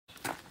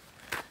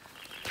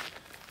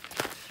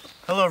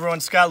Hello everyone,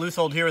 Scott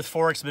Leuthold here with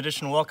 4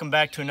 Expedition. Welcome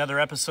back to another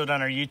episode on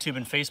our YouTube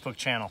and Facebook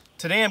channel.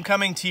 Today I'm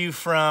coming to you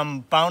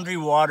from Boundary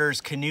Waters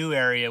Canoe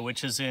area,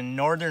 which is in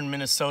northern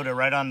Minnesota,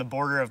 right on the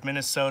border of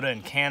Minnesota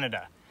and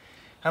Canada.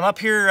 I'm up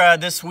here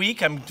this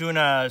week. I'm doing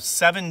a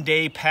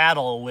 7-day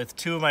paddle with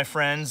two of my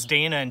friends,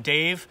 Dana and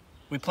Dave.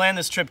 We planned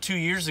this trip 2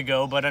 years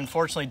ago, but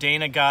unfortunately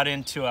Dana got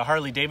into a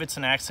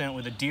Harley-Davidson accident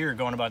with a deer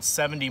going about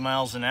 70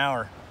 miles an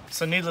hour.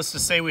 So needless to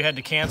say, we had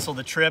to cancel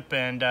the trip,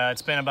 and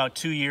it's been about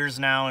 2 years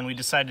now, and we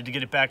decided to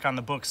get it back on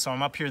the books. So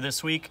I'm up here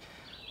this week.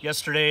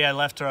 Yesterday I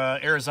left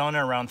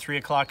Arizona around 3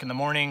 o'clock in the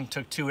morning,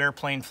 took 2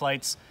 airplane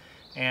flights,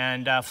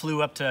 and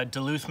flew up to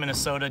Duluth,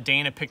 Minnesota.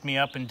 Dana picked me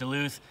up in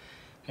Duluth,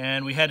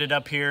 and we headed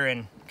up here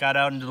and got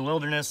out into the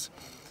wilderness.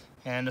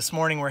 And this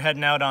morning we're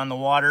heading out on the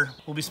water.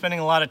 We'll be spending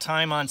a lot of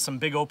time on some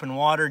big open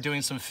water,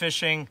 doing some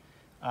fishing.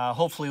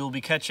 Hopefully we'll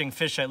be catching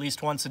fish at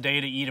least once a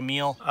day to eat a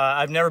meal.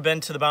 I've never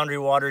been to the Boundary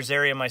Waters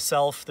area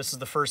myself. This is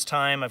the first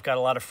time. I've got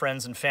a lot of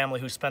friends and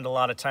family who spend a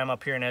lot of time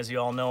up here, and as you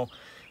all know,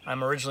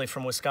 I'm originally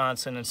from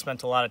Wisconsin and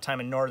spent a lot of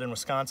time in northern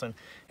Wisconsin,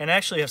 and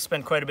actually have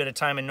spent quite a bit of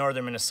time in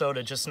northern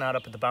Minnesota, just not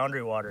up at the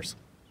Boundary Waters.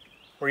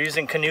 We're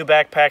using canoe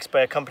backpacks by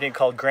a company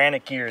called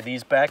Granite Gear.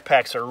 These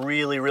backpacks are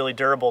really, really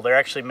durable. They're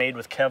actually made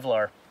with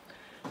Kevlar,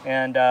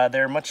 and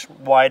they're much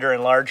wider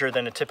and larger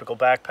than a typical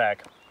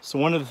backpack. So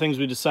one of the things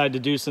we decided to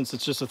do, since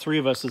it's just the 3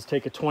 of us, is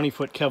take a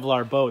 20-foot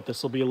Kevlar boat.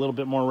 This will be a little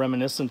bit more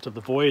reminiscent of the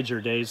Voyager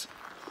days.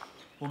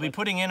 We'll be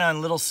putting in on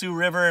Little Sioux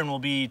River, and we'll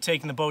be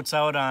taking the boats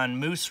out on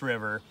Moose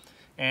River.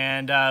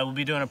 And we'll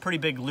be doing a pretty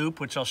big loop,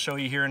 which I'll show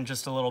you here in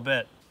just a little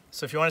bit.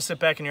 So if you want to sit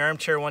back in your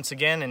armchair once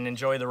again and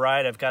enjoy the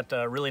ride, I've got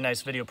a really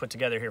nice video put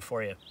together here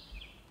for you.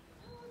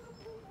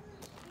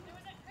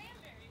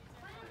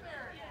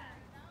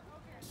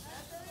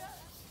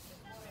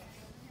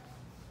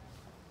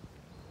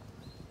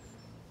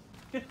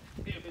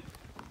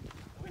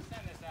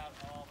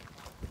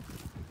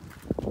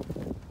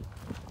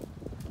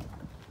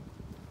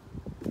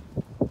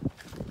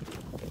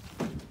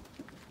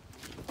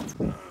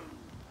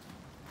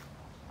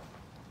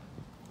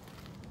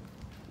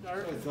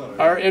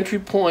 Our entry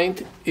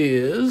point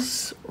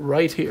is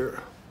right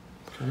here.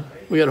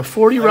 We got a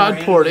 40 rod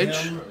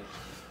portage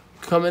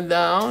coming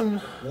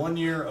down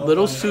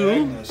Little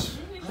Sioux,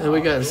 and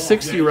we got a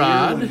 60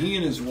 rod. He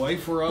and his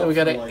wife were out. Then we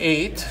got for an like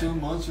 8. 2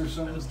 months or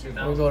something.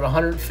 And we go to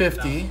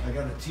 150. I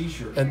got a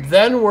T-shirt. And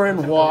then we're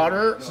in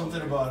water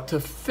Something about to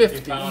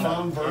 50.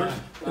 found bird.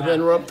 And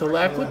then we're up to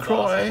Lac La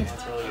Croix.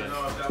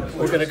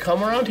 We're going to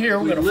come around here.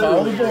 We're going to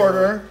follow the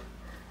border.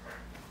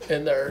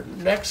 And our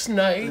next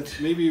night,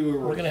 Maybe we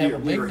we're going to have a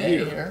big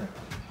day here.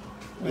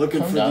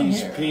 looking for down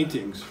these here.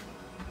 paintings.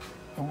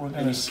 And we're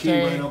going And to he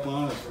came stay right up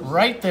on us.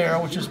 right there,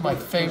 which is my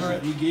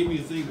favorite He gave me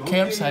a thing. Okay,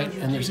 campsite,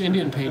 and there's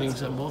Indian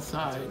paintings on both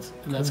sides,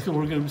 and that's good.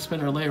 We're going to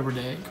spend our Labor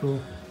Day.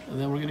 Cool. And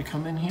then we're going to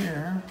come in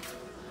here,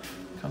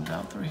 come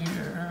down through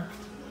here,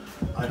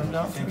 come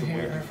down through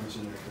here,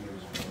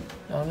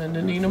 down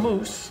into Nina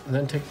Moose, and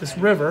then take this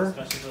river,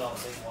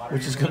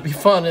 which is going to be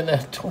fun in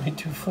that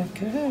 22-foot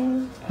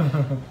canoe,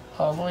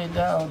 all the way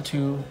down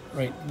to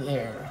right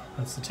there.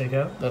 That's the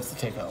takeout? That's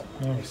the takeout.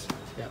 Nice.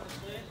 Yeah.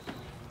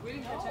 We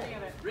didn't catch any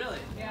of it. Really?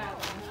 Yeah.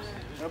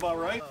 That about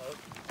right?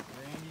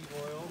 Randy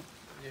oil.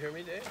 You hear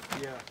me, Dave?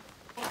 Yeah.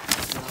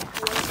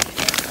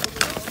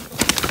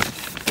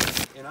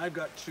 And I've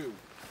got 2.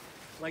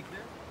 Like this?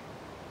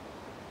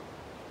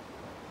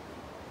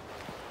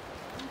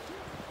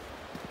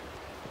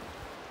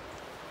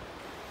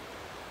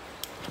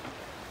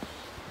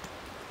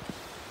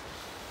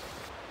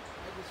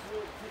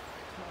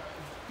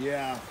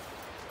 Yeah.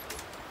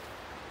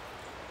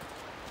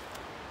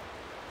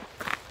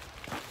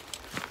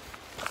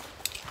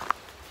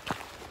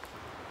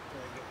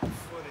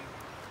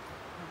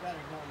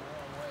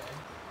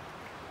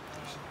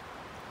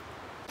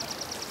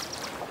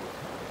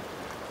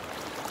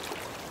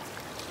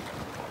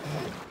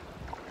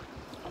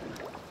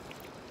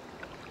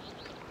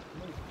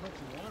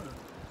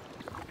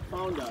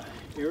 Found a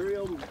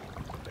aerial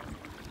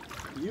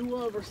view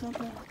of or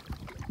something.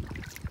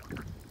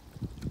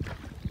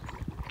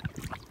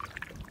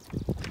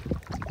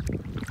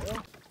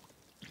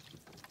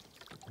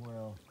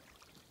 Well,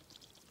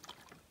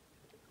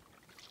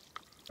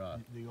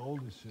 the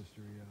oldest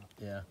sister,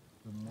 yeah. Yeah.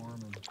 The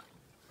Mormon.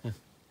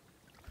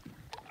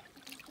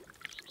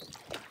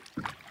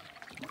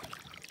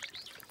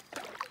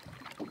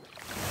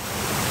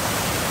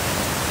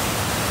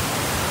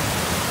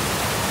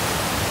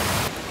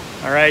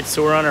 All right,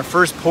 so we're on our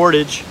first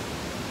portage.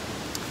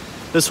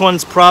 This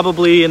one's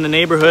probably in the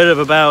neighborhood of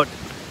about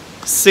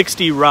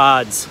 60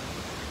 rods.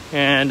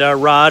 And a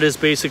rod is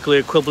basically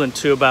equivalent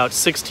to about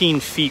 16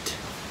 feet.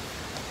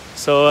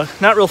 So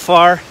not real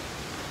far,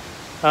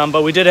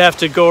 but we did have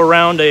to go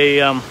around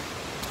a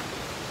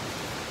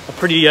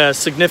pretty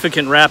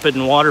significant rapid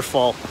and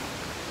waterfall.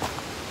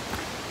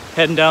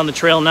 Heading down the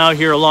trail now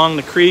here along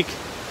the creek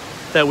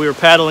that we were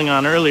paddling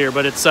on earlier,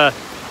 but it's a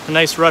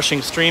nice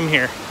rushing stream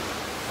here.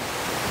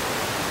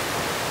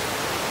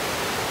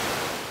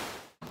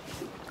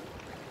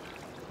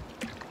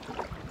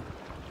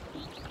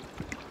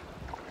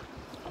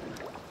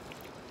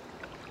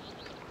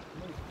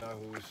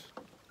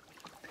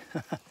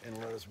 and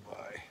let us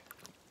by.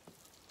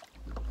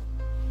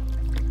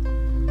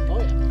 Oh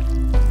yeah.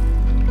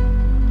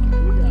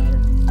 We got her.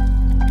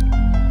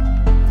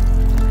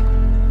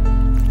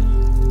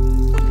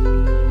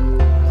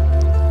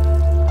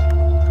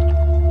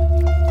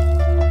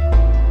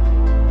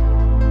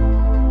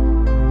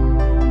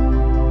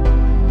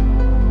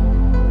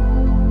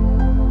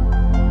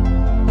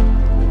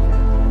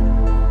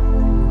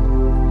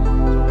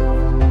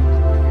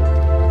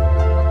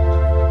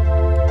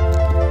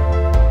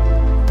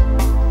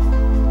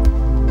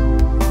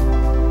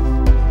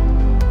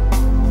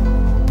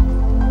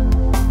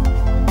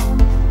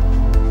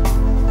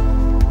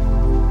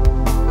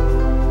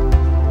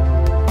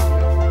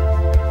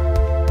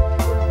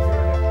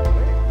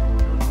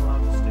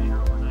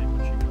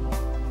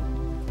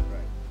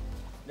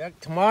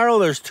 Tomorrow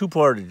there's 2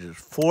 portages,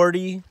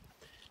 40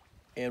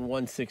 and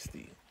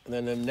 160. And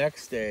then the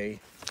next day,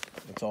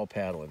 it's all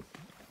paddling.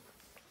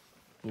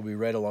 We'll be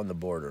right along the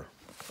border.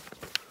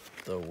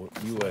 The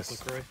U.S. Lac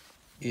La Croix?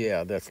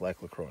 Yeah, that's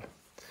Lac La Croix.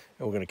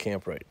 And we're going to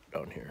camp right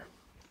down here.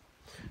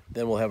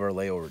 Then we'll have our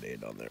layover day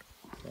down there.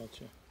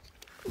 Gotcha.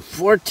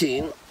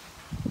 14,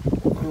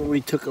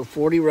 we took a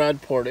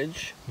 40-rod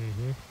portage.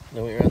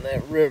 Then we were on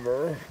that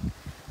river,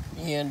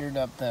 meandered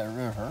up that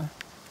river.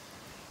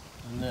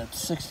 And that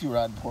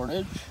 60-rod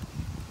portage.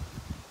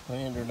 We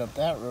entered up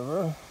that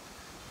river.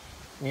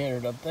 We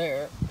entered up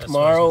there. That's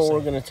Tomorrow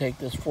we're going to take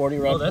this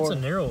 40-rod portage. Oh, that's a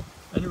narrow.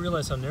 I didn't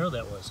realize how narrow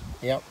that was.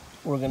 Yep.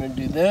 We're going to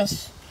do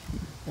this.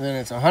 And then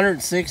it's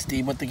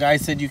 160, but the guy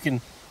said you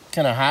can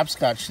kind of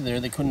hopscotch there.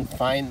 They couldn't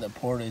find the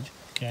portage.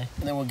 Okay.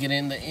 And then we'll get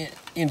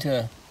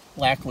into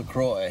Lac La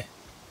Croix.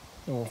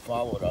 And we'll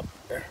follow it up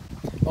there.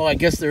 Oh, I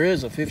guess there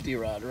is a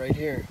 50-rod right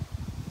here.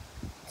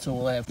 So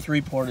we'll have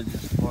 3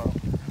 portages tomorrow.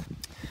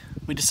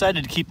 We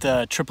decided to keep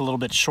the trip a little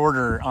bit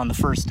shorter on the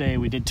first day.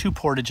 We did 2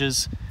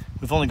 portages.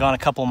 We've only gone a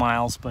couple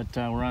miles, but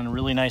we're on a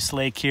really nice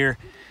lake here.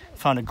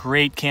 Found a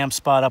great camp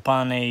spot up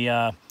on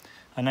a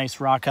nice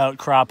rock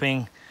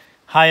outcropping,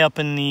 high up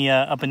in the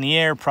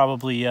air.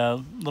 Probably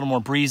a little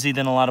more breezy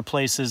than a lot of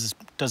places.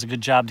 Does a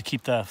good job to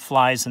keep the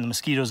flies and the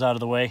mosquitoes out of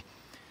the way.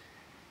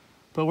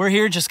 But we're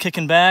here just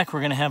kicking back.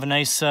 We're gonna have a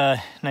nice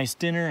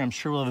dinner. I'm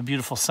sure we'll have a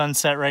beautiful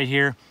sunset right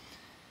here.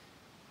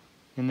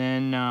 And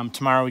then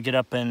tomorrow we get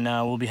up and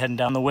we'll be heading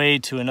down the way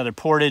to another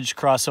portage,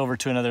 cross over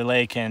to another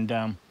lake,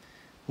 and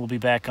we'll be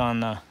back on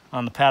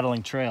the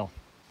paddling trail.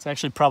 It's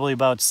actually probably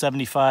about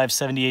 75,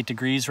 78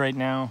 degrees right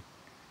now.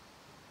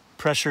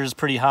 Pressure is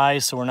pretty high,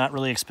 so we're not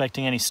really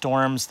expecting any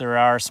storms. There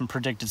are some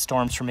predicted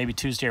storms for maybe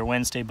Tuesday or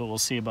Wednesday, but we'll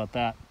see about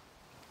that.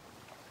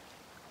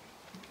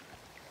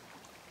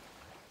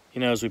 You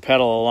know, as we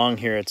paddle along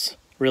here, it's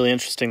really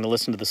interesting to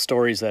listen to the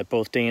stories that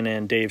both Dana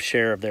and Dave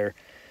share of their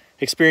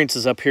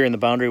experiences up here in the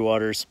Boundary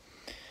Waters.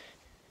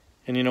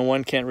 And you know,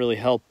 one can't really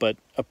help but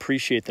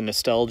appreciate the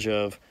nostalgia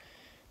of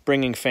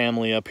bringing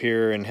family up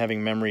here and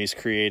having memories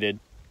created.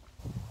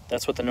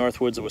 That's what the North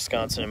Woods of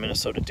Wisconsin and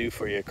Minnesota do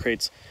for you. It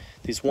creates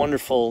these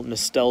wonderful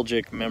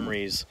nostalgic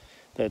memories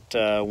that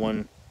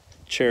one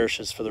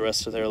cherishes for the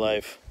rest of their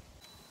life.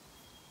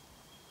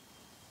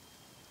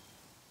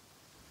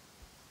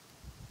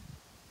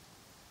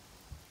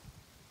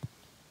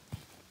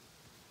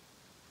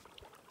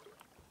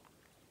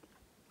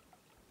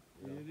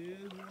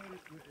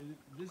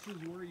 This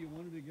is where you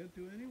wanted to get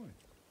to anyway.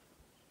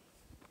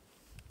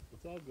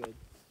 It's all good.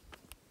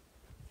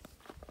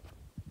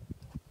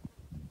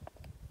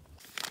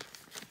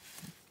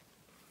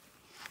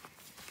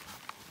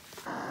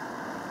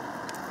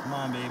 Come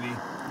on, baby.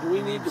 Do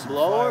we need to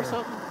blow or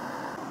something?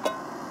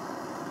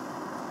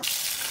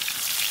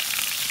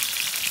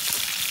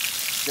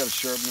 Got a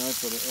sharp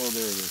knife, but oh,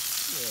 there it is.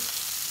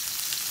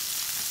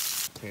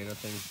 Potato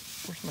thing.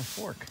 Where's my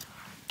fork?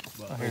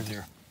 Oh, here's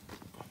your.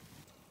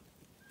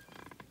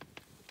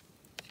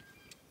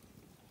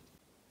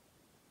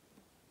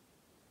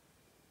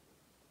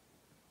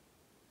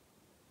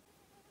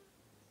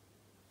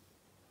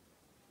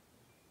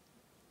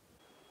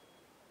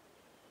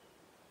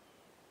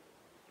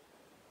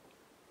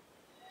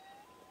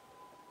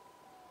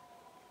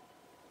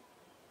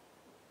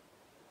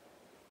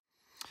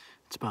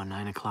 It's about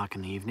 9 o'clock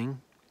in the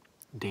evening.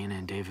 Dana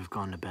and Dave have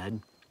gone to bed.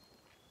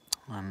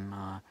 I'm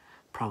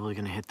probably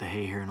going to hit the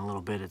hay here in a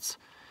little bit. It's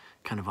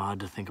kind of odd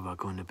to think about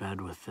going to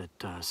bed with it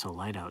so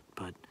light out,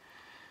 but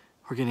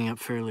we're getting up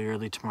fairly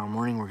early tomorrow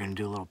morning. We're going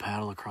to do a little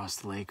paddle across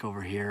the lake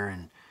over here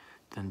and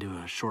then do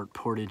a short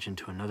portage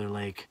into another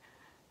lake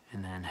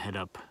and then head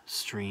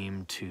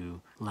upstream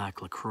to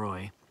Lac La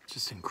Croix.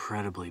 Just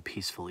incredibly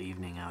peaceful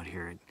evening out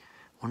here.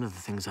 One of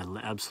the things I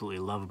absolutely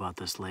love about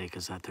this lake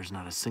is that there's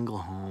not a single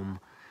home,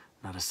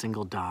 not a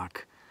single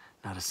dock,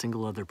 not a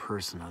single other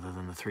person other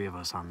than the 3 of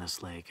us on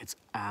this lake. It's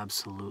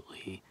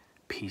absolutely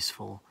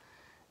peaceful,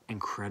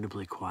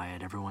 incredibly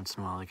quiet. Every once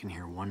in a while I can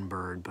hear one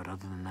bird, but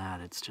other than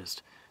that, it's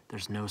just,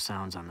 there's no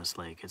sounds on this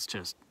lake. It's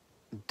just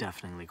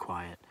deafeningly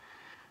quiet.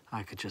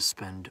 I could just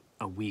spend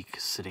a week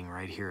sitting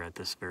right here at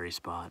this very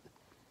spot.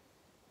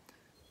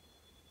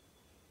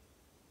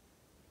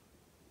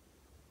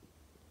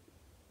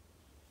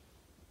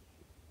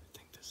 I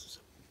think this is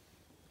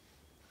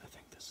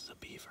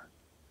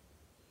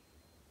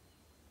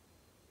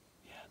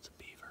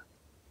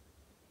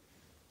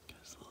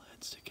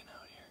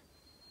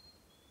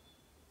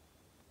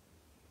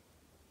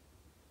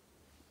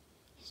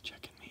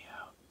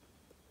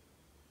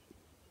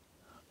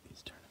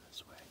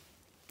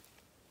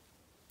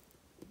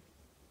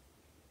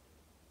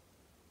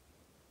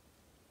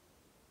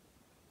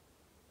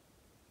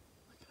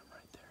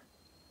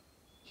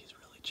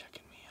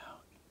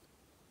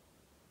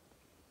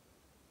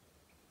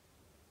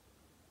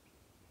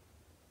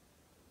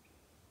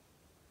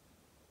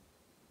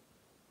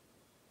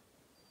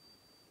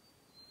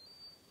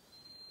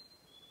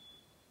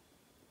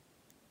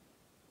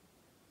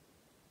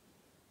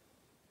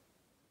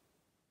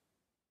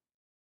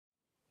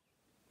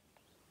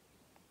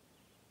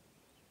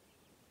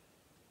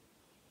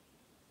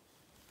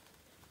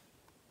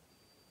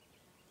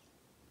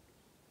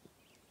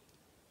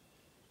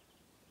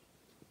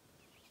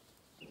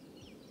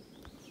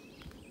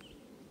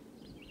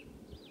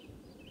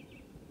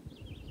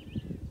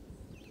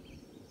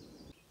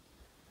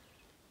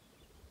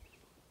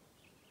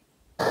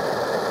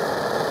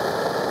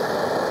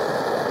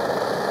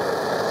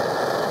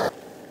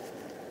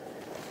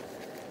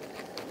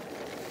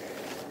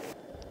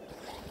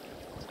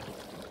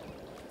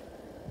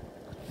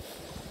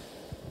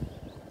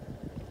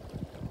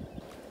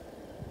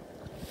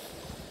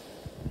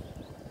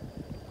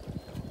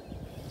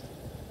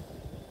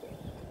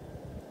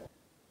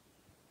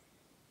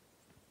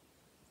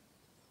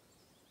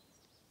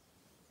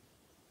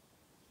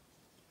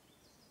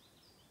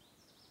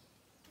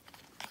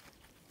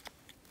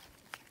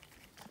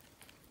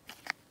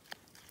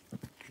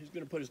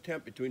gonna put his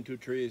tent between two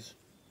trees.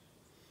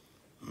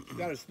 He's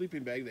got a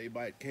sleeping bag that you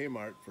buy at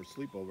Kmart for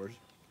sleepovers.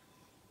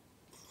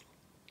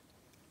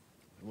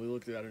 And we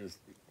looked at it,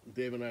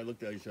 Dave and I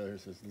looked at each other and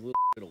says, little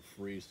it'll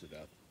freeze to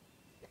death.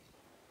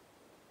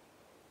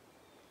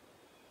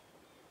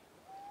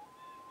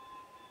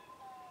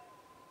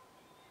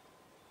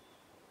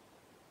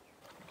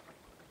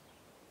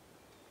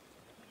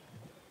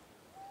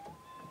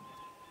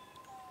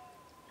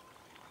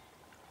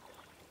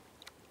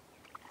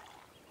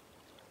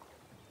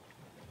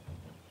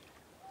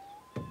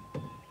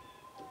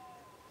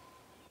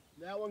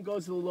 That one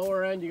goes to the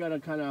lower end. You got to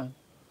kind of,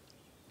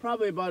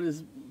 probably about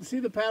as, see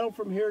the paddle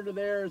from here to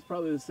there? It's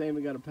probably the same.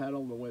 You got to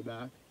paddle on the way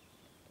back.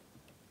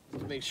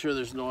 Just make sure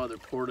there's no other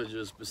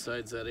portages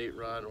besides that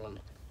 8-rod one.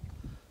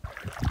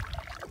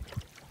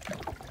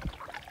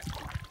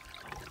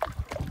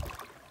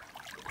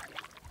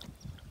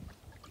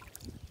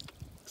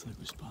 Looks like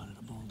we spotted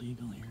a bald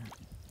eagle here.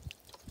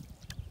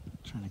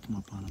 Trying to come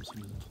up on him so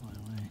he doesn't fly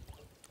away.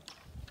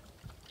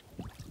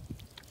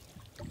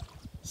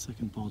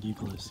 Second bald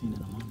eagle I've seen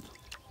in a month.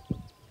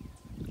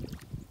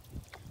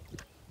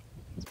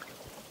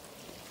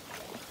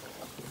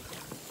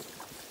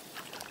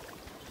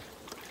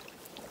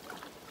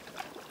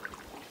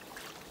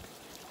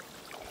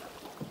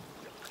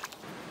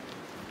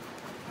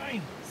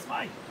 Fine,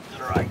 slide to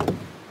the right.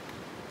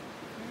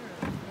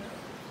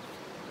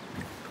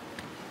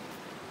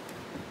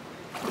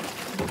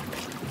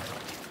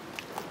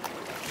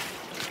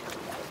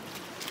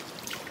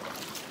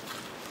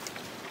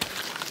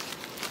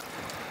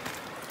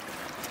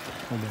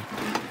 Hold it.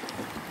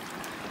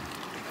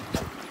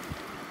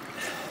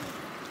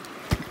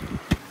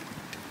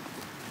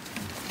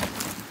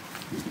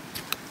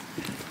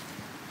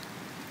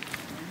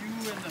 Are you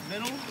in the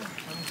middle?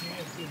 I'm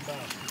doing bow.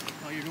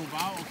 Oh, you're doing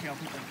bow? Okay, I'll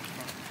put that in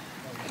front.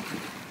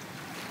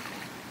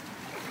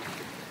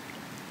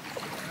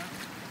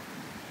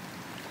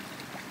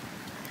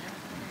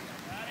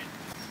 Got it.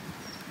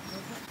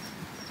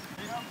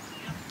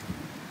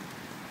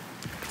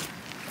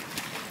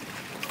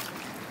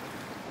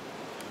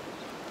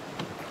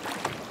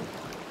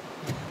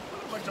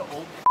 Bunch of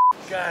old,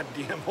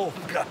 goddamn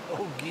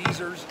old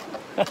geezers.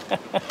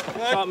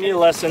 Taught me a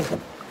lesson.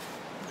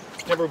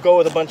 Never go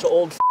with a bunch of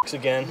old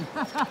again.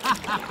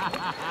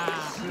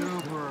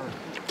 Super.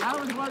 I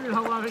was wondering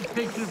how long it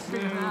takes to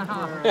figure that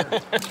out.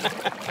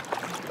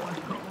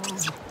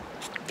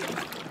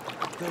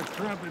 The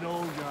decrepit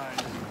old guys.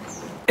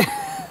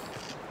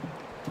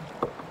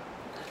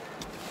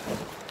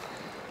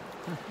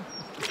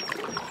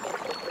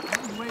 I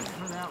was waiting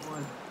for that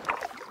one.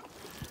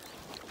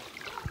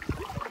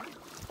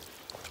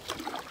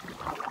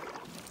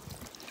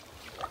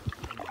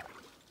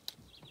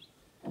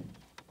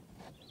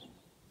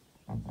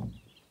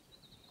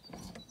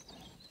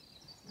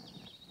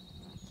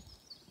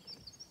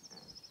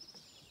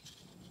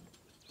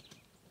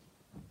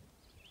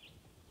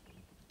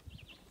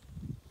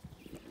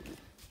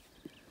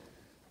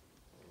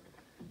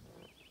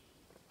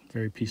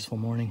 Very peaceful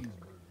morning.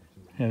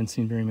 Haven't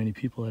seen very many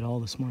people at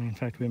all this morning. In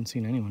fact, we haven't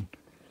seen anyone.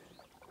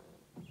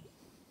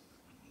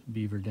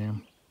 Beaver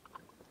Dam.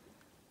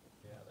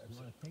 You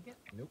want to take it?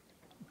 Nope.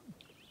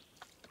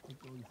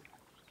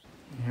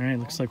 All right,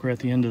 looks like we're at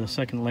the end of the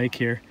second lake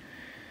here.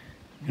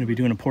 Going to be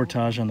doing a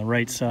portage on the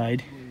right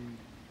side.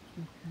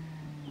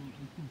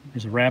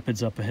 There's a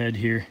rapids up ahead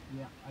here.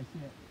 Yeah, I see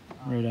it.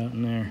 Right out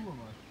in there.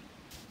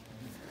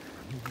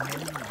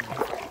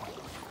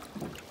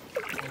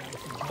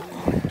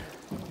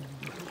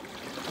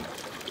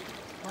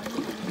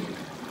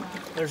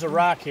 There's a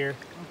rock here.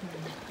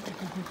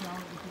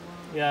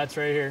 Yeah, it's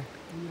right here.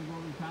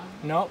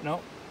 No, no.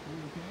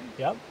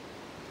 Yep.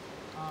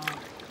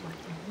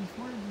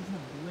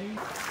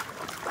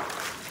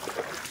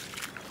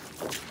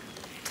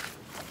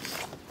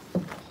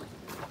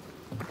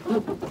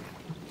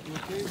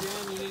 Okay,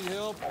 Dan, you need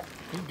help?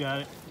 You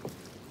got it.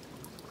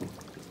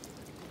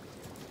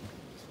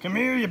 Come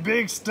here, you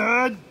big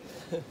stud.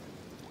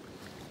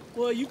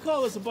 Well, you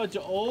call us a bunch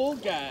of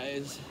old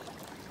guys.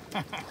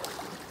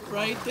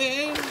 Right,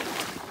 Dan?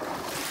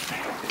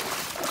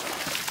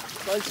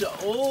 Bunch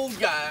of old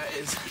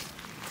guys.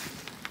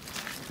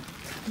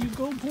 You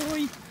go,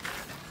 boy.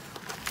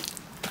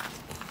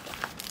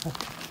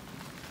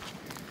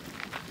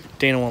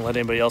 Dana won't let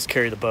anybody else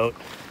carry the boat.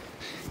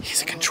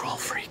 He's a control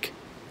freak.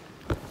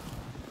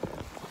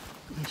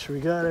 Make sure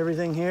we got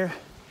everything here.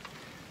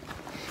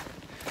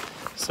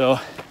 So,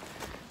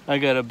 I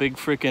got a big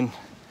frickin'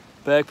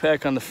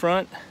 backpack on the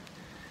front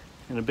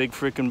and a big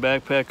frickin'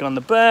 backpack on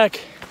the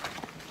back.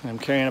 I'm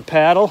carrying a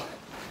paddle.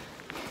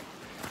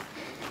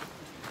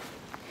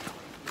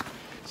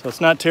 So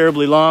it's not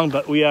terribly long,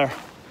 but we are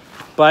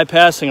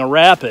bypassing a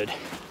rapid.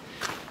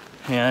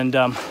 And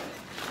the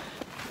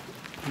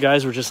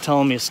guys were just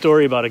telling me a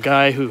story about a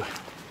guy who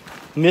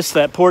missed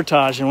that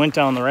portage and went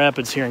down the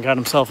rapids here and got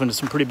himself into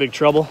some pretty big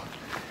trouble.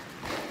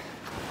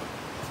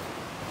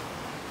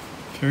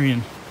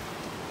 Carrying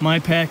my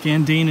pack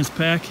and Dana's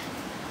pack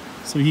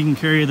so he can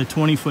carry the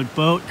 20-foot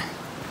boat.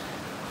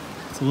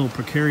 It's a little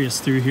precarious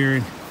through here,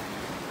 and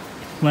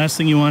Last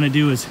thing you want to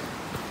do is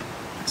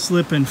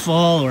slip and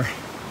fall or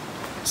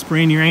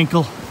sprain your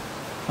ankle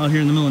out here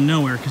in the middle of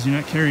nowhere, because you're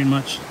not carrying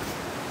much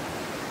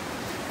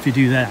if you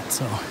do that.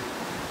 So,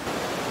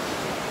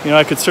 you know,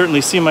 I could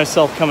certainly see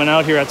myself coming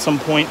out here at some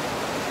point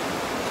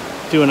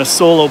doing a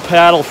solo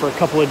paddle for a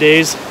couple of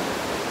days.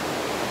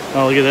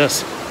 Oh, look at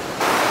this.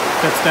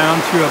 That's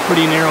down through a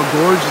pretty narrow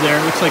gorge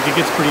there. Looks like it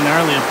gets pretty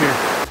gnarly up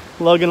here.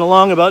 Lugging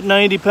along about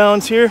 90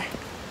 pounds here.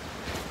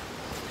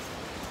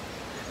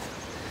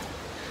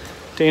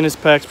 Dana's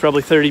pack's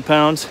probably 30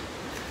 pounds.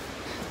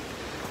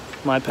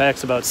 My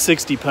pack's about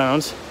 60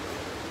 pounds.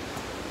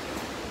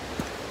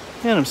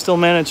 And I'm still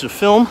managing to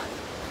film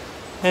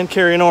and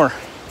carry an oar.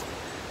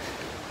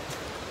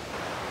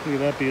 Look at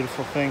that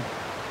beautiful thing.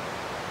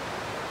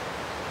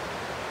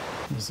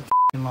 This is a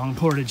f***ing long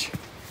portage.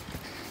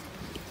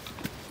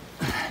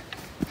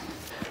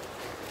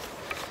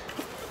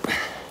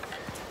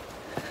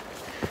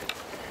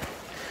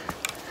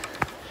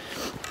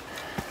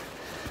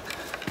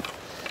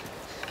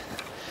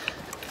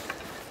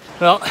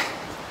 Well,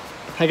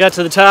 I got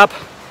to the top.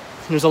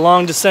 There's a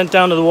long descent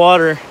down to the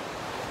water,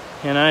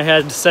 and I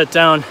had to set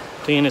down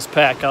Dana's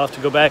pack. I'll have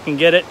to go back and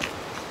get it.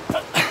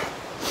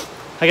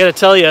 I gotta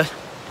tell you,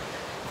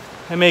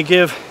 I may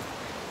give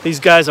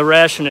these guys a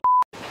ration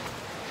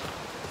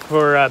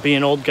for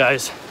being old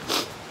guys,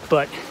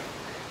 but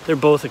they're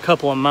both a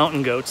couple of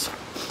mountain goats.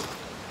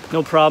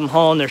 No problem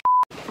hauling their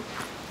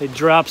They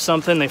drop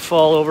something, they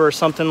fall over or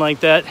something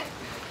like that,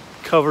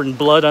 covered in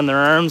blood on their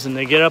arms, and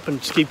they get up and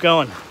just keep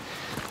going.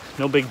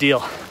 No big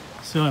deal.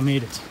 So I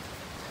made it.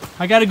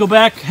 I gotta go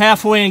back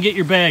halfway and get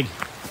your bag.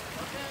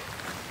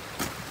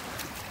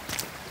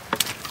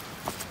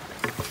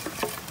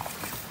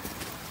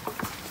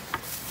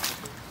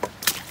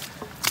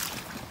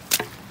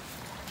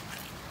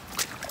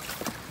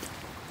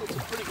 That's a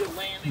pretty good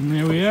landing. And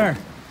there we are,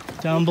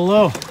 down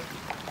below.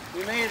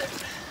 We made it.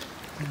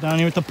 Down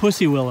here with the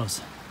pussy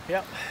willows.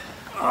 Yep.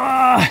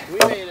 We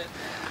made it.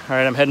 All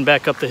right, I'm heading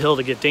back up the hill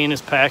to get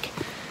Dana's pack.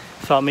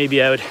 Thought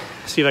maybe I would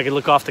see if I could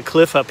look off the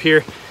cliff up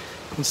here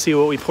and see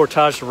what we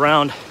portaged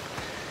around.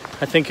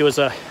 I think it was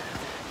a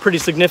pretty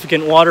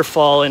significant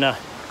waterfall in a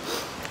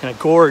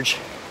gorge.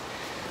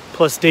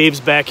 Plus Dave's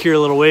back here a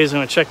little ways. I'm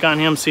gonna check on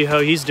him, see how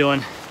he's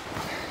doing.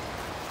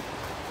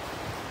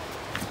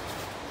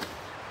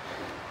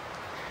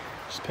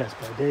 Just passed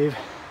by Dave.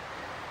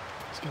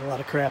 He's got a lot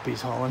of crap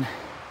he's hauling.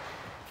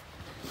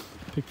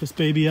 Pick this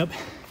baby up.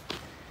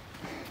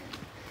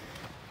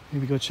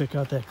 Maybe go check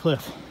out that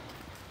cliff.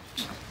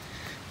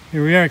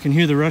 Here we are, I can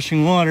hear the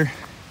rushing water.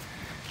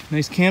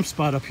 Nice camp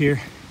spot up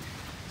here.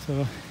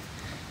 So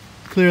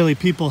clearly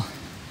people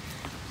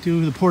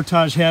do the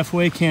portage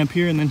halfway, camp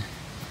here, and then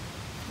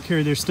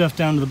carry their stuff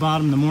down to the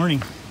bottom in the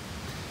morning.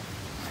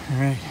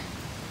 All right,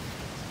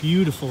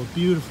 beautiful,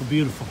 beautiful,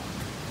 beautiful.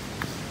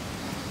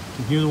 You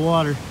can hear the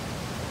water.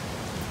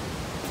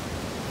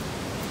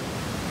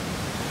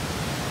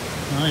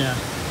 Oh yeah.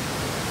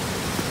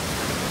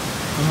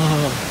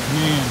 Oh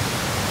man,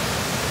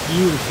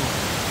 beautiful.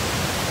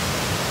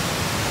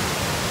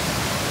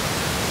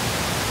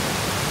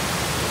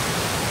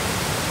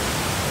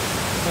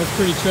 That's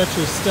pretty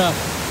treacherous stuff.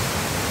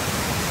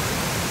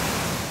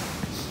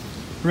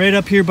 Right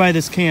up here by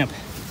this camp.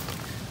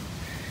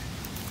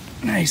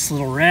 Nice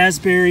little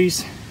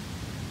raspberries.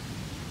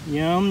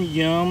 Yum,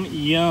 yum,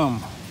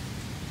 yum.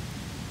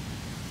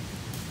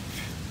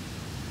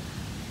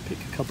 Pick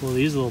a couple of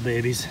these little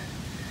babies.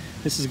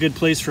 This is a good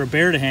place for a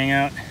bear to hang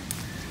out.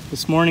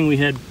 This morning we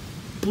had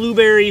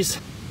blueberries.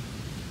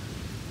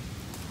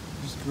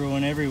 Just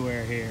growing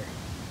everywhere here.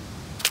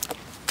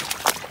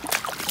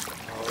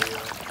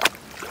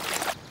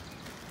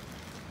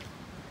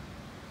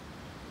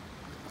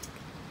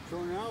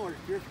 So now it's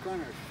just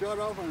kind of shut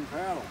up and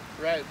paddle.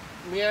 Right.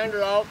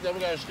 Meander out, then we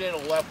gotta stay to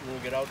the left when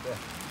we get out there.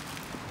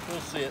 We'll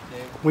see it,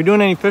 Dave. We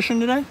doing any fishing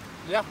today?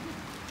 Yep.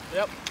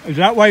 Yep. Is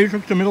that why you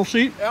took the middle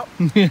seat? Yep.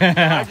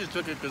 Yeah. I just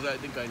took it because I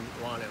think I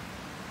want it.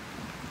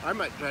 I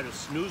might try to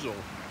snoozle.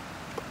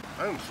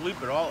 I didn't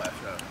sleep at all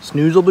after that.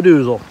 Snoozle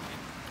badoozle.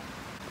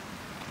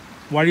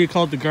 Why do you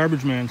call it the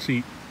garbage man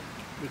seat?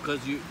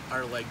 Because you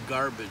are like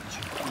garbage.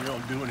 You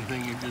don't do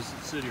anything, you just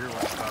sit here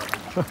like garbage.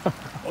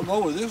 Oh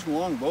no, with this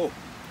long boat,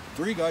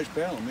 3 guys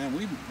paddling, man,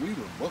 we were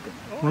booking.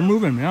 We're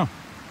moving, yeah.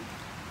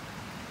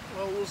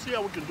 Well, we'll see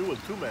how we can do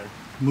with 2 men.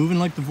 Moving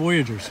like the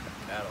Voyagers.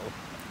 Paddle.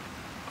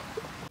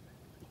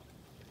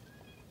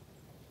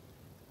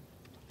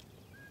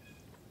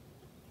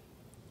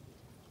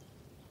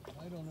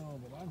 I don't know,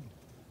 but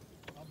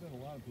I'll bet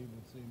a lot of people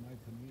would say my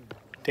canoe.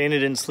 Dana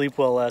didn't sleep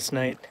well last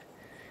night.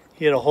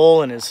 He had a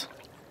hole in his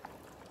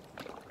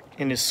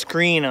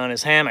screen on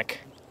his hammock.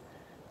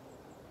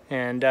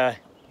 And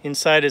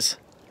inside his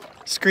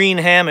screen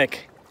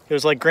hammock, it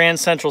was like Grand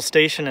Central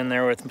Station in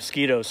there with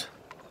mosquitoes.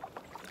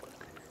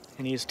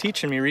 And he was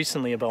teaching me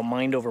recently about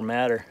mind over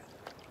matter.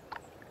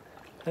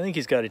 I think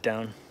he's got it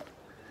down.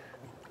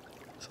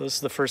 So this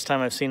is the first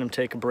time I've seen him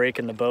take a break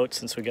in the boat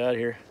since we got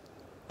here.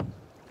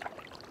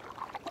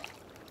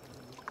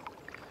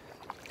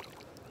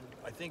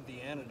 I think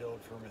the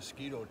antidote for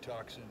mosquito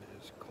toxin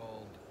is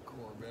called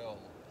Corbel.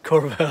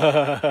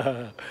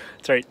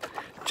 That's right.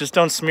 Just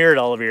don't smear it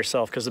all over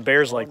yourself because the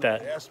bear's like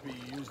that. It has to be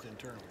used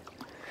internally.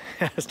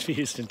 It has to be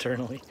used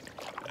internally.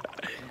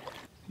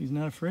 He's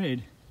not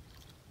afraid.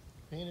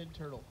 Painted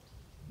turtle.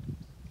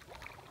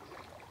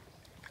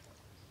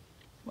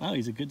 Wow,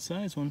 he's a good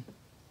size one.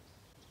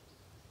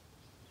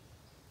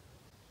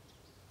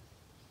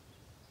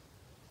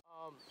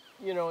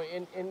 You know,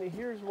 and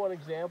here's one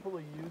example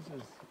he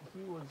uses.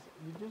 You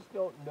just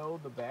don't know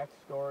the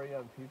backstory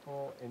on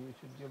people, and you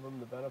should give them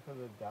the benefit of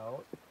the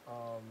doubt.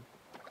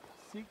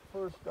 Seek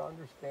first to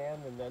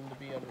understand and then to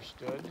be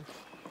understood.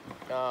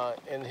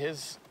 And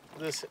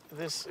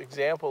this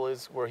example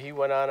is where he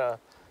went on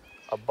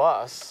a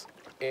bus,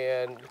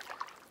 and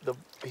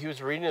he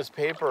was reading his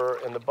paper,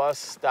 and the bus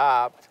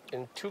stopped,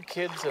 and two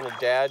kids and a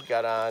dad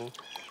got on,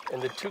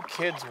 and the two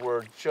kids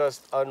were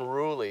just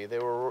unruly. They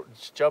were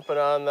jumping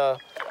on the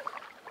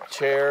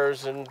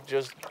chairs and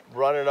just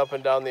running up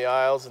and down the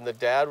aisles, and the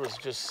dad was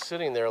just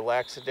sitting there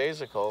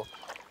lackadaisical,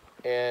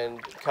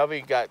 and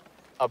Covey got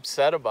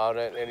upset about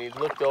it, and he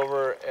looked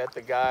over at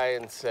the guy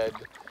and said,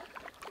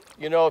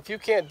 you know, if you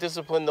can't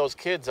discipline those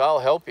kids, I'll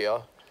help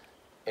you.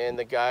 And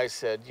the guy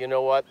said, you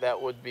know what, that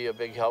would be a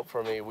big help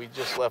for me. We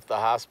just left the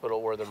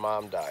hospital where their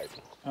mom died.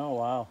 Oh,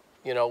 wow.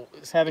 You know,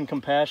 it's having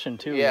compassion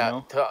too, yeah,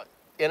 you know?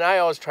 And I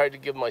always tried to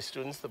give my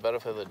students the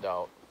benefit of the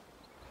doubt.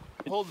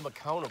 Hold them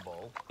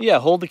accountable. Yeah,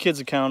 hold the kids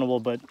accountable,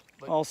 but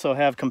also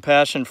have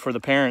compassion for the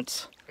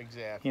parents.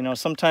 Exactly. You know,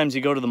 sometimes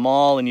you go to the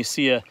mall and you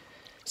see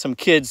some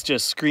kids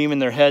just screaming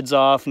their heads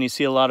off, and you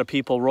see a lot of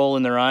people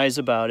rolling their eyes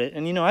about it.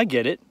 And, you know, I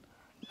get it.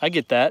 I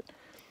get that.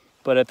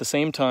 But at the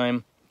same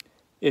time,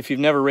 if you've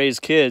never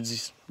raised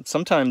kids,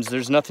 sometimes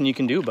there's nothing you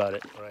can do about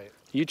it. Right.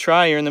 You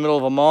try, you're in the middle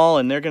of a mall,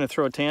 and they're going to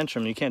throw a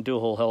tantrum. You can't do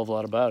a whole hell of a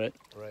lot about it.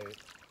 Right.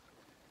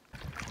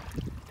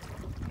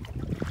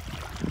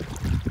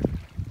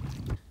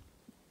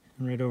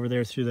 Right over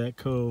there through that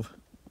cove.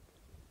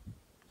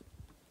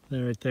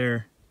 Right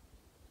there.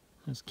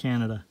 That's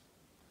Canada.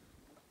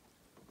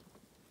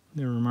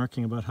 They were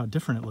remarking about how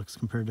different it looks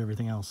compared to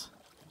everything else.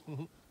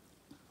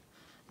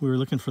 We were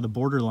looking for the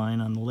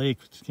borderline on the lake,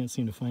 but just can't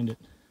seem to find it.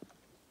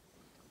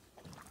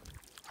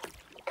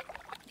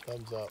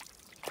 Thumbs up.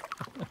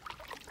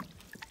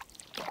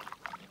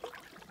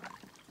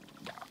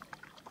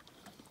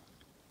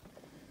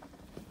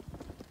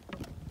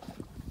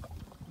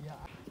 Yeah.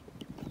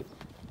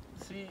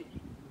 See,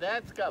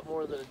 that's got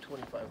more than a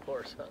 25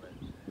 horse on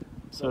it.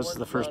 So this is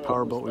the first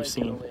powerboat we've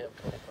seen. Only have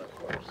 25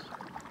 horse.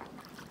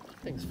 That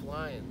thing's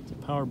flying. It's a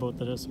powerboat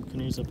that has some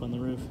canoes up on the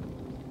roof.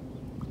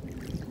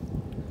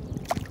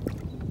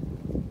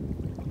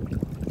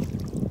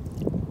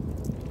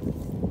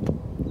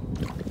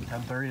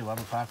 $10:30,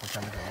 11 o'clock. What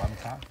time is it? 11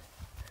 o'clock?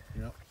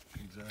 Yep,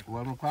 exactly.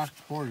 11 o'clock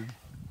boarded.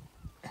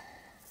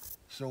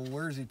 So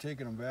where's he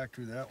taking them back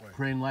to that way?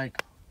 Crane Lake.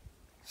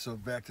 So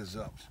back to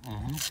Zup's.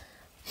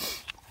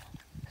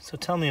 So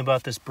tell me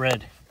about this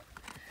bread.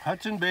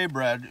 Hudson Bay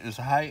bread is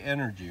high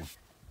energy.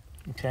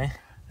 Okay.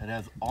 It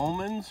has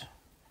almonds,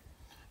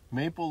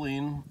 maple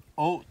lean,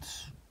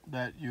 oats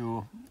that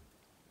you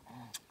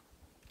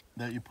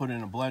put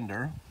in a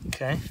blender.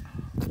 Okay.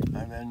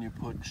 And then you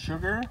put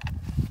sugar,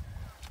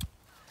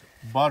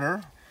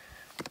 butter,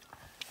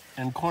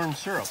 and corn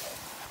syrup.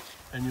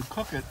 And you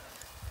cook it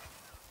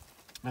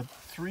at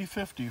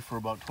 350 for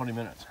about 20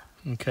 minutes.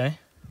 Okay.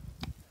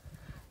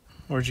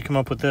 Where'd you come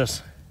up with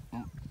this?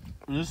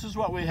 This is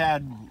what we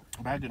had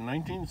back in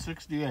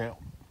 1968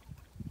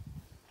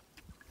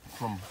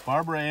 from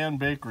Barbara Ann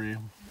Bakery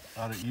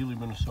out of Ely,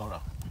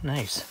 Minnesota.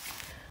 Nice.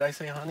 Did I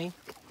say honey?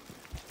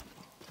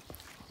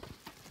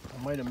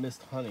 I might have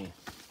missed honey.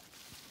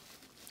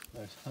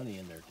 There's honey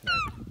in there too.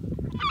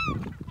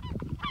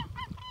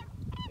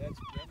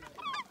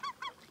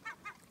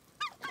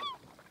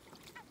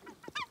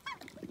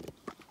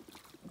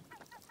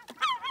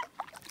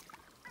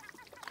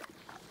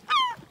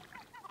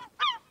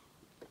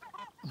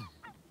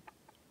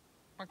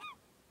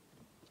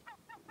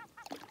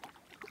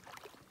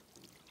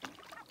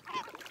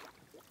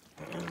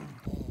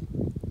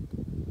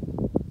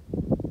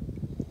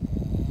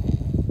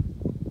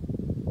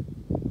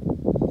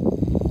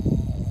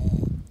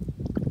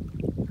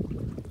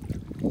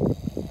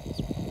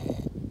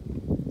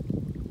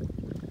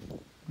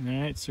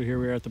 Alright, so here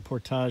we are at the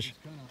portage.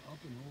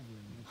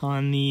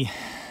 On the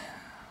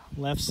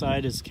left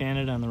side is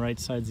Canada, on the right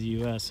side is the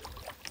US.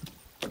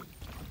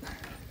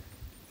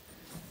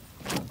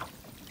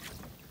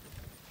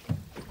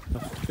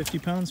 About 50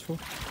 pounds full?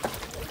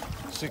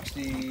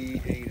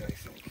 68, I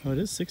think. Oh, it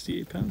is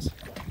 68 pounds.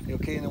 You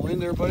okay in the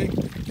wind there, buddy?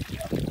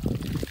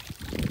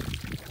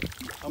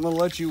 I'm gonna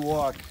let you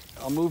walk.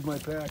 I'll move my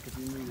pack if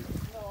you need it.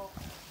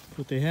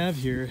 What they have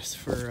here is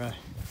for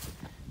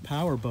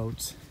power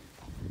boats.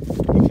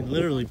 You can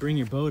literally bring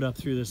your boat up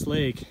through this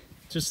lake.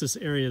 Just this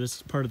area,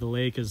 this part of the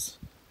lake is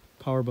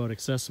powerboat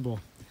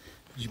accessible.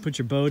 You put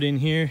your boat in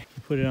here,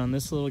 you put it on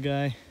this little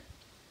guy,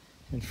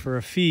 and for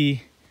a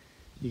fee,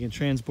 you can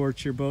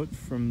transport your boat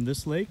from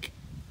this lake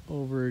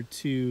over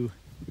to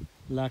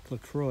Lac La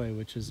Croix,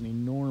 which is an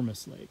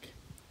enormous lake.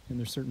 And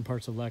there's certain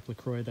parts of Lac La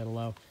Croix that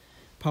allow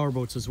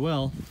powerboats as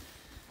well.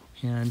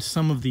 And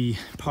some of the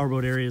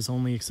powerboat area is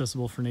only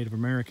accessible for Native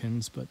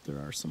Americans, but there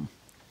are some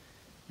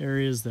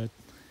areas that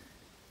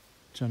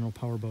general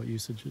powerboat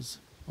usage is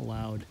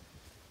allowed.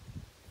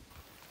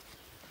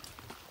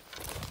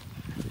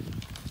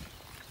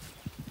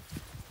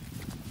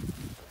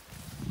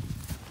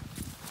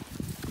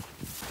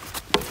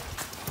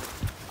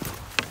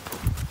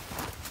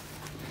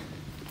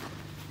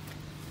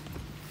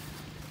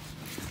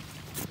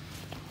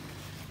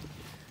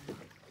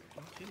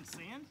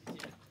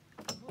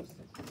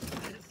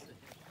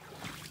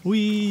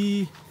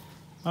 We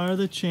are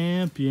the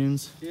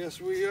champions.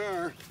 Yes, we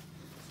are.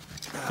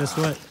 Guess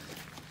what?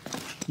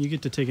 You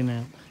get to take a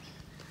nap.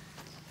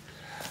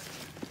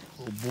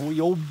 Oh boy,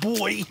 oh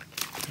boy.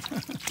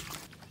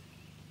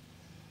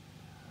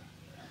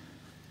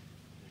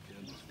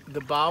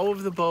 The bow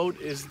of the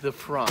boat is the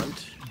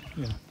front.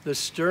 Yeah. The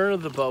stern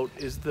of the boat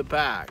is the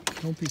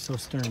back. Don't be so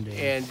stern, Dave.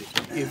 And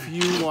if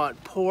you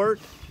want port,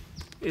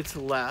 it's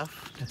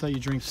left. I thought you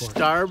drink port.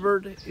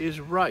 Starboard is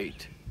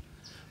right.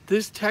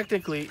 This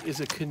technically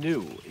is a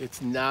canoe.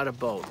 It's not a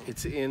boat.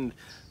 It's in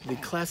the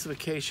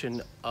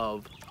classification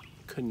of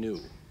canoe.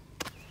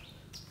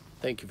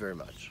 Thank you very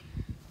much.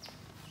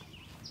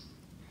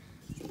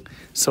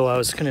 So I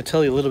was going to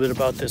tell you a little bit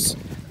about this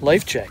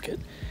life jacket.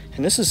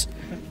 And this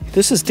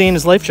is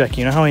Dana's life jacket.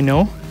 You know how I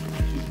know?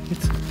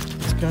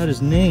 It's got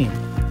his name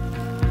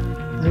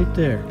right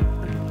there.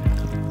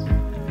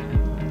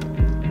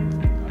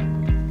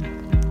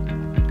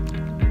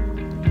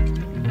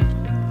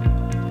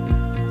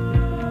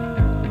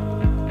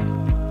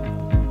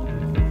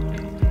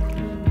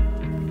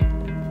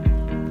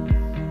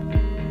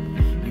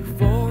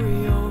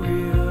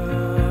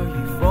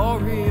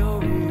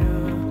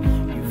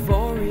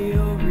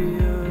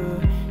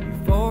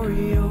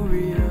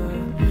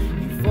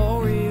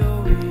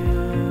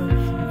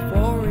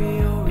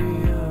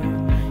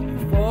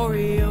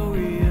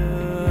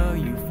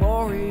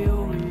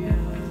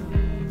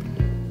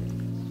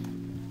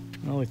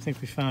 I think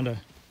we found a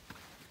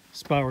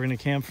spot we're going to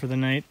camp for the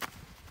night.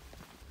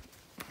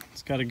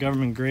 It's got a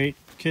government grate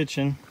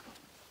kitchen,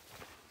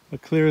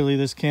 but clearly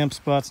this camp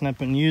spot's not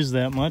been used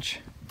that much.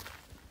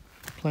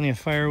 Plenty of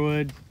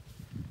firewood.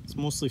 It's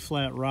mostly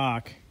flat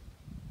rock.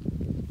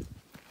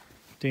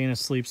 Dana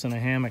sleeps in a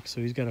hammock, so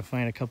he's got to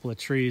find a couple of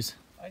trees.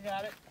 I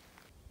got it.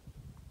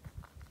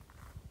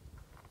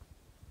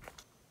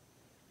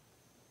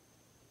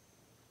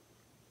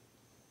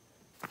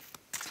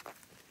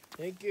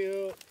 Thank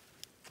you.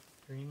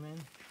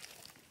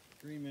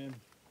 Three men.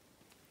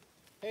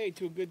 Hey,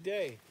 to a good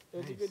day. It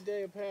was a good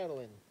day of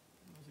paddling.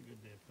 It was a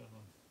good day of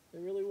paddling. It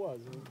really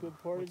was. It was good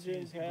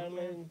portaging,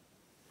 paddling.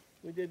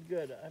 We did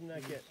good. I'm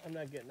not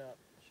getting up.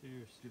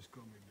 Cheers. Just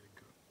call me Big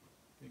Cup.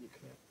 Big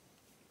cup.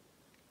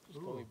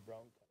 Just call me Brown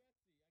Cup.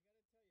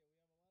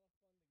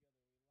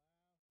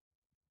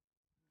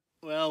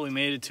 Well, we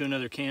made it to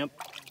another camp.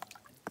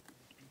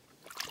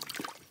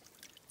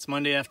 It's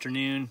Monday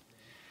afternoon.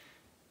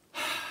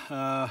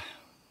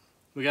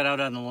 We got out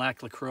on the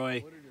Lac La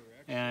Croix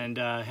and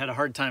had a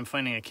hard time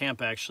finding a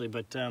camp actually,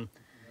 but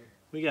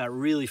we got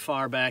really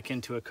far back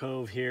into a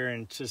cove here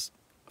and just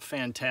a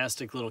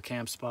fantastic little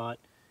camp spot.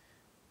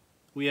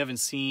 We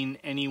haven't seen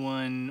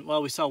anyone,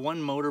 well, we saw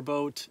one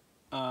motorboat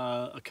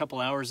a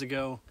couple hours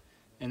ago,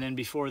 and then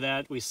before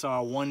that we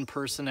saw one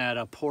person at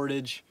a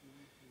portage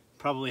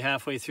probably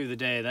halfway through the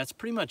day. That's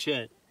pretty much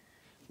it.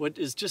 What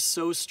is just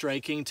so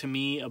striking to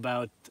me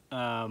about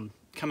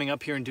coming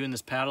up here and doing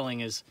this paddling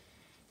is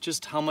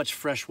just how much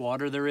fresh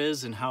water there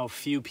is and how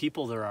few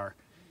people there are.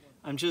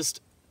 I'm just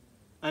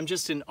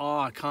in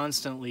awe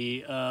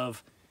constantly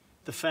of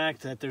the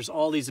fact that there's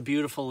all these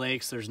beautiful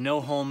lakes, there's no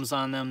homes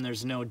on them,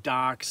 there's no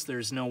docks,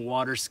 there's no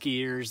water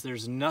skiers,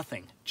 there's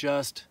nothing,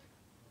 just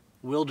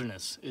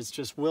wilderness. It's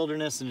just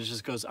wilderness, and it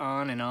just goes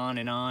on and on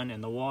and on,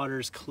 and the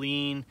water's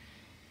clean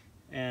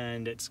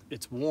and it's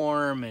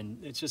warm,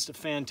 and it's just a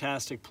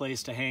fantastic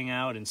place to hang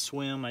out and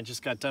swim. I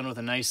just got done with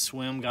a nice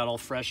swim, got all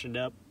freshened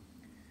up.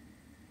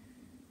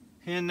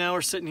 And now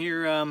we're sitting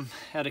here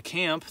at a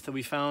camp that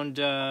we found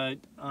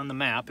on the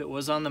map. It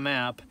was on the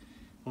map.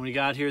 When we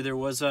got here, there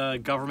was a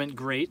government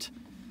grate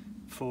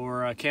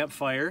for a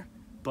campfire,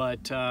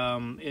 but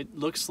it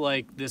looks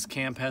like this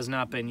camp has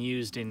not been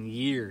used in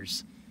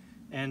years.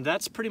 And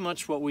that's pretty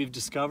much what we've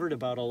discovered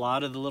about a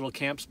lot of the little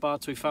camp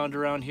spots we found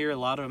around here. A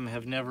lot of them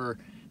have never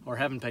or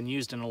haven't been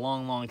used in a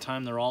long, long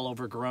time. They're all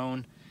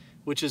overgrown,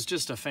 which is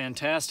just a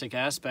fantastic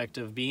aspect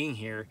of being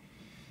here.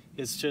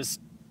 It's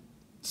just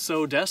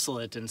so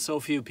desolate and so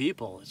few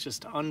people. It's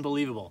just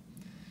unbelievable.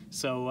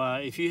 So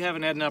if you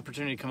haven't had an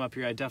opportunity to come up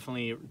here, I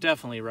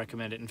definitely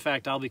recommend it. In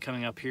fact, I'll be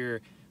coming up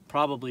here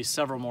probably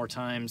several more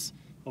times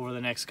over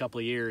the next couple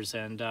of years,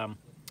 and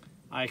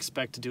I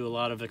expect to do a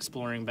lot of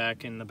exploring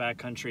back in the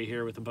backcountry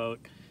here with the boat.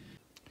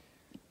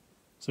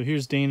 So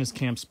here's Dana's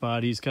camp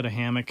spot. He's got a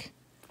hammock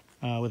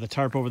with a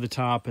tarp over the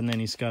top, and then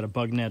he's got a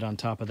bug net on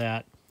top of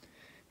that.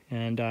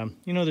 And,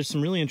 you know, there's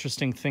some really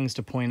interesting things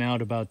to point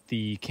out about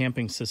the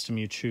camping system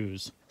you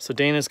choose. So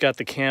Dana's got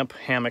the camp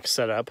hammock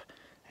set up,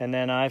 and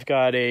then I've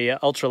got a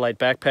ultralight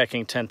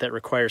backpacking tent that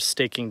requires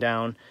staking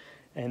down.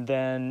 And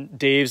then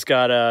Dave's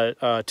got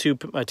a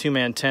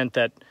two-man tent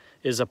that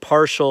is a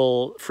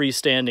partial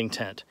freestanding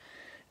tent.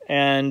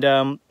 And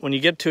when you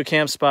get to a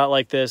camp spot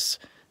like this,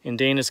 in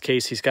Dana's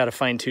case, he's got to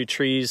find 2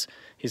 trees.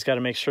 He's got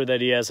to make sure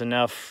that he has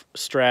enough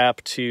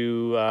strap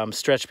to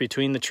stretch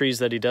between the trees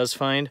that he does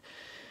find.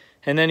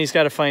 And then he's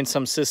got to find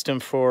some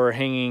system for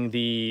hanging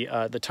the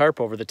tarp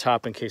over the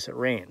top in case it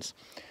rains.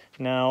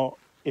 Now,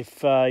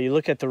 if you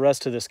look at the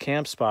rest of this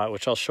camp spot,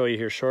 which I'll show you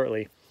here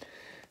shortly,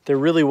 there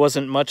really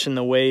wasn't much in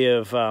the way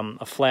of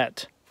a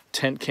flat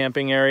tent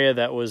camping area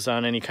that was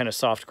on any kind of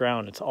soft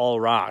ground. It's all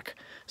rock.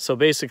 So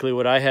basically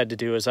what I had to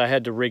do is I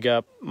had to rig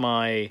up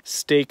my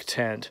stake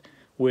tent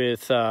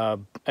with, I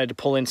had to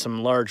pull in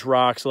some large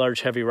rocks,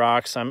 large heavy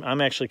rocks.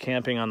 I'm actually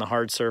camping on the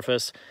hard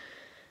surface,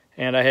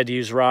 and I had to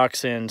use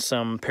rocks and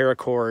some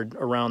paracord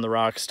around the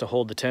rocks to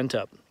hold the tent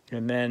up.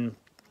 And then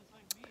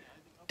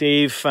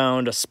Dave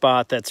found a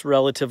spot that's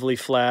relatively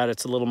flat.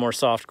 It's a little more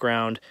soft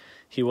ground.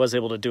 He was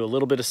able to do a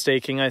little bit of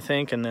staking, I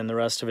think, and then the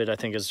rest of it, I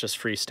think, is just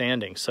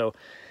freestanding. So,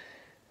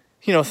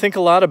 you know, think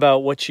a lot about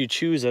what you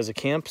choose as a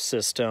camp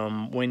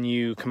system when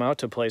you come out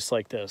to a place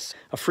like this.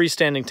 A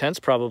freestanding tent's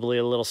probably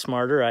a little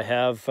smarter. I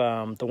have,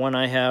 the one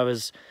I have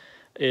is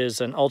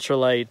an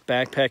ultralight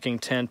backpacking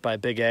tent by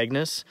Big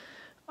Agnes,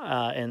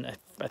 and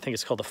I think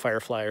it's called the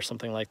Firefly or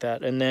something like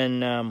that. And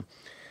then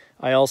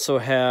I also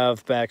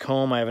have back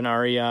home, I have an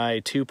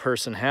REI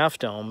 2-person half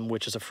dome,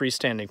 which is a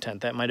freestanding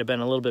tent. That might have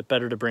been a little bit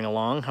better to bring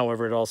along.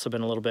 However, it also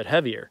been a little bit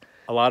heavier.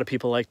 A lot of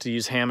people like to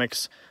use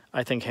hammocks.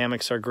 I think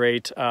hammocks are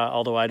great,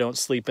 although I don't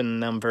sleep in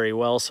them very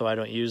well, so I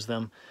don't use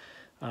them.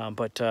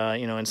 But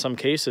you know, in some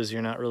cases,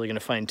 you're not really going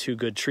to find 2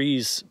 good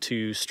trees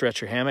to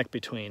stretch your hammock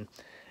between.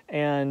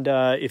 And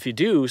if you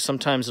do,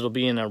 sometimes it'll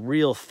be in a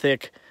real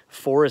thick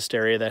forest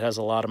area that has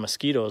a lot of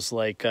mosquitoes,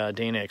 like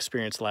Dana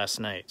experienced last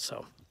night.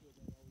 So.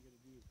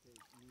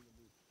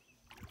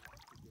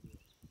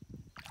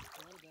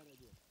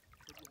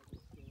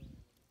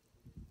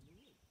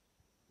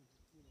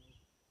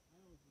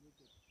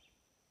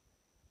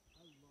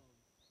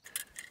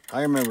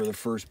 I remember the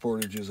first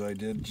portages I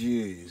did.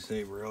 Jeez,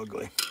 they were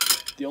ugly.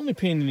 The only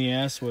pain in the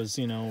ass was,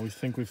 you know, we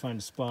think we find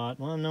a spot.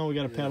 Well, no, we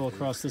got to paddle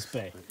across this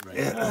bay.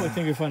 Right. Oh, we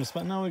think we find a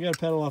spot. No, we got to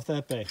paddle off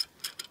that bay.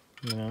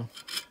 You know,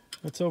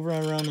 it's over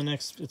and around the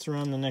next. It's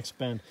around the next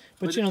bend.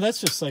 But you know,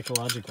 that's just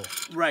psychological.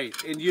 Right,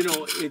 and you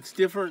know, it's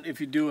different if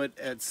you do it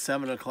at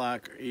 7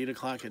 o'clock or 8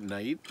 o'clock at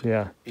night.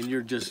 Yeah. And you're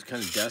just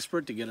kind of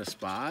desperate to get a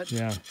spot.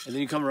 Yeah. And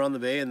then you come around the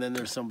bay, and then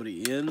there's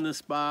somebody in the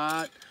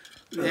spot.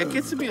 It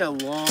gets to be a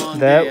long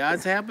day.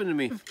 That's happened to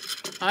me.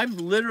 I've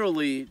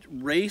literally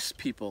raced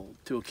people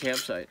to a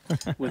campsite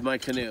with my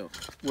canoe,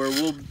 where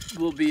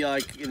we'll be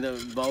like in the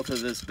mouth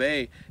of this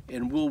bay,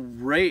 and we'll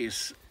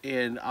race,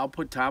 and I'll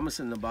put Thomas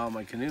in the bow of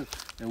my canoe,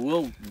 and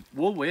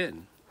we'll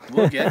win.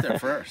 We'll get there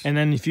first. And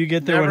then if you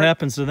get there, what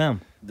happens to them?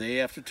 They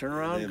have to turn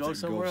around and go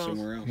somewhere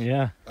else.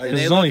 Yeah. And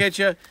they look at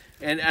you,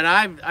 and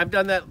I've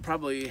done that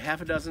probably half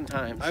a dozen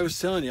times. I was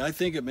telling you, I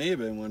think it may have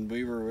been when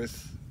we were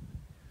with.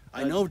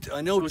 I know.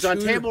 It was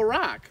on Table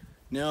Rock.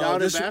 No,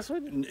 down in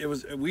Basswood? It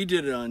was. We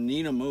did it on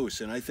Nina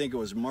Moose, and I think it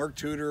was Mark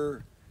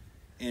Tudor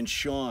and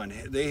Sean.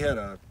 They had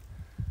a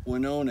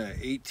Winona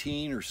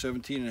 18 or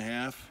 17 and a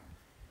half,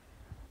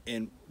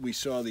 and we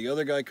saw the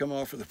other guy come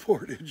off of the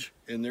portage,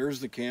 and there's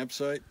the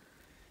campsite,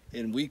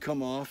 and we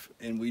come off,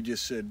 and we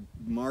just said,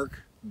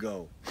 "Mark,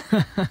 go."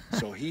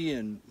 So he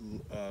and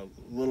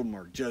Little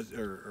Mark Sean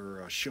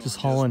just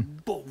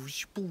hauling.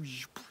 Boosh,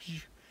 boosh,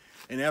 boosh.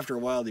 And after a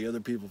while, the other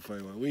people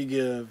finally went, we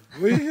give.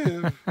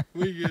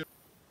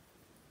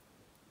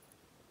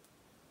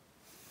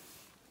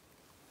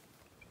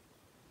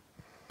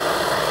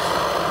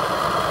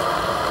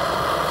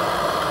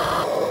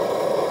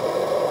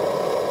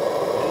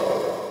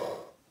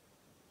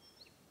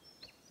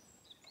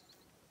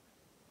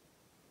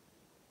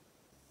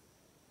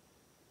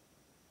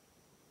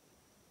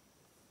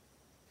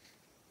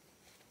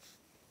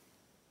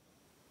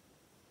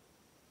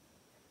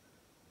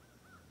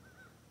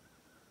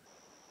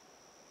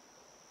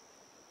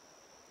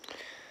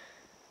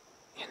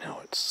 You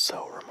know, it's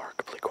so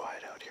remarkably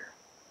quiet out here.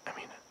 I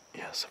mean,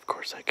 yes, of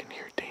course I can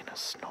hear Dana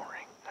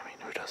snoring. I mean,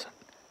 who doesn't?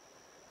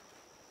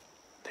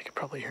 They could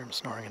probably hear him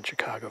snoring in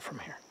Chicago from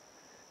here.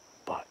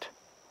 But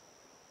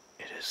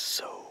it is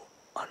so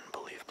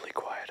unbelievably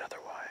quiet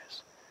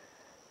otherwise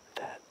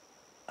that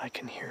I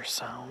can hear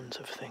sounds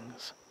of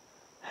things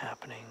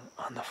happening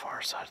on the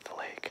far side of the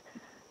lake,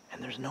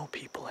 and there's no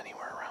people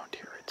anywhere around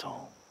here. It's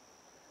all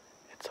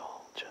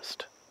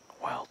just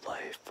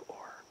wildlife,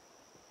 or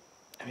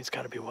I mean, it's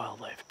got to be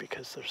wildlife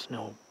because there's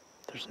no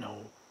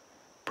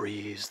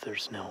breeze,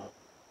 there's no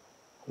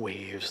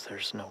waves,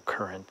 there's no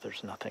current,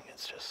 there's nothing.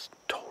 It's just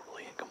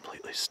totally and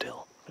completely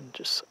still. And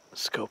just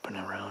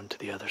scoping around to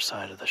the other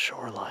side of the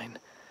shoreline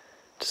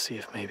to see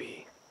if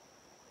maybe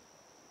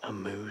a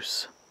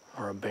moose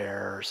or a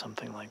bear or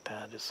something like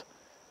that is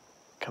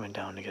coming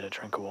down to get a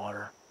drink of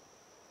water.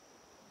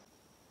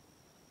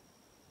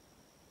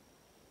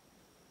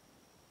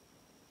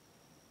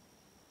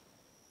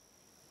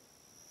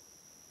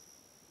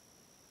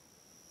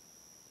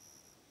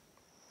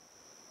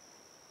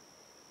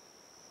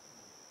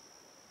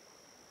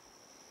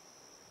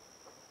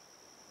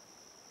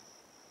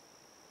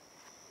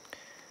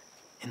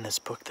 In this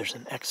book, there's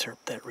an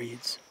excerpt that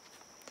reads,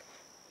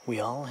 "We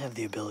all have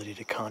the ability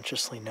to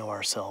consciously know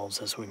ourselves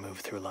as we move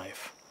through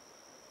life.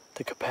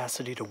 The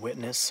capacity to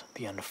witness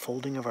the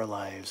unfolding of our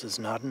lives is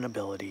not an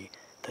ability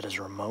that is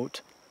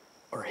remote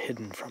or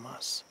hidden from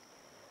us.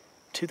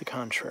 To the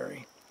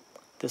contrary,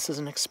 this is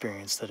an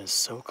experience that is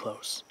so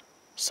close,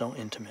 so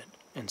intimate,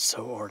 and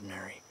so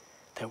ordinary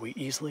that we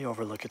easily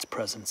overlook its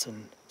presence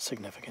and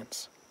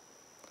significance.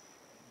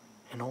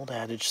 An old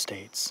adage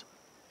states,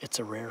 'It's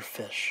a rare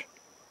fish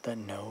that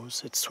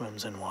knows it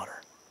swims in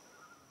water.'"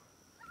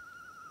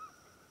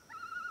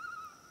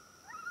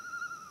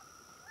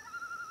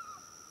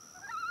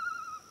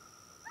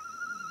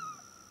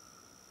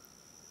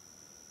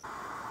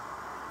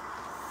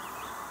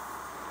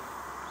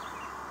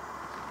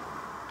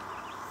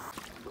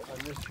 On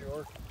this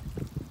shore?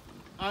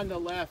 On the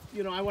left.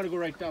 You know, I want to go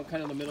right down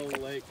kind of the middle of the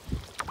lake.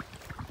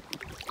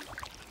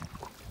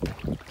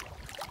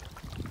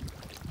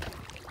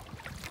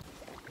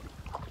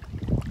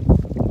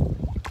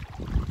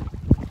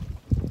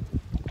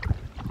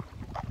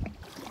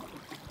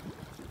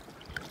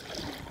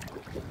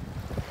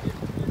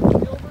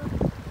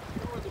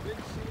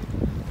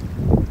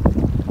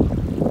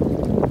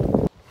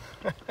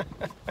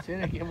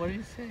 What did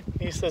he say?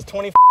 He says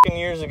 20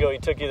 years ago he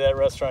took you to that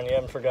restaurant. You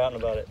haven't forgotten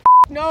about it.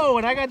 No,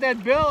 when I got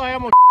that bill, I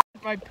almost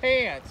my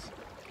pants.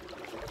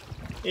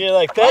 You're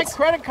like, that's... My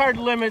credit card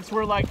limits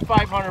were like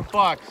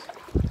 $500.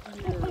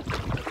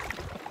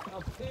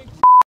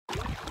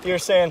 You're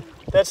saying,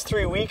 that's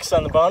 3 weeks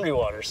on the Boundary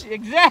Waters.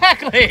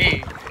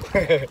 Exactly!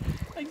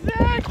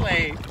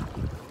 Exactly!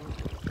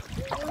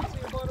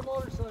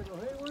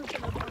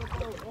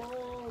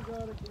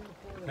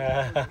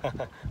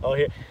 Oh,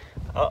 here.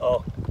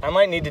 Uh-oh. I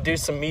might need to do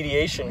some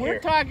mediation here. We're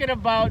talking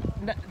about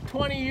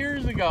 20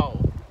 years ago.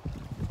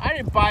 I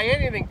didn't buy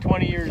anything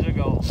 20 years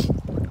ago.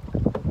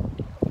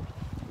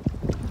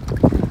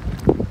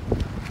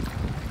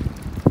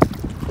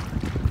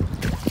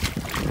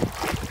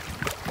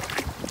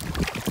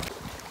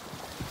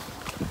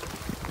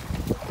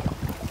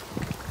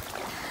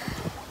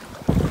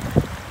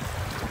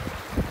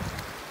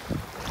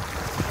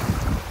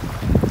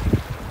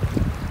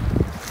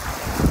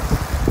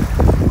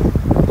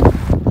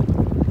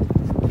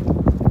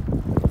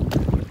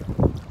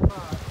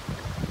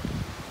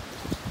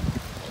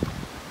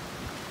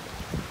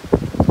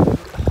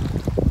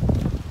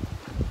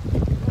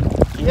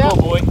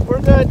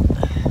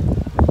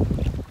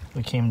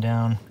 Came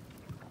down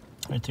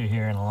right through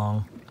here and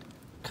along,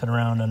 cut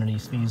around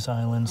underneath these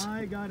islands.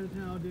 I got it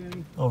now,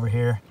 Danny. Over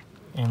here,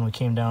 and we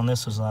came down.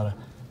 This was a lot of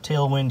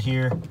tailwind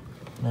here,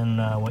 and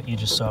then what you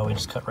just saw, we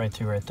just cut right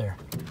through right there.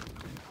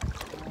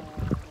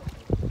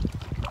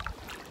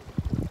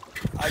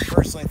 I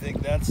personally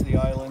think that's the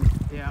island.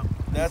 Yeah.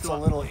 That's a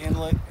little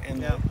inlet,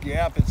 and the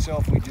gap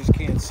itself we just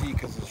can't see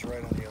because it's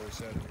right on the other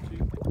side of it.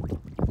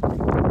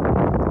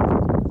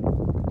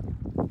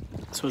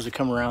 So as we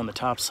come around the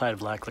top side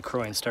of Lac La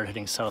Croix and start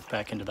heading south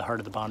back into the heart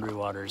of the Boundary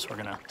Waters, we're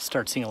gonna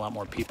start seeing a lot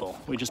more people.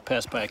 We just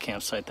passed by a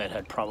campsite that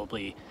had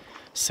probably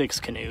 6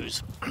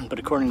 canoes, but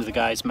according to the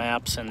guys'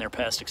 maps and their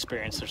past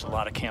experience, there's a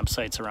lot of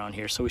campsites around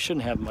here, so we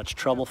shouldn't have much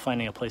trouble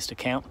finding a place to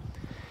camp.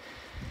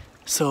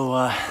 So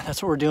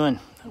that's what we're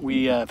doing.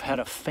 We have had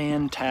a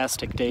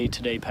fantastic day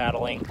today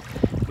paddling.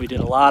 We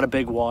did a lot of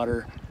big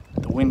water.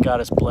 The wind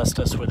goddess blessed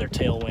us with her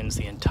tailwinds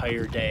the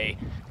entire day.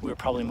 We were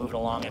probably moving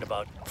along at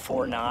about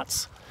 4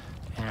 knots.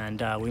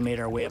 And we made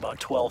our way about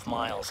 12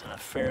 miles in a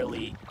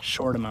fairly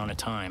short amount of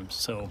time.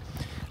 So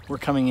we're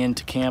coming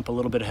into camp a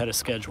little bit ahead of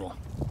schedule.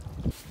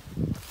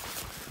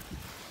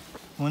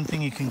 One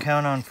thing you can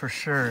count on for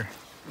sure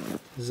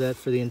is that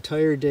for the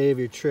entire day of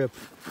your trip,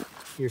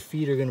 your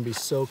feet are going to be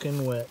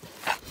soaking wet.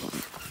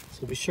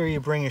 So be sure you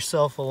bring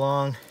yourself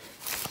along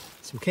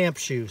some camp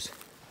shoes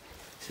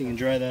so you can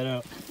dry that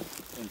out.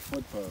 And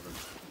foot powder.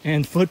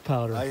 And foot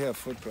powder. I have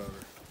foot powder.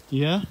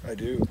 Yeah? I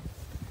do.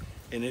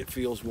 And it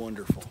feels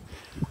wonderful.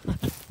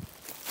 Aren't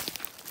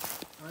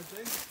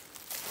they?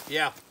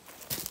 Yeah.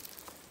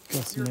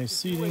 Got some nice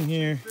seating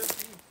here.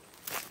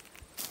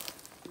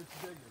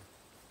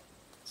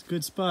 It's a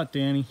good spot,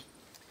 Danny.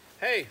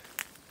 Hey,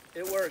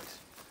 it worked.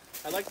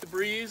 I like the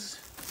breeze.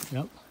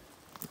 Yep.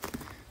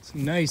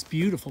 Some nice,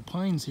 beautiful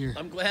pines here.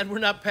 I'm glad we're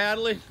not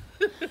paddling.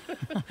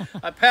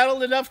 I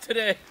paddled enough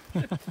today.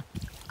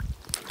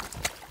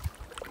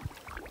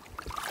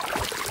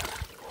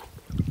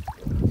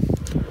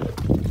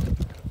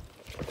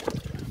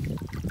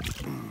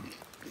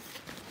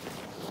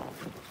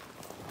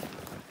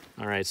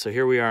 All right, so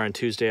here we are on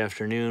Tuesday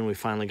afternoon. We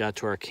finally got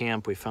to our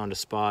camp. We found a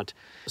spot.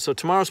 So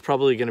tomorrow's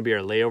probably going to be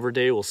our layover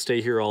day. We'll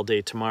stay here all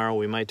day tomorrow.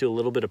 We might do a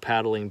little bit of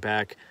paddling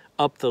back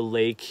up the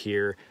lake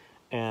here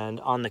And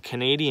on the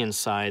Canadian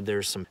side,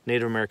 there's some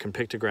Native American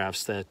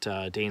pictographs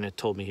that Dana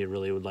told me he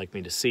really would like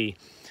me to see.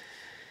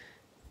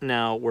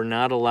 Now, we're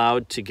not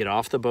allowed to get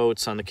off the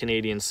boats on the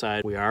Canadian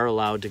side. We are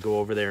allowed to go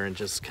over there and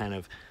just kind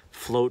of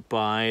float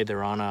by.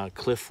 They're on a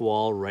cliff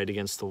wall right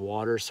against the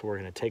water, so we're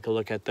going to take a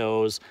look at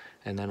those,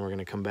 and then we're going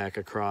to come back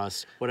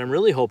across. What I'm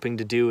really hoping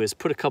to do is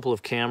put a couple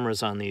of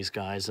cameras on these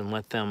guys and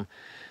let them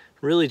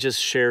really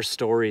just share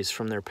stories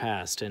from their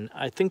past. And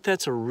I think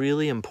that's a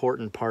really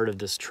important part of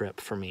this trip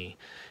for me,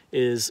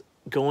 is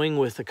going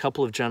with a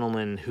couple of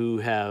gentlemen who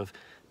have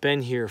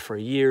been here for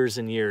years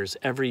and years,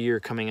 every year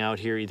coming out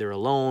here either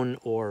alone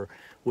or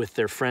with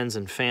their friends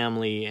and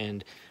family,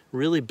 and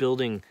really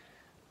building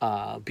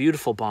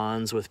beautiful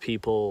bonds with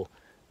people,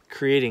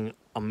 creating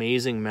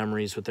amazing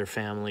memories with their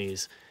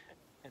families.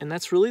 And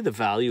that's really the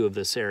value of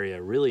this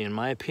area, really, in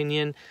my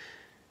opinion.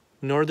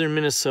 Northern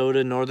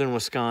Minnesota, northern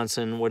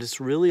Wisconsin, what it's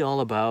really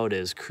all about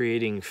is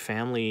creating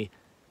family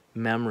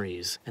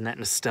memories and that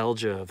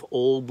nostalgia of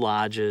old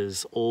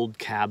lodges, old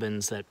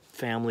cabins that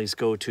families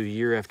go to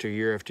year after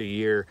year after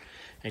year,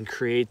 and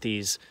create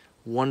these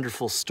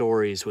wonderful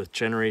stories with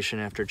generation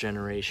after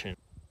generation.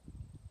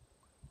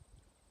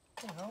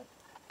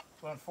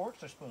 Want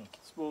forks or spoons?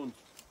 Spoons.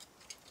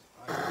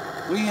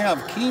 We have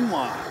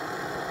quinoa.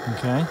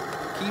 Okay.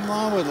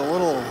 Quinoa with a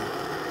little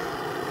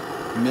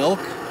milk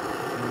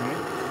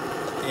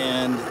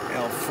and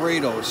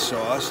Alfredo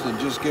sauce to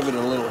just give it a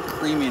little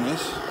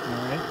creaminess.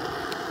 All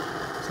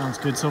right. Sounds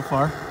good so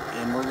far.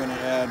 And we're going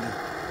to add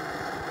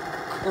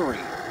curry.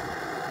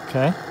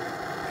 Okay.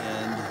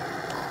 And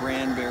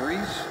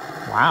cranberries.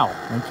 Wow.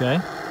 Okay.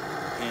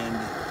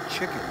 And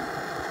chicken.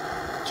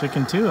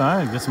 Chicken too,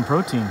 huh? Get some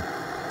protein.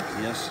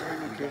 Yes. Very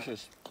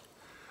nutritious.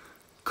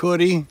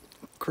 Curry,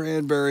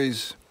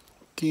 cranberries,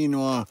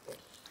 quinoa,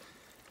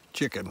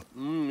 chicken.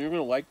 You're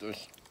going to like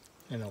this.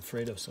 And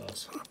Alfredo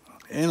sauce.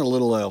 And a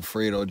little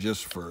Alfredo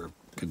just for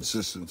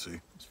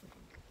consistency.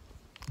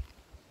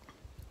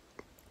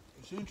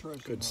 It's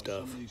interesting. Good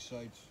stuff. Some of these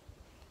sites.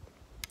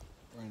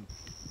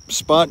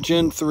 Spot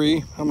Gen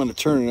 3. I'm going to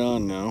turn it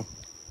on now.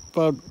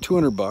 About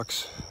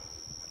 $200.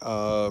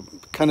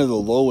 Kind of the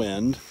low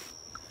end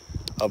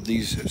of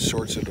these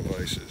sorts of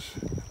devices.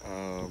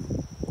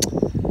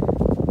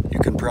 You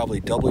can probably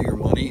double your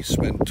money,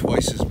 spend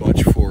twice as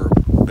much for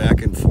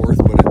back and forth,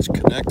 but it's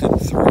connected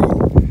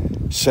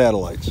through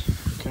satellites.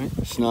 Okay.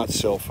 It's not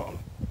cell phone.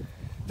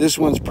 This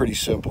one's pretty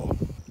simple.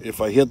 If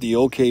I hit the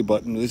OK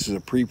button, this is a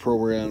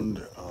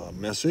pre-programmed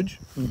message.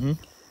 Mm-hmm.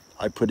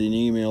 I put in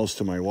emails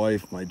to my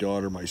wife, my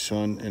daughter, my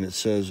son, and it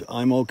says,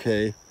 I'm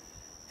okay.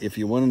 If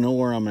you want to know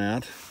where I'm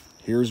at,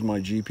 here's my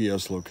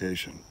GPS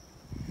location.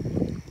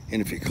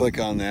 And if you click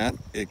on that,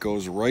 it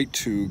goes right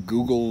to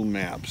Google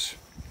Maps.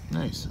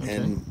 Nice. Okay.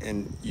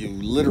 And you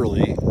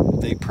literally,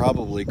 they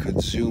probably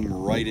could zoom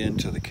right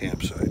into the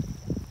campsite.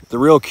 The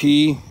real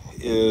key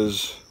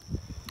is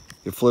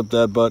you flip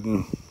that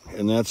button,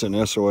 and that's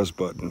an SOS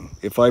button.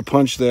 If I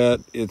punch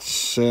that, it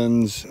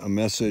sends a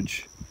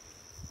message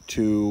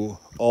to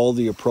all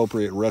the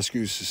appropriate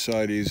rescue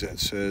societies that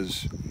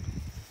says,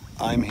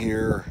 I'm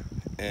here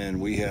and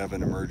we have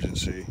an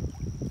emergency.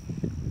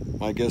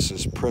 My guess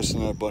is pressing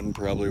that button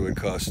probably would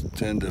cost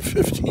 $10,000 to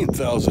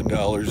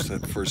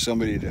 $15,000 for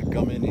somebody to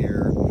come in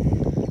here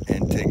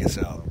and take us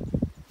out.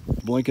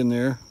 Blinking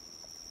there.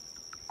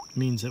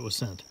 Means it was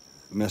sent.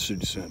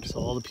 Message sent. So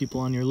all the people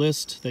on your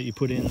list that you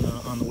put in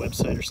on the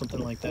website or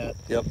something like that,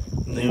 Yep.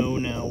 know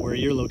now where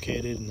you're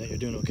located and that you're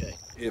doing okay.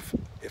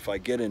 If I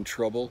get in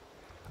trouble,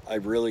 I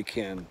really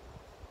can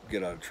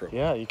get out of trouble.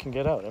 Yeah, you can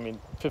get out. I mean,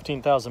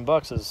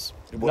 $15,000 is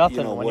Well, nothing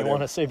you know, when you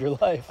want to save your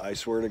life. I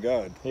swear to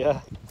God.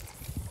 Yeah.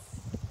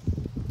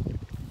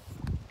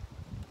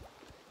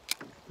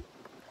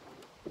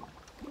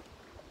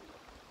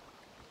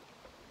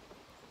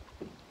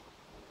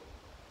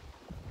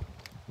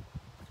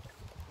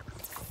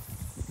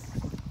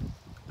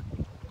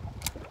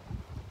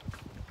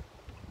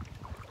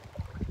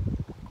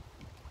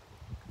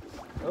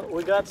 Oh,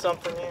 we got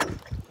something here.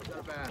 We got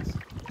a bass.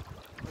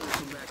 Let's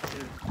come back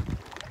here.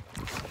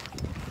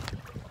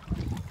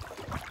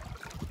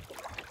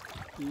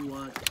 You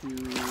want to...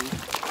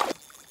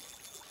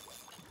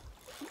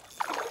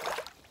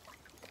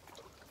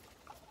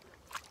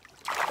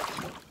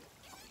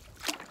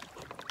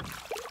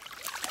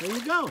 There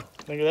you go.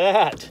 Look at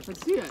that.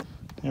 Let's see it.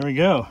 There we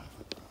go.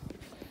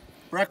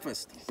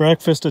 Breakfast.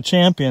 Breakfast of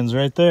champions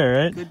right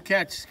there, right? Good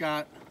catch,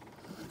 Scott.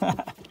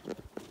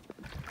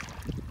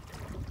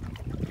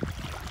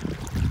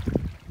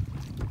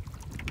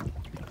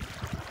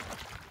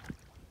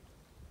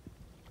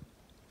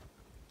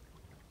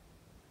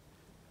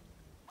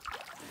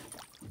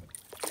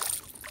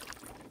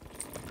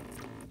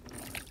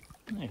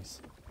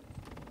 Nice.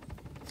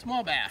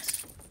 Small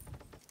bass.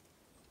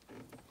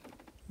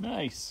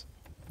 Nice.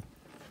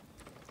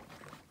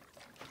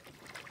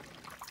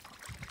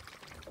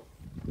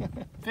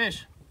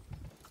 Fish.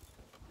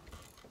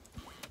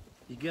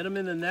 You get them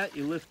in the net,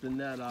 you lift the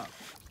net up.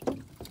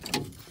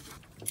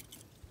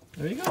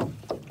 There you go.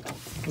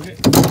 Okay.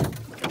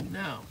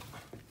 Now.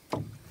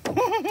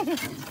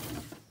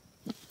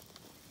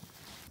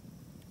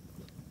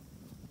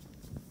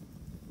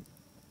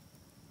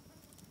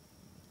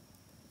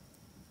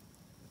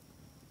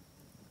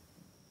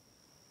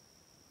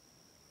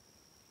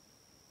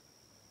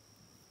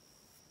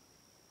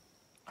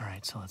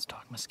 right, so let's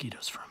talk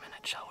mosquitoes for a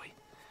minute, shall we?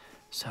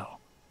 So,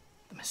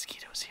 the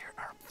mosquitoes here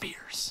are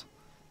fierce,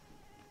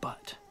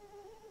 but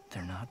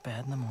they're not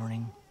bad in the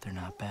morning, they're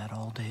not bad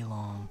all day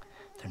long,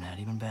 they're not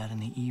even bad in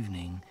the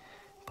evening,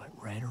 but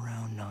right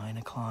around 9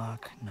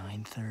 o'clock,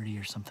 9:30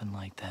 or something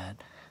like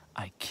that,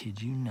 I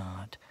kid you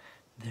not,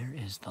 there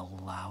is the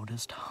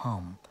loudest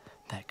hum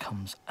that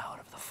comes out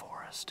of the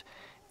forest,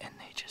 and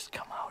they just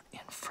come out in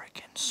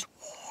frickin'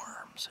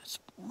 swarms. It's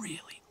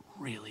really,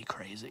 really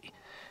crazy.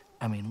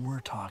 I mean, we're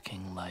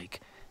talking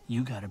like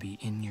you gotta be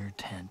in your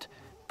tent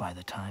by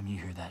the time you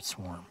hear that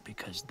swarm,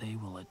 because they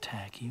will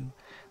attack you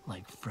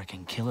like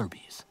frickin' killer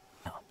bees.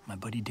 Now, my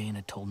buddy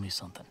Dana told me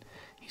something.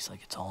 He's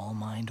like, it's all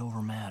mind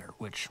over matter,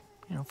 which,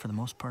 you know, for the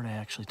most part, I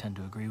actually tend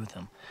to agree with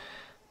him.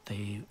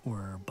 They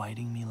were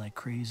biting me like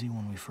crazy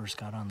when we first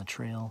got on the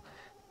trail,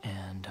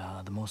 and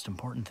the most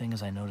important thing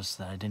is I noticed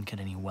that I didn't get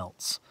any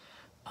welts.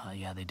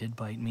 Yeah, they did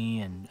bite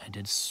me, and I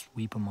did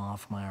sweep them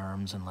off my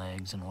arms and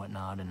legs and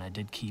whatnot, and I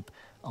did keep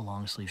a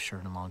long sleeve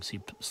shirt and long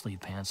sleeve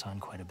pants on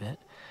quite a bit.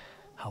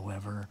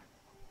 However,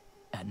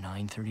 at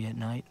 9:30 at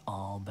night,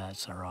 all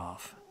bets are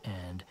off,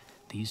 and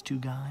these two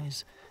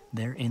guys,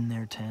 they're in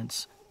their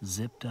tents,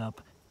 zipped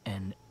up,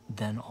 and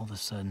then all of a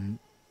sudden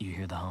you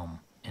hear the hum,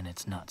 and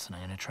it's nuts. And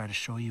I'm going to try to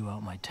show you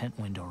out my tent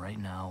window right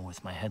now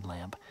with my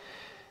headlamp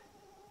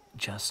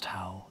just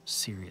how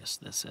serious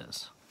this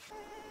is.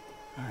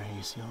 All right,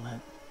 you see all that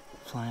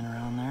flying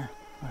around there,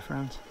 my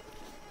friends?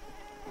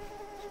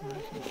 All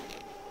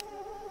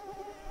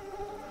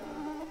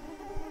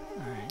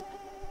right,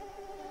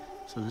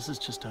 so this is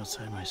just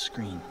outside my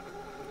screen,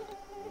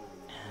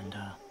 and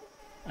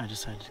I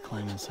decided to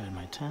climb inside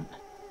my tent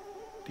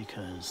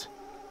because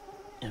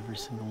every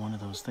single one of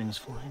those things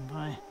flying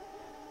by,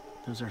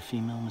 those are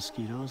female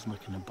mosquitoes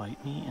looking to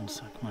bite me and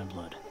suck my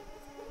blood.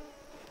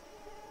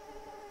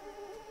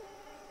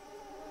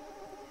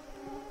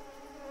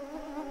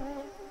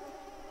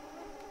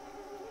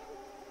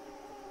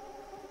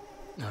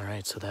 All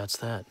right, so that's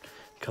that.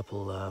 A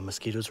couple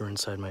mosquitoes were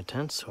inside my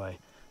tent, so I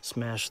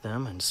smashed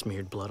them and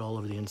smeared blood all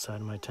over the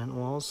inside of my tent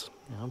walls.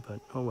 Yeah,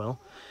 but oh well,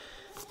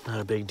 not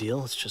a big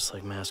deal. It's just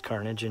like mass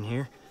carnage in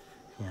here.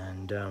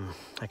 And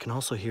I can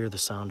also hear the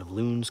sound of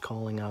loons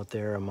calling out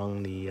there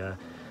among the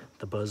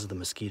buzz of the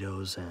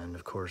mosquitoes, and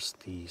of course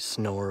the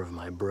snore of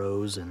my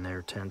bros in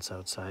their tents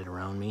outside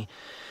around me.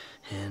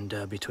 And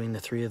between the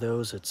three of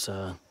those, it's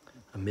a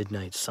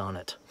midnight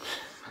sonnet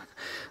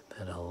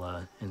that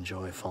I'll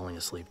enjoy falling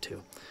asleep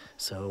to.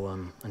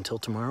 So until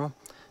tomorrow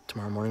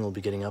morning we'll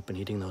be getting up and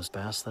eating those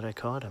bass that I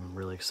caught. I'm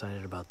really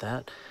excited about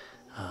that.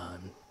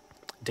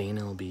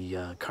 Dana will be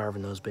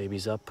carving those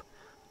babies up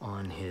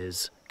on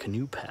his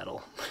canoe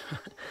paddle.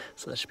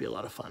 So that should be a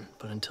lot of fun.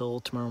 But until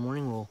tomorrow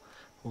morning,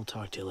 we'll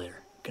talk to you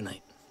later. Good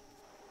night.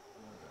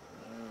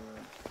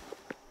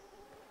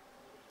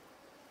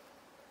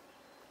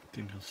 I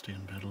think I'll stay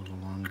in bed a little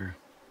longer.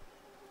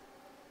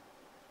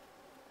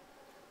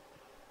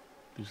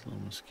 These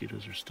little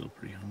mosquitoes are still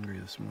pretty hungry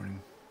this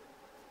morning.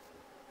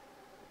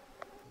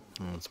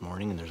 Well, it's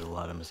morning and there's a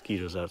lot of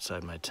mosquitoes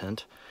outside my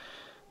tent.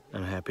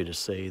 I'm happy to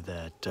say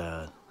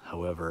that,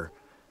 however,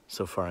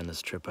 so far on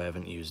this trip I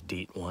haven't used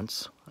DEET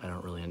once. I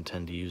don't really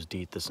intend to use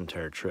DEET this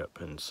entire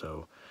trip, and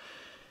so,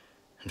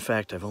 in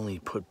fact, I've only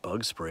put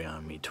bug spray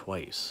on me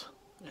twice,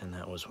 and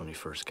that was when we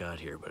first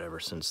got here. But ever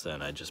since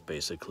then, I just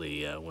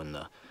basically, when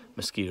the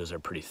mosquitoes are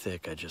pretty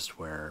thick, I just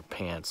wear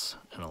pants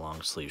and a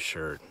long sleeve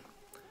shirt.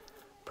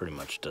 Pretty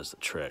much does the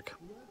trick.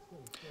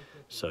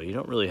 So you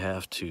don't really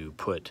have to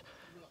put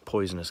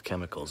poisonous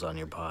chemicals on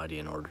your body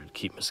in order to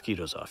keep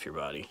mosquitoes off your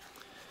body.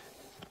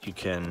 You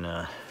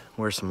can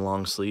wear some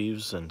long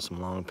sleeves and some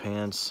long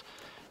pants,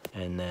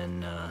 and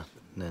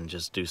then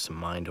just do some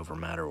mind over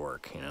matter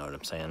work, you know what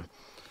I'm saying?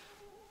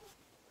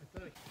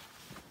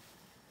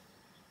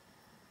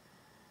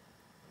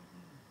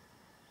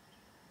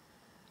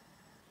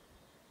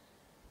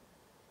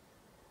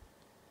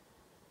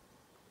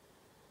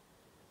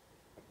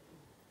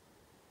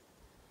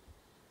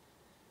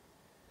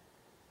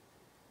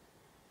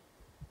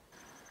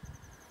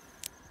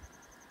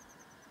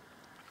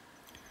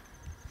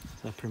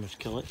 Does that pretty much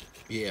kill it?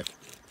 Yeah,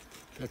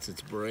 that's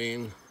its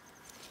brain.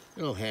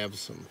 It'll have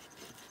some,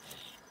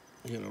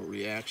 you know,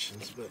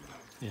 reactions, but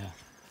yeah,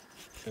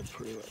 it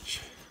pretty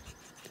much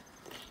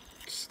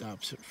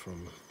stops it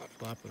from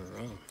flopping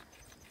around.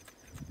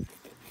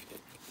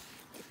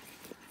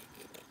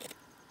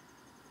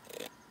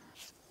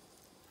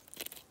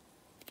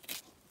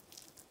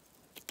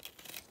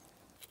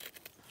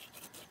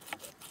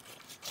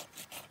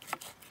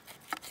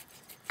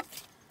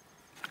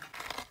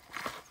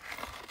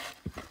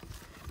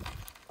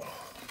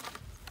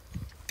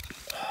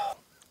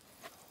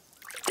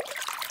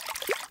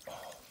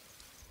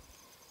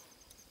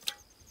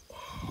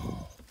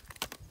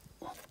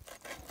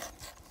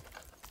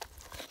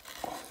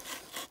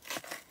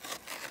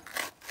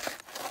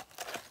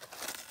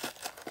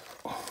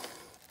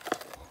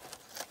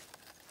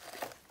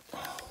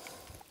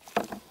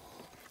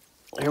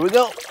 Here we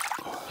go.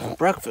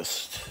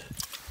 Breakfast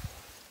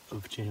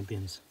of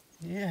champions.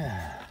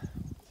 Yeah.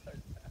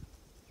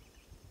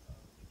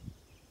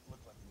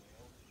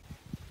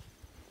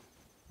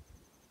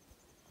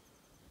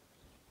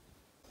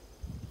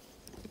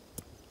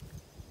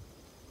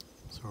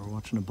 So we're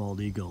watching a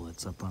bald eagle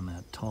that's up on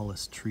that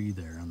tallest tree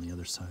there on the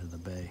other side of the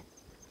bay.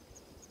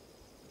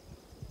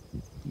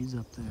 He's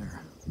up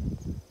there.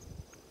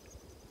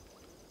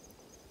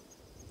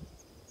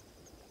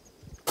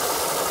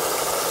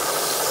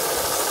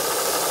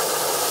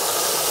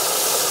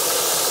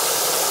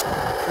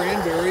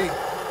 Cranberry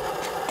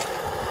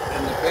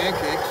and the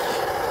pancakes.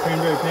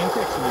 Cranberry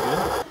pancakes will be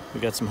good. We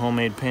got some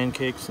homemade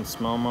pancakes and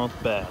smallmouth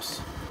bass.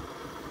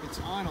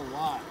 It's on a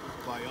lot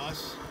by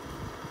us,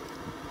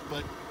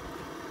 but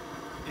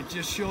it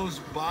just shows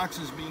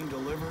boxes being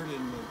delivered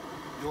and the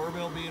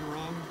doorbell being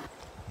rung.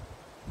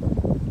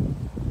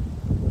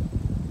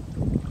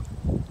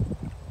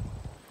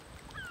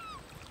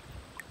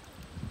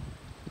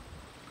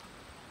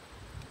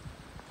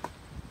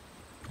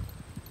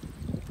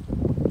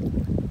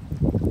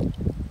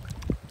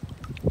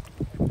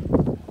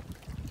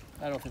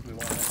 I don't think we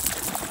want it.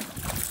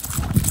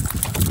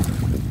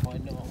 Oh, I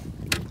know.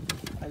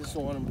 I just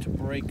don't want him to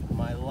break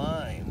my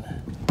line.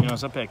 You know, I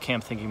was up at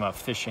camp thinking about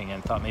fishing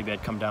and thought maybe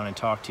I'd come down and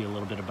talk to you a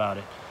little bit about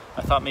it.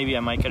 I thought maybe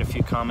I might get a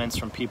few comments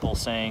from people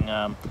saying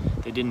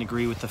they didn't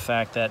agree with the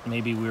fact that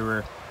maybe we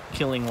were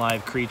killing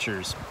live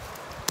creatures.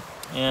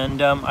 And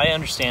I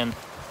understand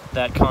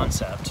that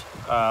concept.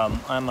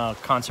 I'm a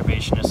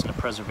conservationist and a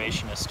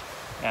preservationist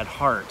at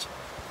heart.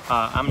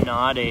 I'm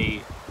not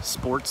a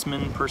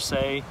sportsman per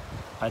se.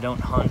 I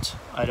don't hunt.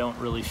 I don't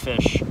really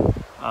fish.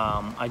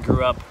 I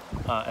grew up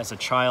as a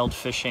child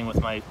fishing with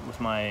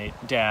my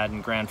dad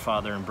and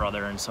grandfather and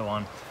brother and so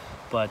on,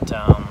 but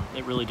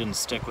it really didn't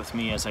stick with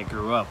me as I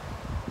grew up.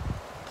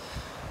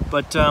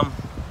 But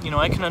you know,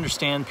 I can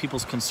understand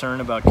people's concern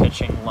about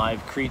catching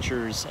live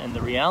creatures, and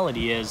the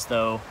reality is,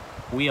 though,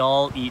 we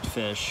all eat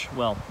fish.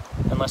 Well,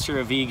 unless you're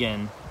a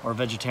vegan or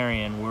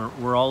vegetarian,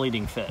 we're all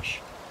eating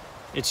fish.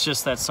 It's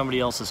just that somebody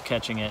else is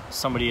catching it,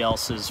 somebody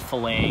else is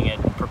filleting it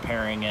and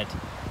preparing it.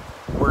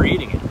 We're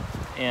eating it.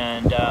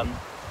 And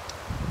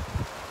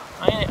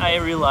I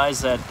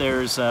realize that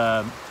there's,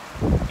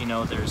 you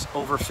know, there's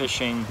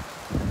overfishing,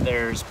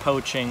 there's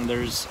poaching,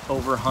 there's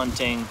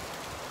overhunting,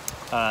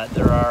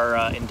 there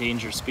are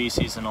endangered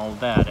species and all of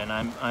that. And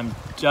I'm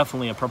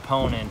definitely a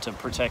proponent of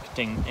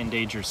protecting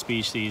endangered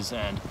species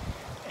and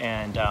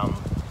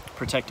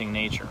protecting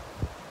nature.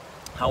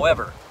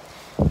 However,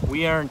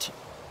 we aren't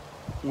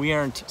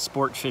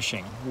sport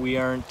fishing. We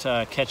aren't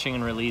catching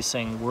and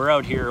releasing. We're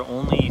out here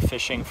only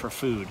fishing for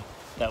food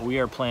that we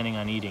are planning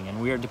on eating,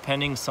 and we are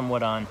depending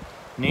somewhat on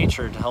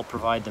nature to help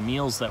provide the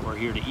meals that we're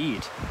here to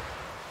eat.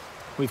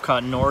 We've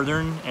caught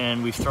northern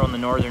and we've thrown the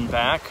northern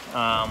back.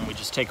 We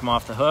just take them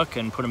off the hook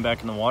and put them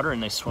back in the water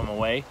and they swim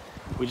away.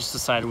 We just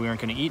decided we weren't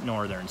going to eat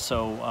northern,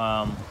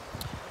 so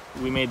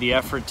we made the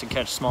effort to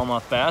catch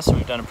smallmouth bass, and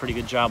we've done a pretty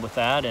good job with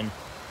that. And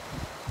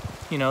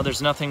you know,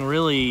 there's nothing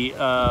really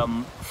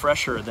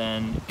fresher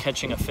than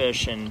catching a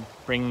fish and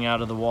bringing it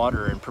out of the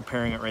water and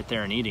preparing it right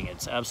there and eating it.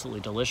 It's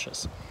absolutely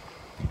delicious.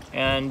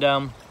 And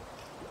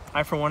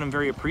I, for one, am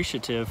very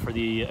appreciative for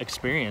the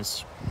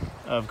experience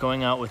of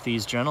going out with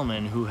these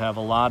gentlemen who have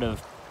a lot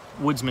of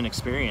woodsman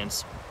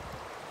experience,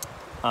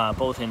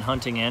 both in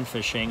hunting and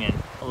fishing, and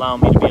allow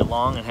me to be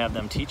along and have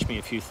them teach me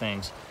a few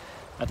things.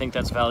 I think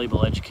that's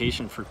valuable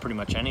education for pretty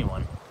much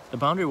anyone. The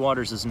Boundary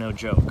Waters is no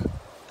joke.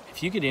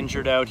 If you get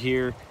injured out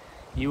here,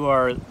 you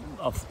are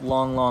a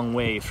long, long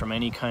way from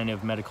any kind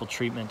of medical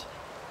treatment.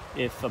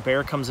 If a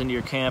bear comes into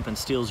your camp and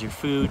steals your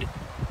food,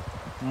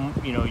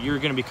 you know, you're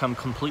going to become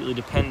completely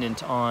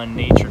dependent on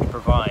nature to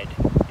provide.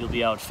 You'll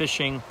be out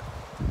fishing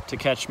to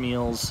catch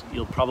meals.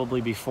 You'll probably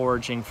be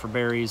foraging for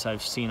berries.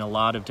 I've seen a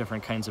lot of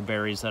different kinds of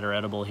berries that are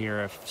edible here.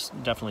 I've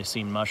definitely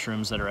seen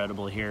mushrooms that are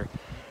edible here.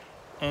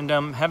 And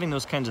having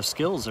those kinds of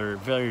skills are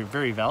very,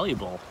 very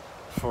valuable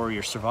for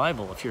your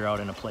survival if you're out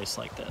in a place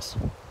like this.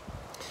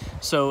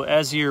 So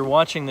as you're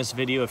watching this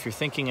video, if you're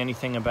thinking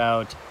anything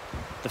about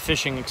the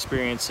fishing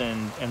experience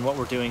and what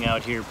we're doing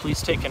out here,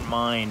 please take in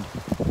mind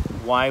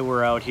why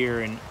we're out here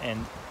and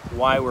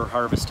why we're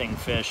harvesting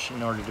fish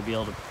in order to be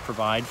able to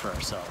provide for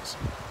ourselves.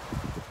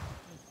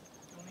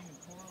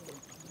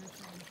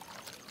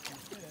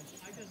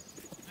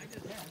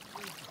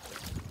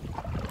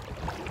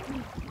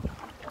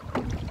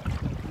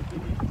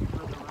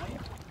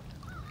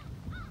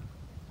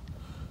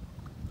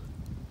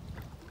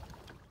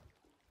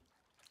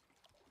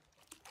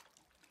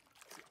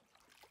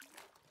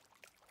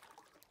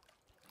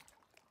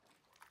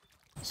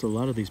 So a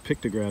lot of these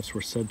pictographs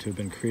were said to have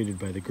been created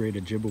by the Great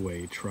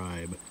Ojibwe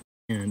tribe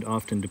and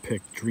often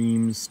depict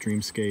dreams,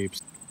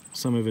 dreamscapes.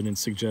 Some of it had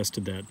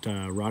suggested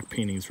that rock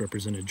paintings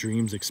represented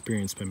dreams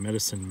experienced by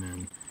medicine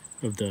men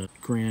of the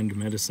Grand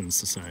Medicine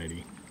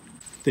Society.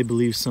 They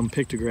believe some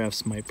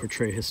pictographs might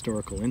portray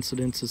historical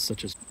incidences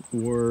such as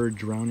war,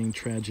 drowning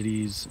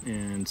tragedies,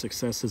 and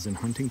successes in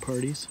hunting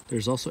parties.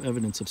 There's also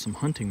evidence of some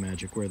hunting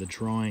magic where the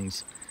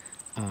drawings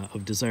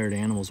of desired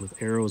animals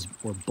with arrows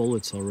or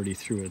bullets already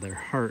through their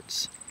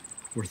hearts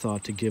were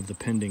thought to give the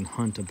pending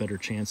hunt a better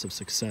chance of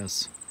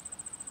success.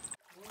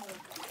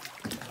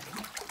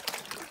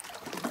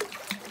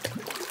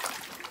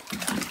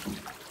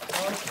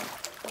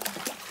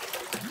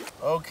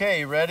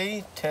 Okay,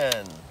 ready?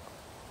 10.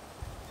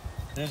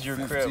 This is your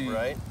 15. crib,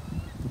 right?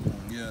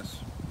 Yes.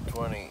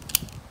 20.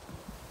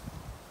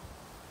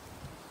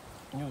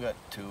 You got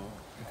 2. You're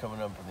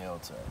coming up from the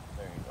outside.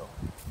 There you go.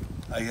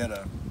 I had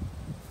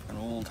an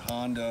old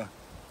Honda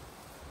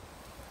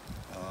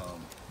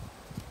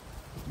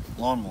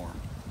lawnmower.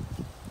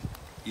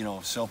 You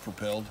know,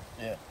 self-propelled.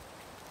 Yeah.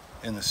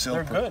 And the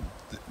They're good.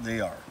 They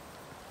are.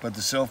 But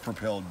the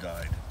self-propelled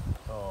died.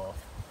 Oh.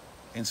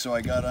 And so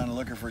I got on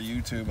looking for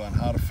YouTube on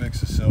how to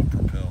fix a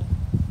self-propelled.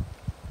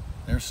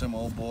 There's some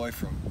old boy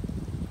from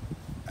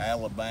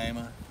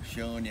Alabama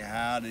showing you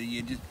how to,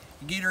 you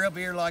get her up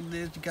here like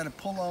this, you gotta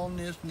pull on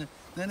this, and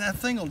then that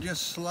thing will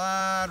just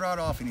slide right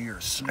off and you hear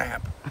a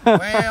snap.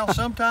 Well,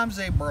 sometimes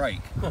they break.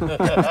 Like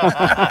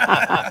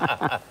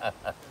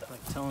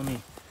telling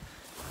me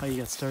how you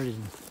got started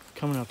in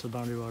coming out to the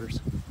Boundary Waters.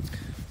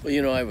 Well,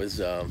 you know, I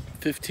was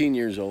 15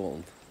 years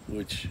old,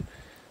 which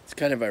it's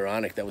kind of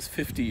ironic. That was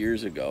 50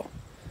 years ago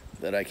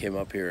that I came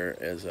up here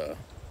as a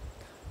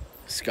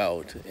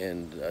scout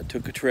and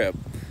took a trip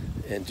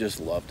and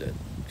just loved it.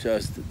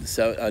 Just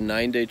a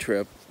 9-day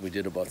trip. We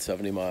did about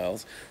 70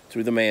 miles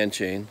through the man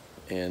chain,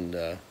 and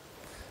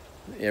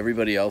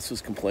everybody else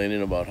was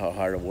complaining about how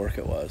hard of work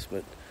it was,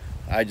 but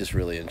I just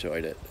really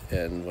enjoyed it.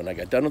 And when I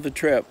got done with the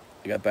trip,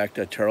 I got back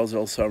to Charles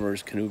L.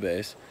 Summers canoe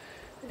base,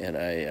 and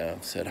I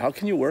said, how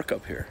can you work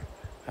up here?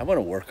 I want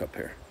to work up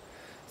here.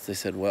 So they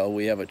said, well,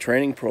 we have a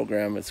training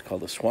program. It's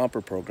called the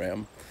Swamper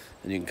program,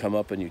 and you can come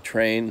up and you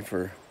train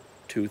for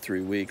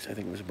 2-3 weeks. I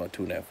think it was about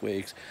 2.5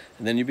 weeks,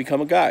 and then you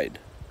become a guide.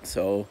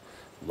 So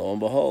lo and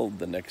behold,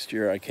 the next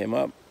year I came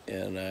up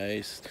and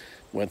I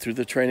went through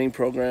the training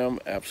program,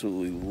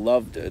 absolutely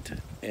loved it,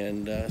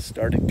 and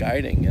started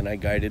guiding, and I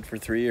guided for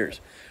 3 years.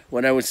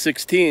 When I was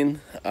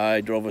 16,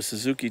 I drove a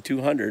Suzuki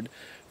 200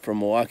 from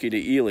Milwaukee to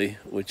Ely,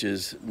 which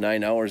is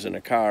 9 hours in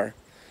a car,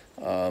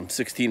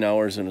 16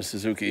 hours in a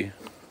Suzuki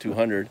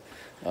 200.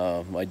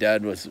 My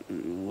dad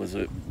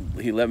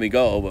he let me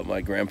go, but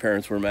my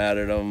grandparents were mad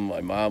at him,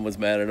 my mom was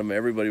mad at him,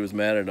 everybody was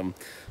mad at him.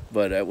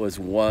 But it was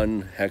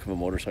one heck of a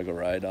motorcycle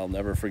ride. I'll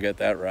never forget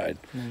that ride.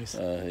 Nice.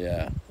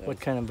 Yeah.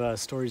 What kind of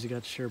stories you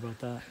got to share about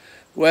that?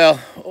 Well,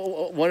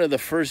 one of the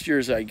first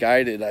years I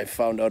guided, I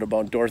found out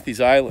about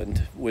Dorothy's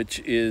Island, which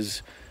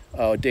is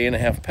a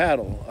 1.5-day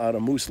paddle out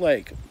of Moose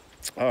Lake.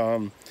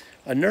 A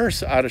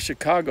nurse out of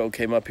Chicago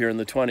came up here in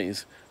the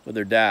 20s with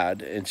her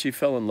dad, and she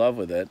fell in love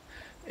with it.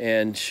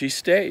 And she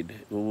stayed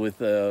with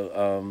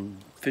the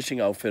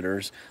fishing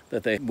outfitters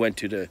that they went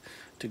to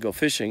go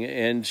fishing,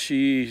 and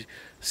she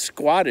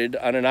squatted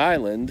on an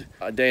island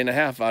 1.5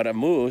 days out of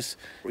Moose.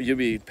 You'd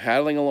be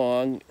paddling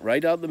along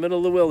right out in the middle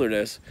of the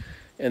wilderness,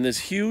 and this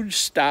huge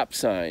stop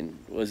sign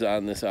was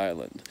on this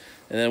island.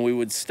 And then we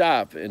would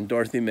stop, and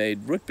Dorothy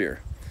made root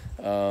beer.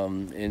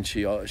 And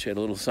she had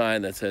a little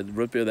sign that said,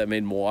 root beer that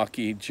made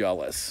Milwaukee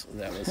jealous.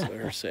 That was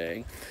her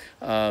saying.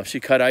 She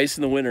cut ice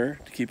in the winter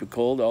to keep it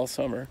cold all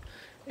summer,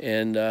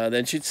 and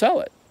then she'd sell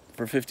it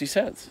for 50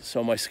 cents.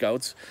 So my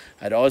scouts,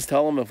 I'd always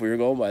tell them if we were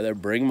going by there,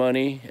 bring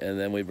money, and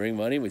then we'd bring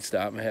money, we'd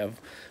stop and have,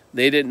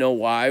 they didn't know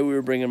why we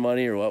were bringing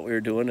money or what we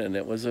were doing, and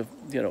it was it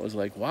was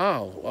like,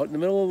 wow, out in the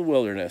middle of the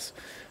wilderness.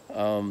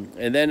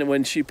 And then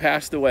when she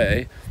passed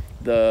away,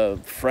 the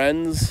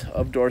friends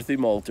of Dorothy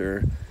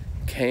Molter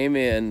came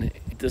in,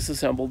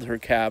 disassembled her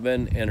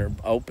cabin and her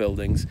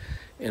outbuildings,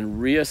 and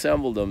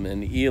reassembled them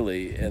in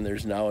Ely, and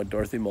there's now a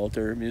Dorothy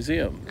Molter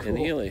Museum in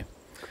Ely.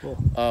 Cool.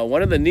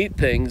 One of the neat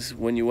things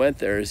when you went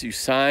there is you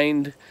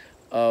signed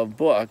a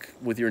book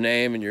with your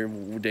name and your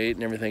date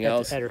and everything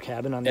else. At her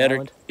cabin on the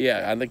island?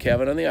 Yeah, on the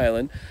cabin on the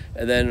island.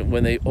 And then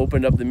when they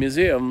opened up the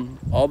museum,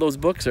 all those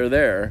books are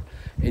there.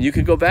 And you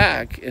can go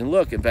back and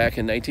look. And back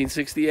in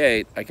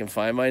 1968, I can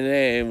find my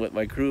name with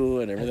my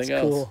crew and everything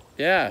else. Cool.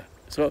 Yeah.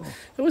 So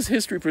it was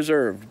history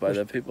preserved by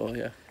the people,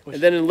 yeah.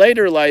 And then in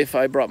later life,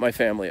 I brought my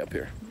family up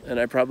here. And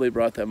I probably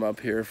brought them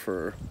up here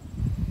for,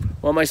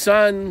 well, my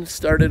son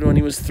started when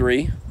he was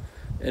 3,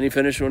 and he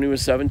finished when he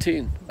was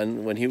 17.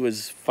 And when he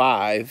was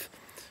 5,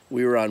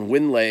 we were on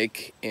Loon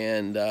Lake,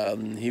 and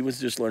he was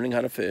just learning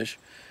how to fish.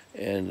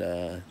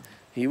 And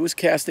he was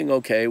casting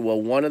okay.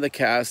 Well, one of the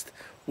casts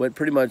went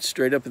pretty much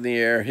straight up in the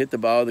air, hit the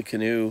bow of the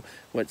canoe,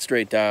 went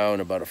straight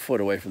down about a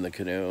foot away from the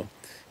canoe.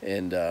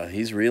 And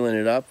he's reeling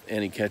it up,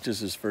 and he catches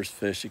his first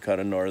fish. He caught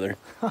a northern.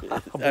 I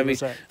mean,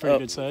 was that pretty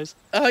good size?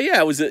 Oh, yeah,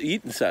 it was an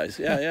eating size.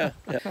 Yeah.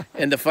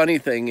 And the funny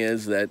thing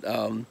is that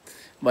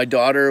my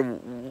daughter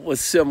was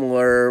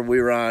similar.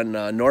 We were on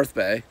North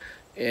Bay,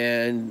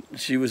 and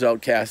she was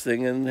out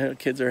casting, and her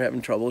kids are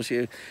having trouble.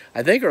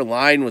 I think her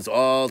line was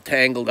all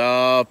tangled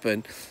up,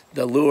 and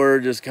the lure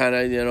just kind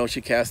of,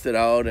 she cast it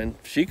out, and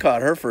she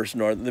caught her first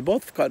northern. They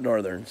both caught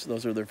northerns.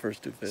 Those are their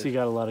first 2 fish. So you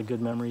got a lot of good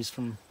memories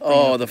from...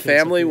 Oh, the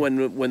family,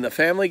 when the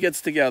family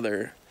gets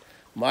together,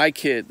 my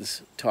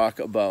kids talk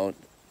about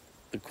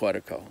the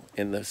Quetico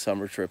in the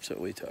summer trips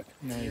that we took.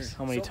 Nice.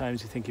 How many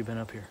times do you think you've been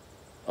up here?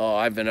 Oh,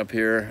 I've been up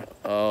here,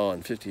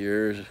 in 50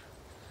 years.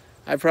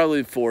 I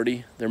probably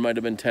 40. There might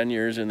have been 10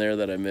 years in there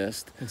that I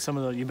missed. And some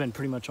of you've been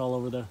pretty much all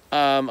over the...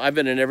 I've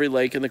been in every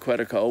lake in the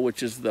Quetico,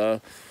 which is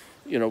the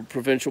you know,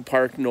 provincial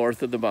park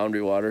north of the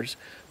Boundary Waters.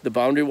 The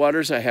Boundary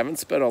Waters I haven't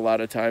spent a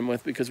lot of time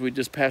with because we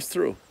just passed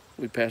through.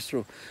 We passed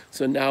through.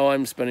 So now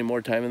I'm spending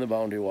more time in the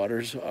Boundary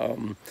Waters.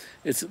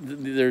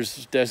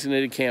 There's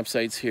designated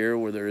campsites here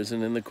where there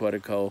isn't in the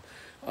Quetico.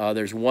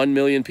 There's 1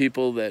 million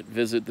people that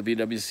visit the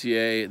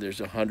BWCA.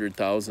 There's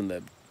 100,000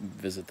 that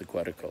visit the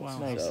Quetico. Wow.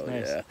 Nice, so,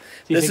 nice. Yeah.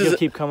 Do you think you'll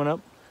keep coming up?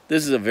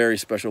 This is a very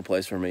special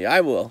place for me.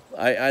 I will.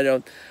 I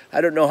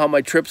don't know how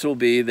my trips will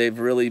be. They've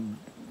really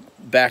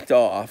backed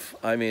off.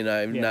 I mean,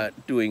 I'm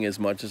not doing as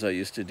much as I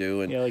used to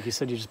do. And yeah, like you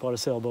said, you just bought a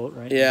sailboat,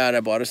 right? Yeah, and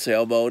I bought a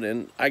sailboat,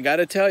 and I got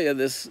to tell you,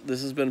 this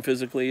has been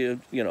physically, a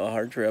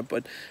hard trip,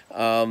 but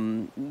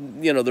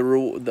you know,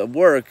 the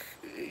work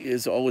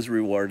is always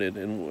rewarded,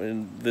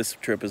 and this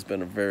trip has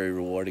been a very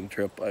rewarding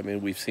trip. I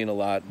mean, we've seen a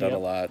lot, done a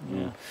lot,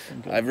 and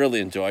I've really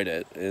enjoyed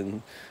it,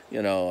 and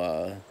you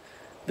know,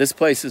 this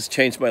place has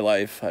changed my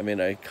life. I mean,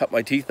 I cut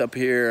my teeth up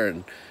here,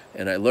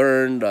 and I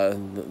learned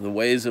the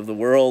ways of the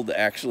world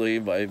actually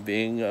by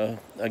being a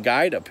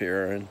guide up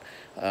here, and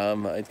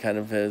it kind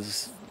of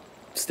has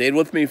stayed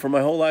with me for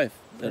my whole life.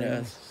 It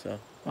has. So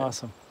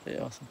awesome.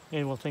 Yeah. Awesome.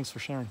 Hey, well, thanks for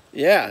sharing.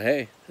 Yeah.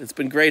 Hey, it's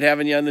been great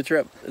having you on the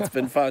trip. It's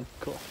been fun.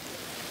 Cool.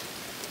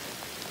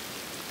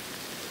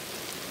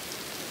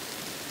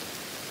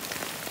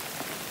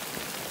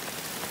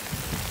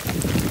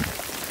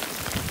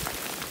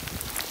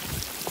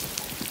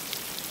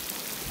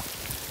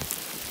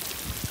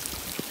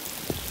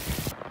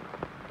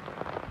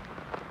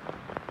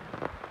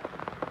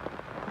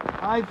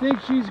 I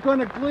think she's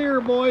gonna clear,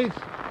 boys.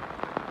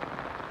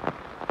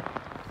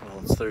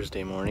 Well, it's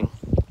Thursday morning.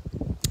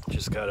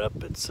 Just got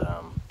up. It's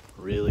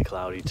really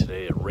cloudy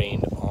today. It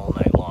rained all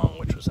night long,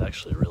 which was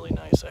actually really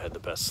nice. I had the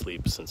best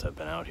sleep since I've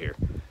been out here.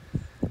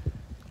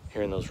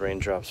 Hearing those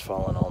raindrops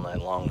falling all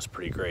night long was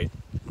pretty great.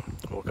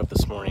 Woke up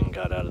this morning,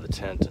 got out of the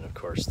tent, and of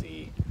course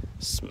the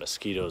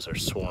mosquitoes are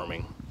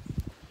swarming.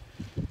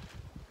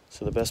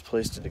 So the best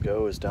place to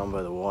go is down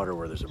by the water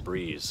where there's a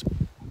breeze.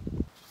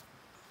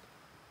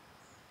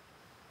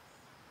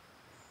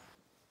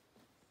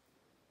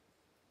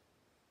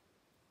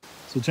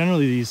 So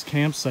generally these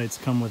campsites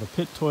come with a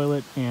pit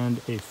toilet and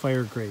a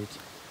fire grate.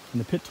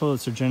 And the pit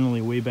toilets are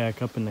generally way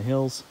back up in the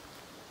hills,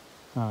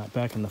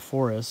 back in the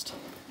forest.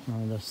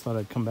 I just thought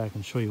I'd come back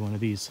and show you one of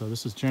these. So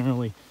this is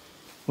generally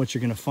what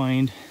you're gonna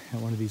find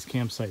at one of these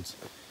campsites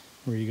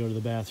where you go to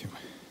the bathroom.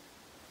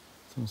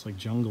 It's almost like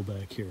jungle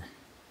back here.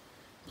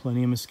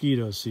 Plenty of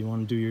mosquitoes, so you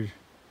wanna do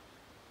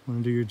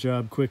your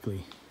job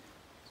quickly.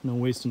 There's no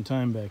wasting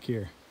time back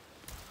here.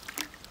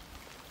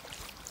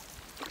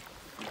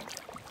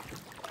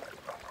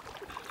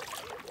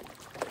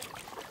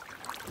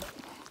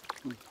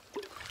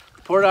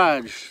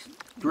 Portage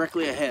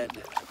directly ahead.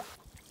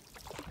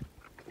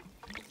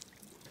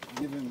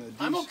 Give him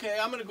a I'm okay.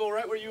 I'm gonna go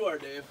right where you are,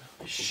 Dave.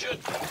 You should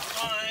be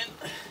fine.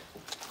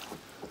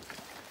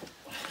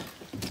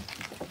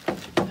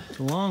 It's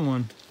a long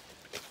one.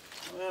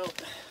 Well,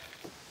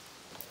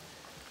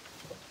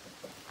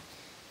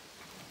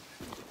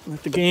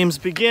 let the games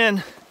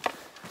begin.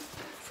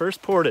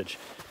 First portage.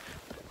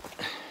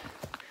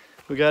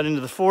 We got into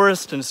the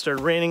forest and it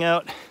started raining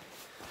out.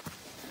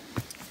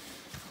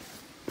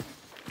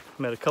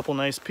 Met a couple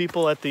nice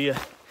people at the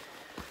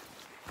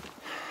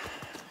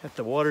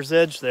water's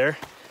edge there.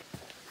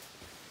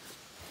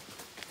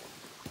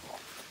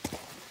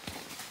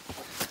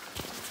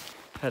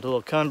 Had a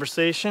little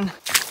conversation.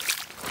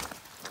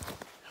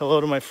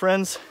 Hello to my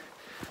friends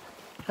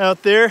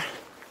out there.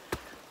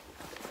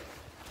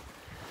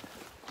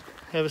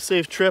 Have a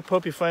safe trip.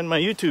 Hope you find my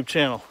YouTube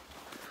channel.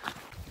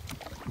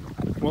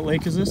 What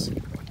lake is this?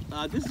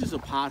 This is a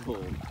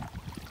pothole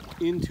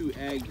into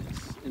Agnes.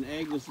 And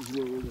Agnes is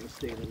where we're going to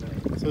stay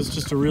tonight. So it's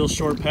just a real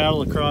short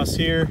paddle across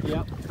here.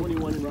 Yep,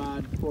 21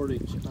 rod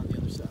portage on the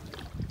other side.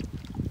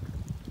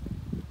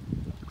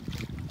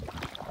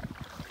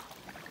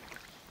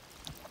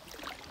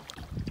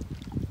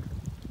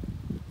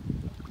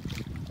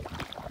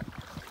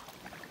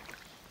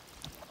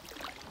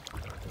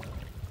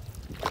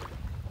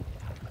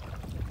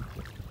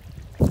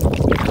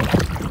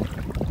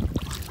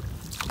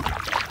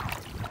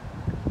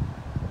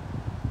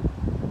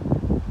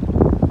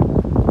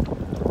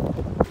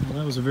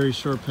 That was a very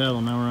short paddle.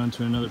 Now we're on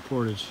to another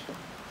portage.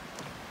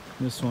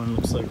 This one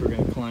looks like we're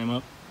going to climb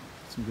up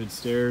some good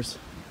stairs.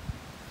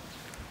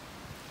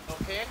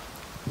 Okay.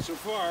 So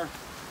far.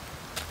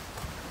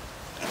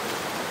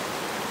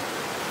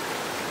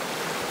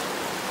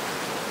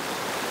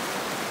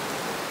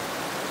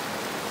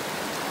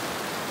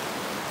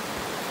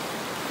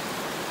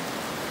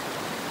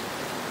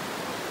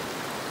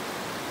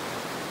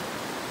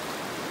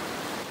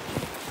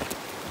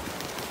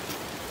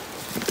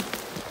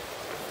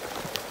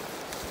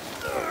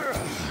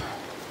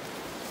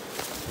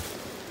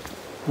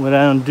 What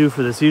I don't do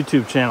for this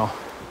YouTube channel.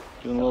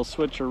 Doing a little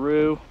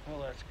switcheroo.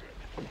 Oh, that's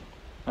good.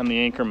 I'm the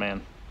anchor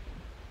man.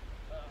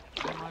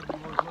 That might be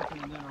worth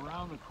looking, and then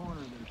around the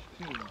corner there's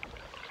two.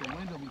 So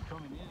wind will be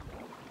coming in.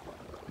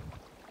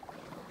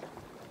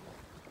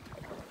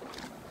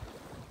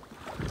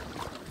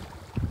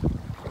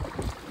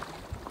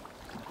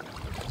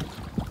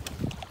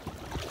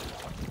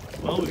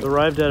 Well, we've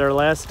arrived at our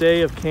last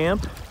day of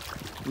camp.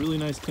 Really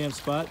nice camp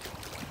spot.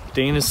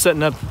 Dana's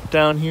setting up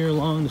down here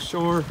along the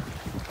shore.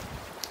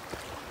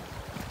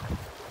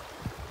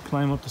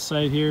 Climb up the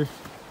side here.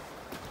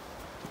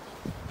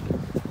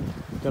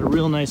 Got a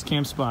real nice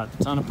camp spot.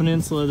 It's on a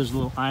peninsula. There's a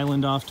little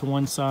island off to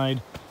one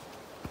side.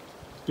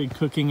 Big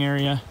cooking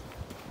area.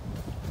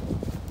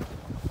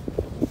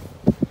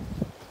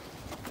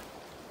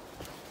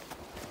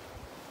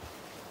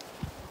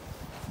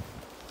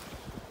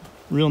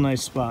 Real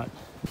nice spot.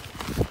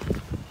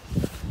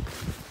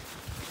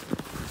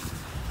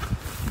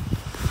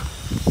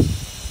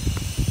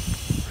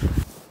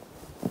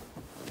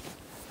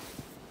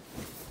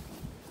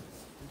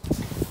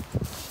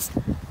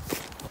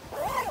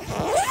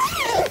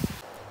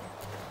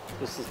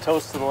 This is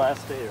toast to the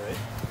last day, right?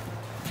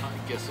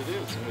 I guess it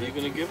is. Are you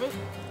gonna give it?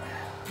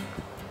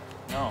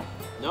 No.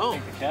 No. I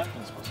think the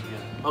captain's supposed to get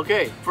it.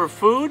 Okay, for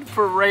food,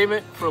 for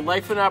raiment, for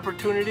life and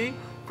opportunity,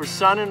 for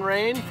sun and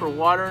rain, for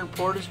water and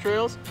portage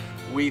trails,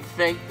 we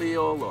thank thee,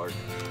 O Lord.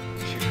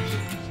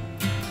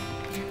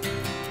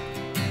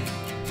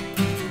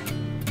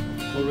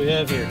 What do we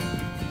have here?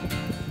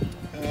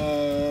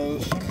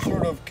 Some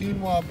sort of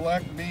quinoa,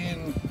 black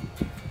bean,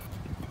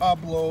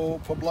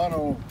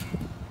 poblano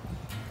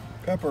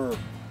pepper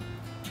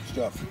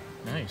stuff.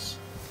 Nice.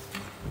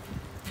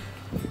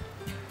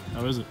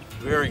 How is it?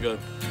 Very good.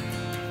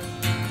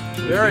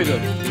 Very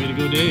good. Way to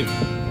go, Dave.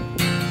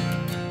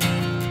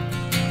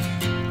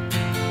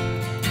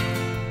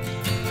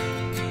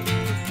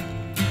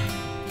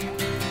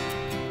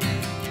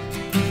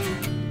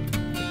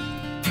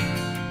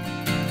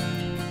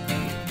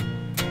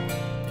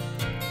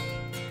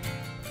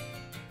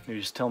 Maybe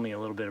just tell me a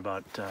little bit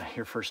about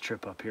your first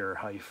trip up here, or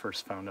how you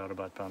first found out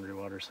about Boundary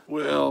Waters.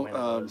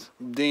 Well,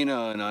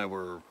 Dana and I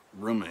were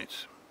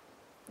roommates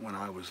when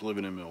I was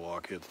living in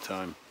Milwaukee at the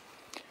time.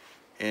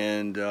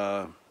 And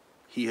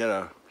he had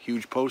a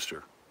huge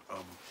poster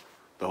of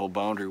the whole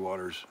Boundary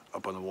Waters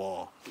up on the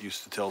wall. He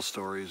used to tell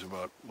stories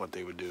about what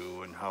they would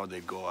do and how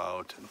they'd go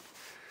out. And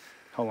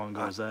how long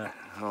ago was that?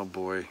 Oh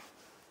boy,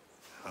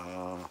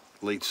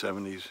 late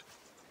 70s,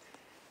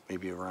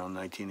 maybe around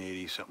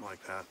 1980, something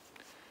like that.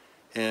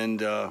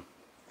 And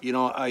you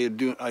know,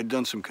 I'd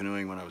done some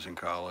canoeing when I was in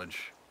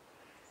college,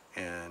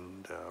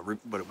 and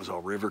but it was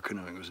all river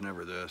canoeing. It was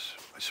never this.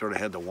 I sort of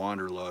had the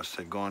wanderlust.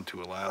 I'd gone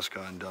to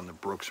Alaska and done the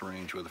Brooks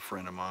Range with a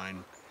friend of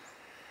mine,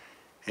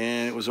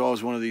 and it was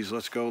always one of these,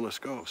 let's go, let's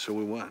go. So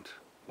we went.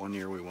 One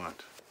year we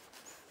went.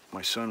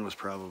 My son was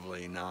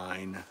probably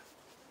 9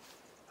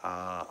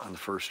 on the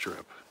first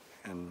trip,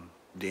 and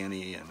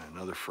Danny and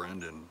another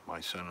friend and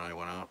my son and I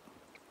went out,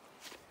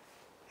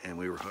 and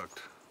we were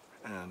hooked.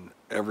 And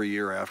every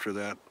year after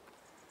that,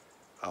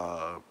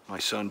 my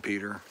son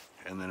Peter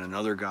and then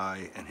another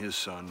guy and his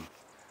son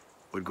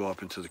would go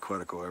up into the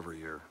Quetico every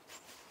year.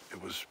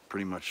 It was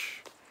pretty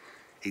much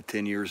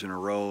 8-10 years in a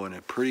row, and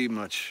it pretty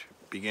much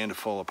began to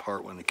fall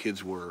apart when the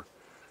kids were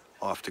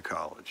off to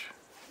college.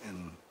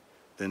 And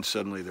then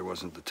suddenly there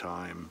wasn't the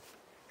time.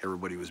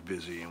 Everybody was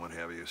busy and what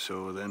have you.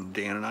 So then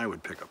Dan and I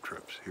would pick up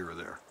trips here or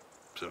there.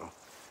 So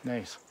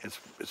nice.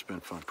 It's been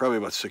fun. Probably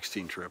about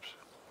 16 trips.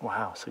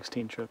 Wow,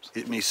 16 trips.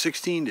 It may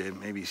 16 to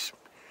maybe,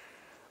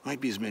 might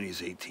be as many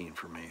as 18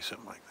 for me,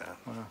 something like that.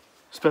 Wow.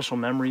 Special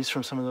memories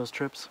from some of those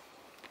trips?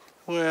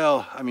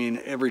 Well, I mean,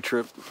 every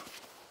trip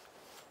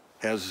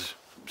has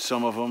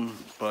some of them,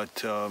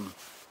 but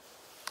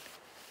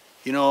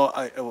you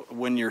know,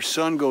 when your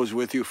son goes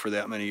with you for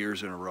that many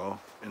years in a row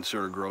and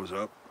sort of grows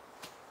up,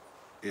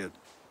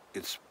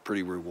 it's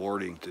pretty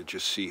rewarding to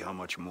just see how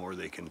much more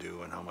they can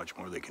do and how much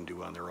more they can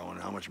do on their own,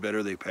 and how much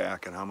better they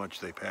pack and how much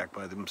they pack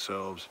by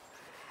themselves,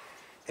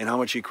 and how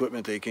much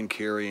equipment they can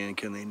carry and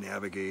can they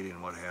navigate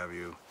and what have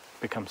you.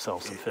 Become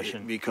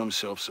self-sufficient. It becomes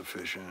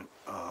self-sufficient.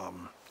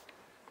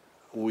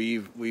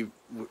 You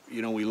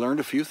know, we learned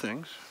a few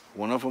things.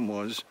 One of them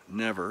was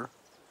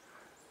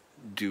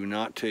do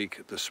not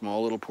take the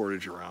small little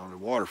portage around a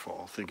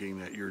waterfall thinking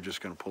that you're just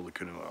going to pull the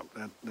canoe up.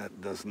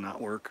 That does not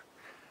work.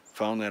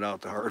 Found that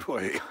out the hard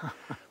way.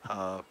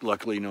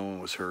 Luckily, no one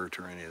was hurt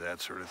or any of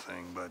that sort of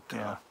thing. But,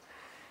 yeah.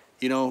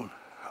 You know,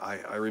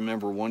 I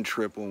remember one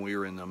trip when we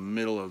were in the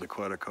middle of the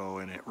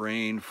Quetico and it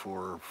rained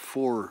for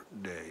 4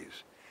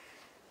 days.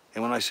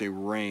 And when I say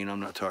rain, I'm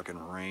not talking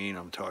rain.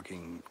 I'm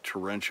talking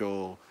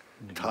torrential,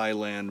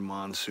 Thailand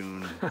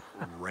monsoon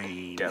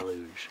rain.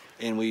 Deluge.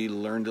 And we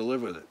learned to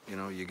live with it. You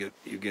know, you get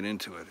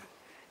into it.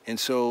 And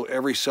so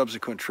every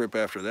subsequent trip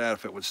after that,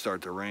 if it would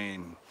start to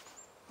rain,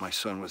 my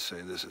son would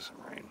say, "This isn't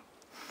rain.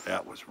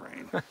 That was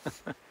rain."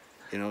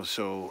 You know,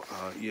 so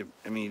you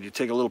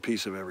take a little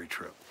piece of every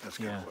trip. That's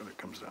kind of what it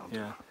comes down to.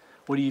 Yeah.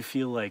 What do you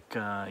feel like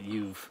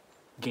you've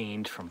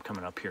gained from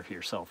coming up here for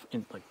yourself,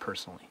 like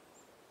personally?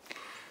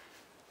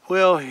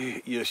 Well,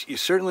 you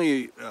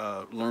certainly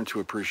learn to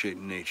appreciate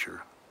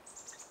nature.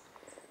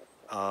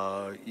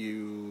 I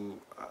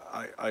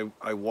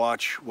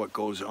watch what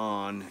goes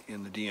on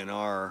in the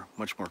DNR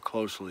much more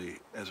closely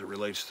as it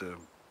relates to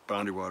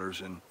Boundary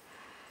Waters and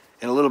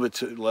a little bit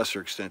to a lesser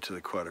extent to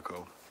the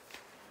Quetico.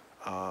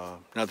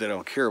 Not Not that I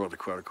don't care about the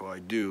Quetico, I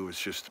do. It's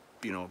just,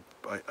 you know,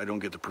 I don't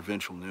get the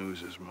provincial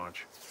news as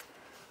much.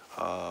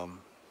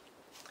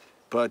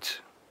 But,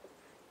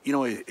 you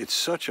know, it's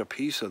such a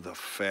piece of the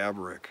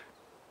fabric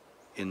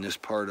in this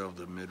part of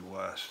the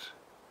Midwest.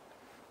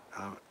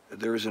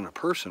 There isn't a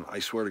person, I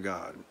swear to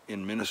God,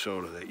 in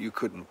Minnesota that you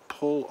couldn't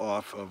pull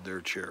off of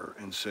their chair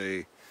and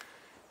say,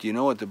 do you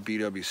know what the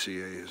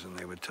BWCA is? And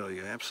they would tell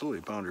you,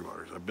 absolutely, Boundary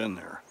Waters, I've been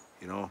there,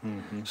 you know?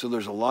 So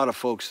there's a lot of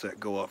folks that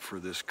go up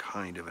for this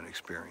kind of an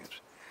experience.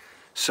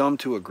 Some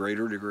to a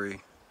greater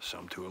degree,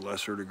 some to a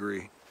lesser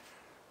degree.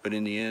 But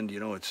in the end, you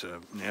know, it's a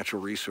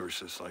natural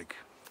resource that's like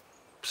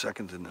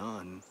second to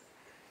none,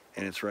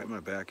 and it's right in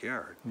my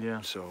backyard.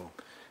 Yeah. So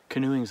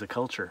canoeing's a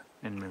culture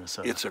in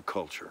Minnesota. It's a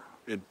culture.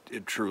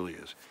 It truly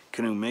is.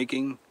 Canoe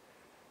making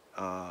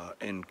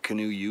and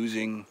canoe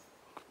using,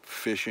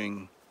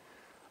 fishing,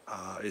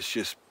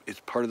 it's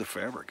part of the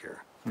fabric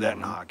here. That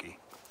and hockey.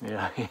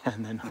 Yeah,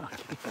 and then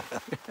hockey.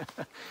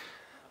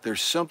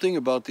 There's something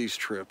about these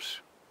trips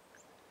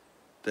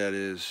that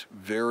is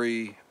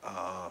very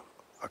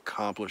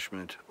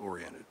accomplishment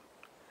oriented.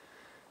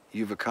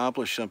 You've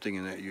accomplished something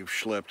in that you've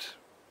schlepped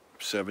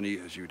 70,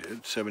 as you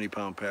did,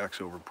 70-pound packs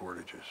over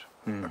portages,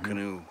 a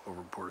canoe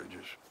over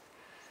portages.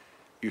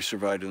 You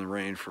survived in the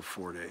rain for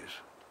 4 days.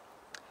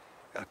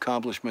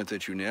 Accomplishment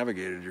that you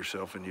navigated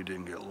yourself and you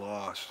didn't get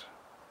lost,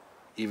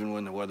 even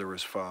when the weather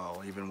was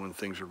foul, even when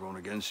things were going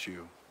against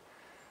you.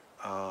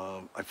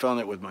 I found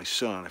that with my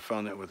son. I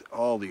found that with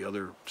all the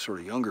other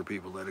sort of younger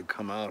people that had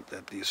come out,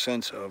 that the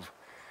sense of,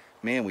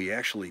 man, we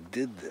actually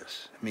did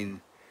this. I mean,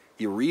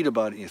 you read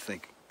about it and you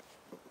think,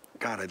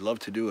 God, I'd love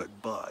to do it,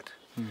 but.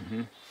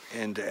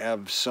 And to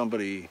have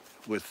somebody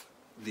with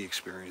the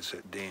experience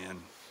that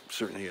Dan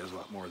certainly has a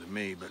lot more than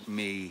me, but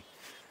me,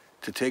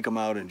 to take them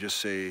out and just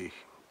say,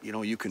 you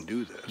know, you can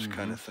do this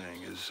kind of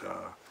thing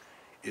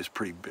is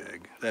pretty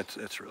big.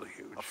 That's really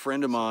huge. A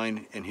friend of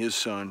mine and his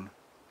son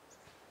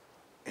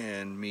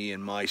and me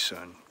and my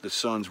son, the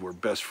sons were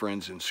best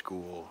friends in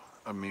school.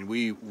 I mean,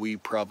 we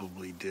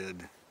probably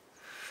did,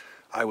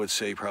 I would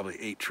say probably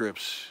 8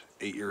 trips,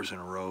 8 years in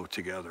a row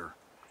together.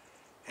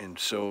 And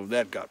so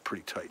that got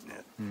pretty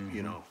tight-knit,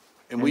 you know.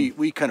 And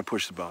we kind of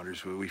pushed the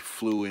boundaries. We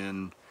flew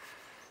in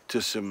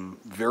to some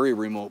very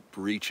remote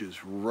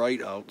reaches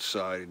right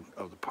outside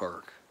of the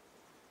park.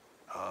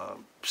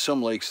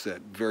 Some lakes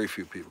that very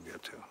few people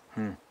get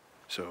to.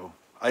 So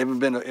I haven't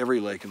been to every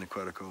lake in the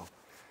Quetico.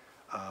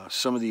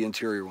 Some of the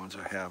interior ones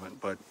I haven't,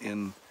 but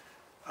in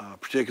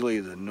particularly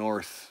the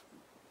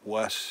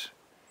northwest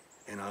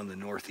and on the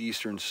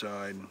northeastern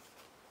side,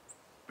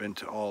 been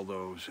to all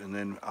those. And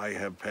then I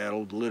have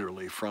paddled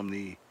literally from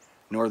the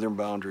northern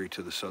boundary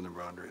to the southern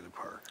boundary of the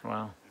park.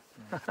 Wow.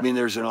 I mean,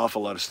 there's an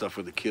awful lot of stuff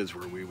with the kids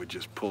where we would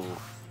just pull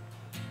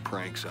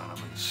pranks on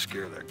them and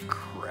scare the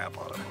crap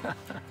out of them.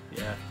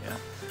 Yeah.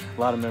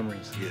 A lot of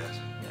memories. Yes.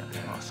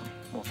 Yeah, awesome.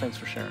 Well, thanks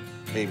for sharing.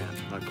 Hey, man,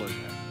 my pleasure.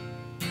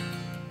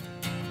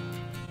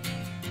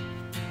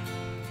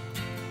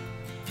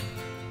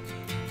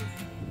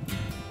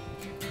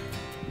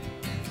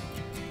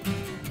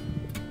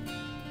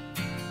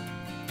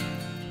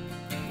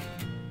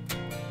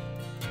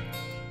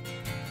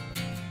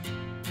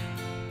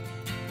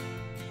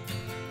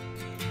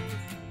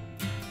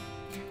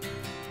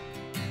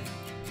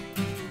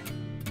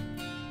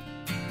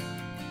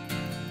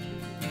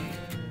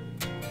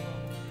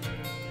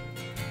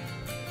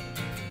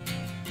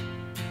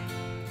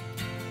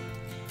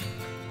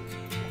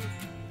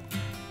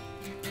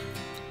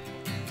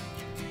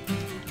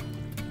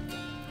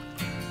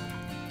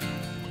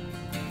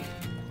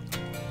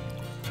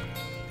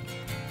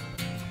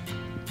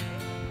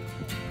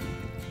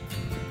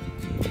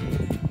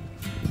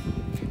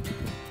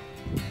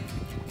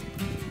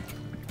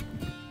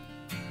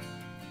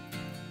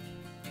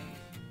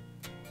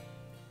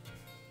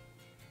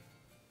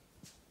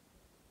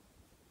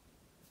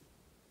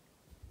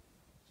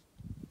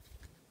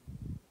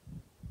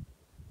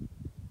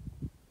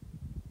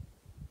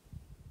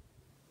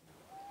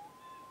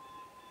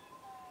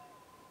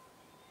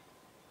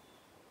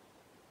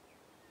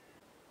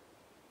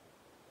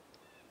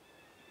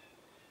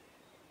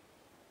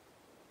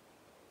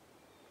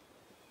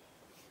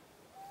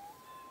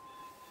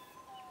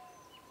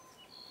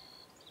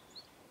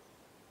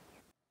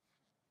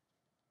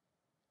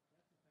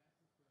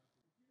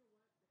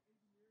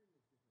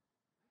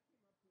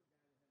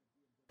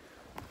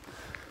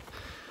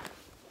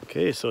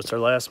 Okay, so it's our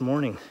last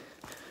morning.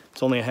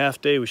 It's only a half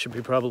day. We should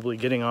be probably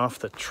getting off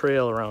the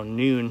trail around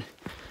noon.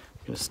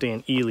 We're gonna stay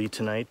in Ely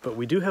tonight, but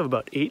we do have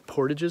about 8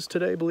 portages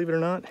today, believe it or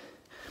not.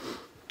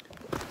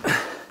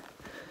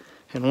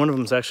 And one of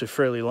them is actually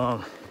fairly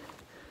long.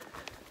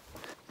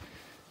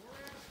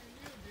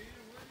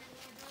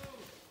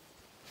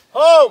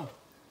 Home!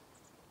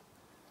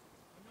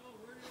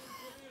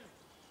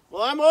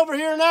 Well, I'm over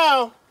here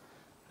now.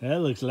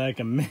 That looks like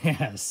a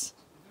mess.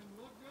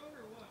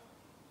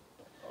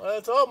 Well,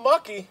 it's all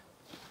mucky.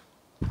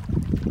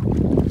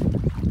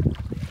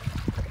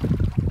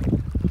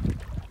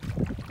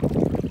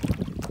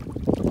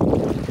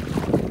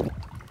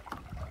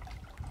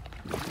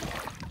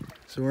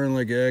 So we're in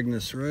Lake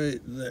Agnes right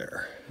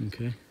there.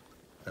 Okay.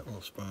 That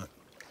little spot.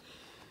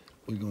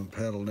 We're going to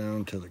paddle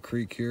down to the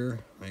creek here.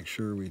 Make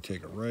sure we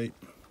take a right.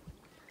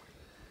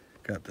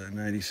 Got the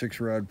 96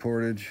 rod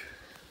portage,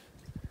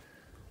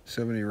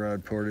 70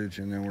 rod portage,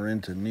 and then we're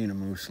into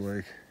Moose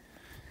Lake.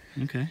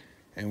 Okay.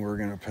 And we're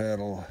going to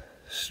paddle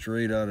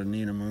straight out of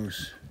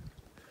Moose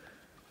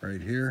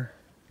right here.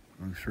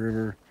 Moose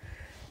River,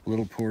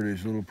 little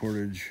portage,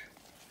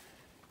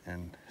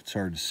 and it's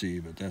hard to see,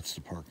 but that's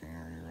the parking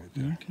area right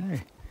there.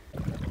 Okay.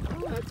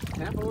 Oh, that's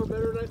half hour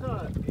better than I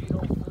thought.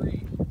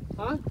 8:03.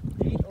 Huh?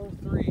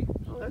 8:03.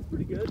 Oh, that's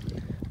pretty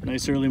good.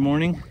 Nice early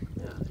morning.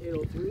 Yeah,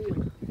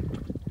 8:03.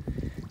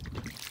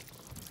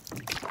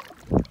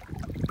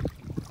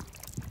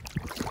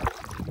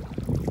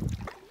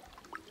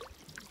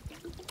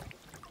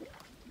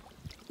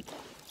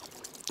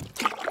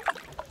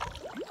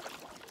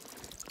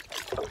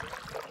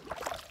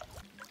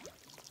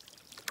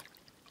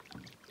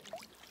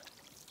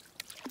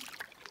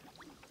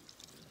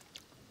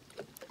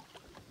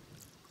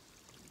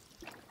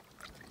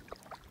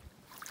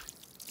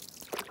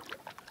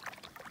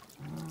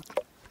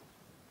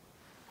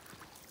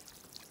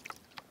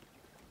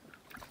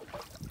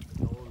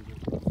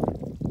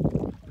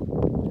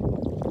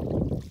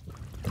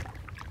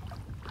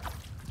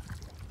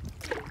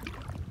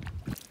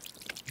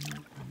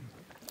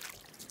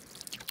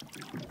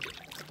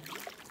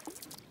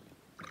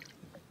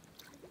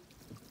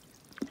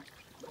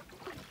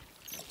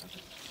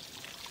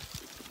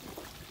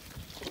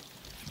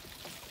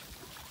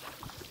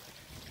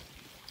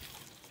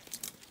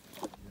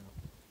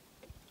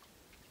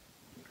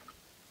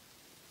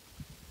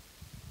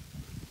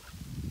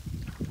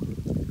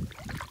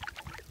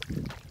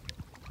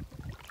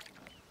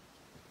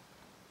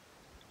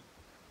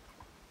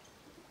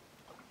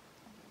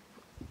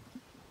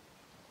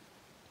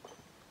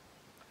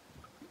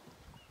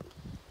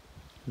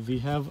 We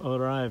have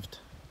arrived.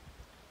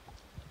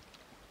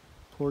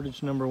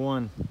 Portage number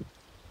 1.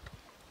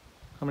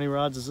 How many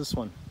rods is this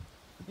one?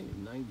 I think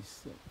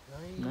 96.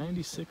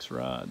 96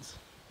 rods.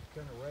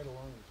 Kind of right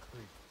along the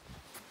creek.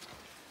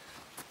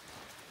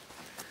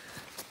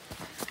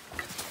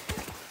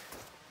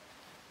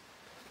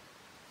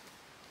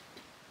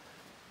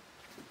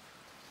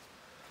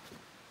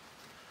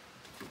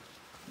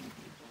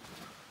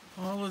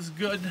 All is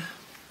good.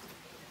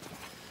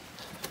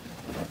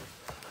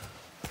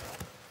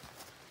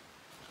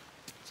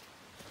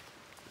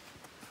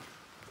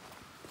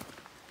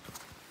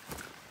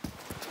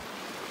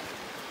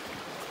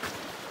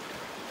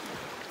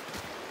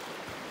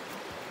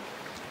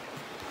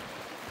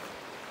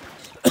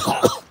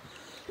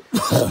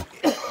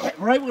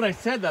 Right when I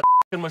said that,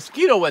 a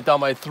mosquito went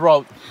down my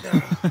throat.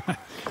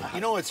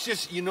 You know, it's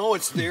just, you know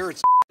it's there.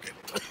 It's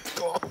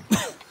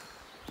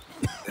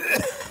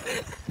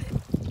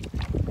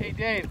Hey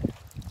Dave,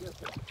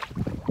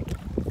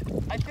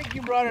 I think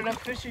you brought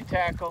enough fishing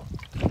tackle.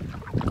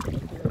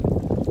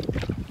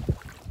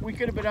 We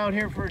could have been out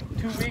here for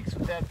 2 weeks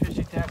with that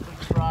fishing tackle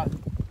you brought.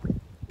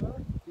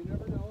 Well, you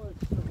never know,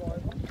 it's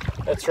survival.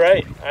 That's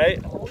right.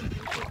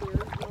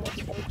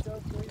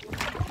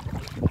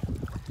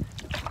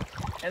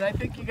 And I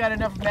think you got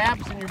enough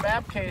maps in your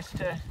map case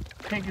to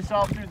take us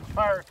all through the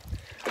park.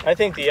 I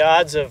think the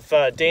odds of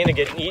Dana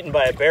getting eaten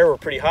by a bear were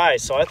pretty high,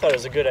 so I thought it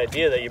was a good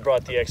idea that you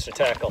brought the extra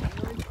tackle.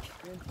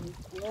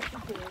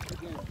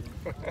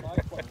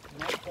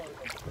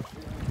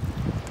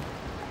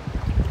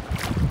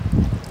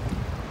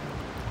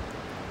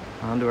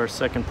 On to our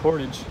second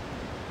portage.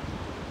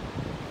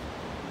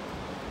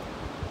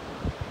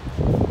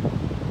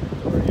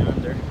 Door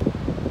yonder.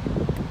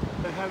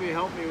 I'll have you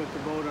help me with the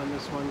boat on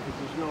this one because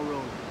there's no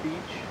real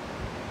beach.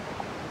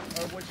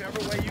 Or whichever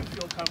way you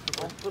feel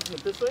comfortable. Flipping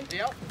it this way?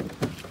 Yep.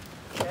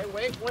 Okay,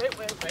 wait. Hold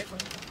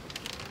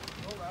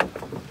on.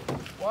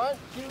 1,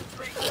 2,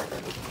 3.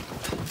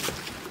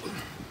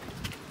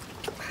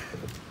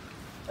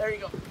 There you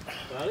go.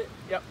 Got it?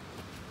 Yep.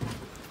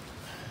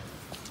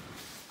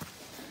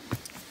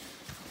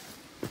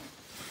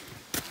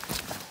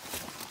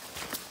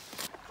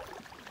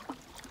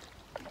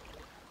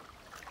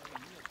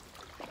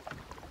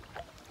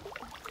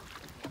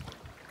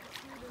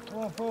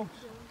 Hello, folks.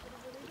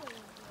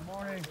 Good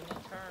morning.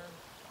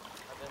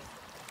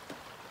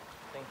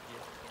 Thank you.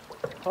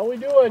 How we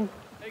doing?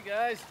 Hey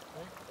guys.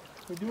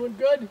 We doing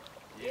good?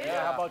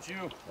 Yeah, how about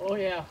you? Oh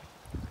yeah.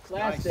 It's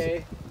last Nice.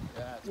 day.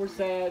 Yeah, We're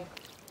sad.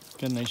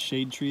 Got a nice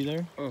shade tree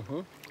there.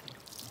 Uh-huh.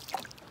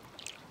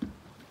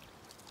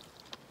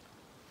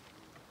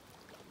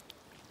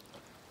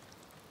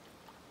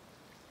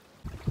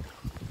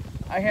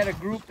 I had a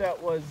group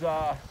that was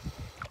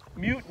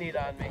mutinied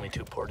on me. Only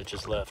 2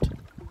 portages left.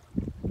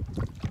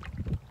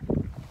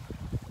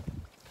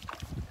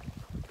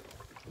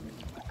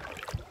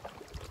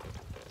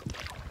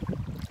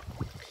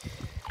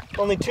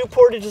 Only 2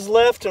 portages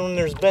left, and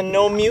there's been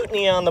no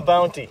mutiny on the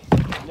Bounty.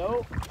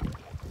 Nope.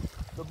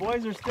 The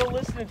boys are still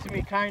listening to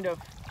me, kind of.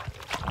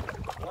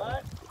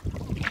 What?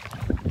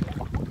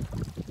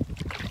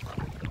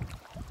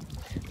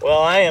 Well,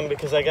 Well, I am,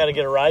 because I got to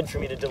get a ride for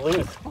me to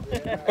Duluth.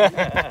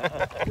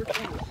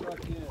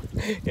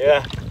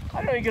 Yeah.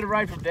 I don't even get a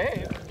ride from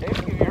Dave. Dave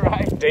can give me a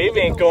ride. Dave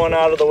ain't going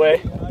out of the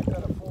way. I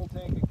got a full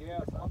tank of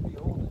gas. I'll be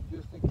holding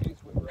just in case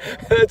we run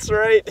out. That's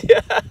right. Yeah.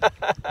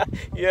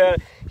 Yeah.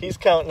 He's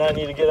counting on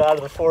you to get out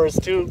of the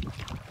forest too.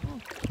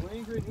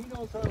 Ingrid, he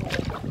knows how to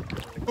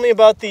work. Tell me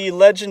about the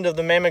legend of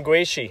the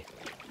Mamagwaishi.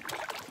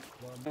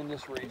 In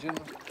this region,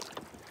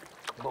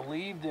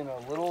 believed in a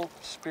little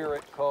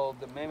spirit called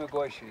the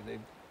Mamagwaishi.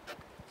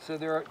 So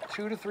they're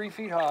 2 to 3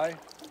 feet high,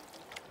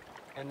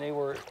 and they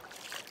were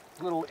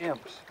little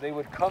imps. They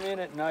would come in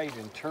at night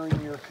and turn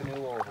your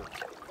canoe over.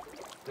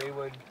 They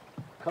would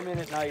come in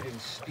at night and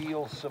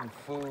steal some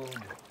food.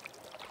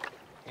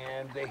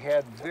 And they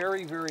had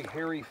very, very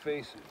hairy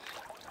faces,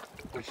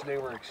 which they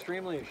were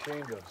extremely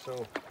ashamed of.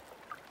 So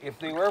if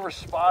they were ever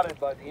spotted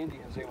by the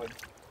Indians, they would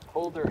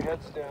hold their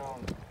heads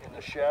down in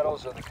the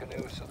shadows of the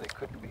canoe so they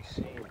couldn't be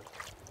seen.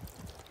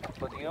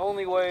 But the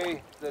only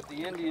way that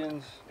the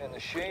Indians and the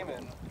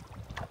shaman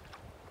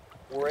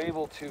were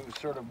able to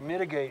sort of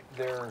mitigate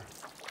their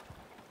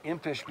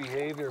impish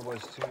behavior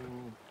was to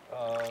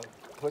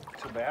put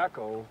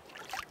tobacco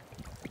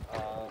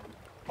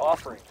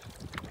offerings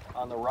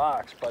on the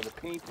rocks by the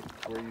paintings,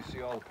 where you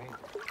see all the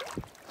paintings.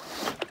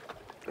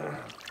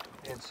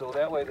 And so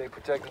that way they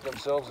protected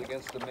themselves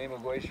against the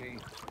Mamagwaishi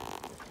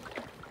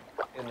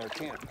in their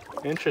camp.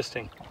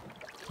 Interesting.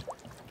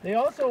 They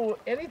also,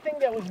 anything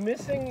that was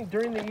missing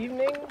during the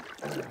evening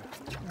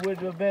would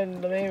have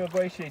been the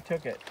Mamagwaishi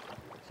took it.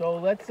 So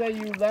let's say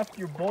you left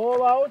your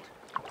bowl out,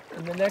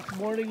 and the next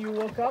morning you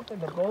woke up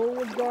and the bowl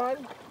was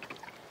gone,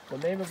 the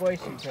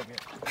Mamagwaishi took it.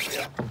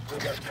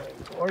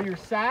 Or your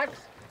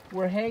sacks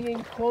were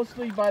hanging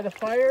closely by the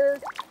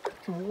fire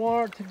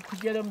to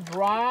get them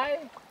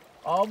dry.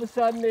 All of a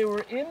sudden they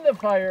were in the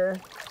fire,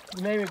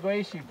 the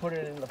Mamagwaishi put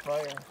it in the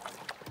fire.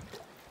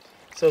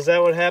 So is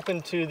that what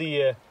happened to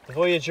the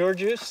Voyageur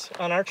juice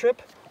on our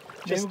trip?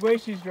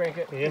 Mamagwaishis drank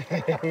it. Yeah,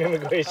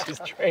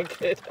 Mamagwaishis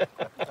drank it.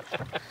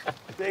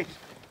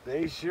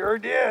 They sure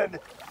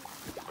did.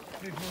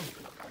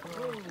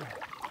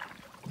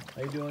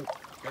 How you doing?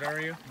 Good, how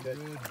are you? Good.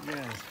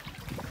 Yes.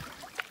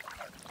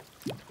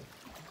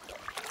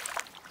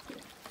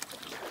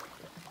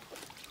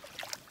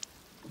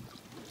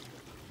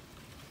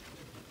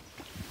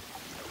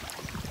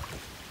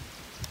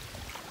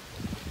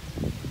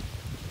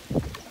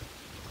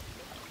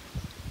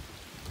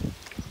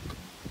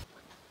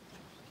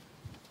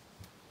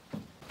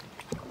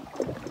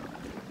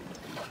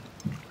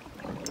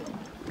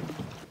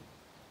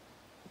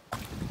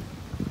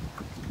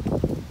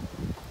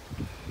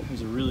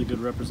 There's a really good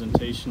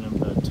representation of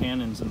the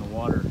tannins in the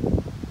water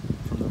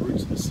from the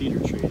roots of the cedar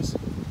trees.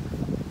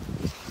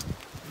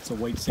 It's a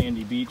white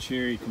sandy beach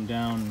here. You come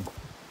down and it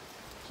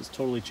just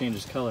totally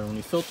changes color. When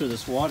you filter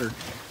this water,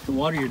 the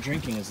water you're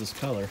drinking is this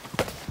color.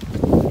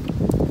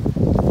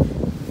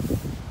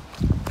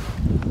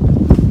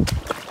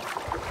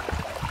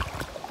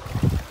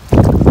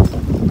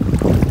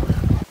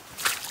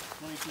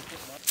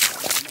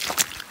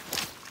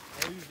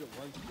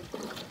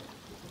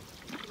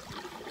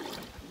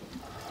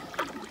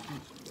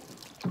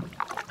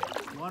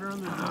 Water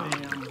under the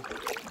dam.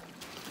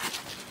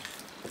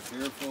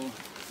 Careful.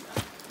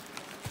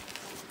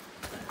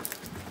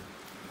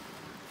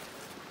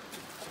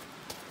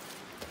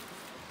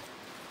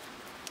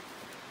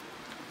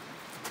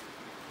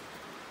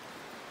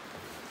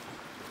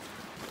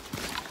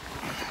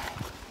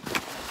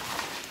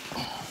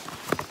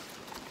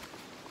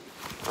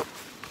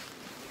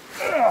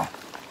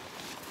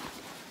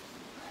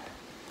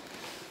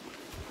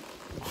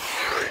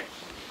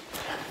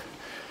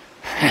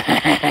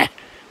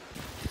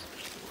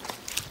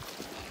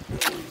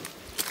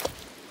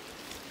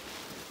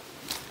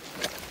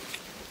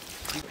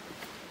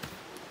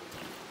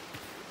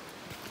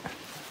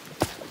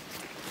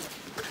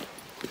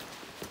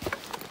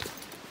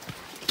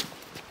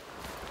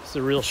 It's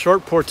a real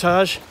short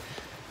portage.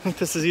 I think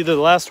this is either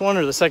the last one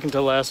or the second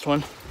to last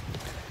one.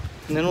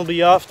 And then we'll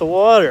be off the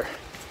water.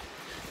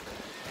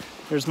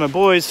 There's my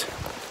boys.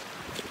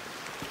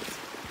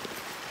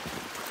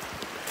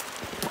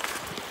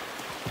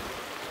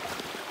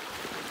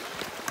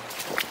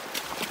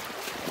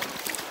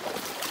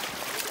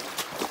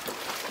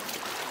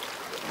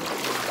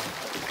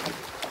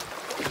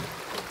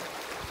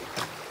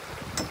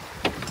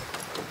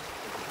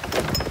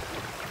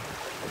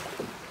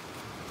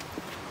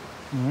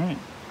 All right,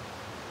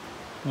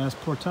 last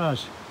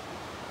portage.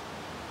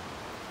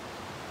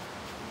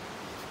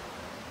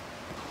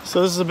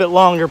 So this is a bit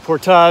longer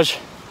portage.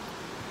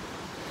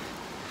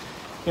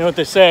 You know what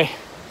they say,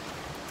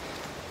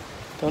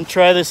 don't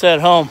try this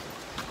at home.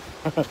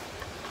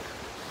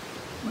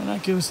 Why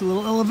not give us a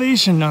little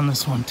elevation on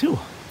this one too?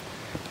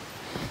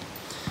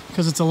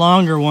 Because it's a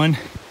longer one,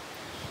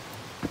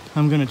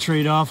 I'm gonna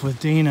trade off with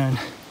Dana and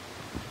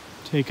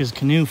take his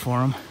canoe for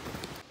him.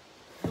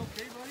 You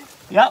okay, buddy?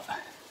 Yep.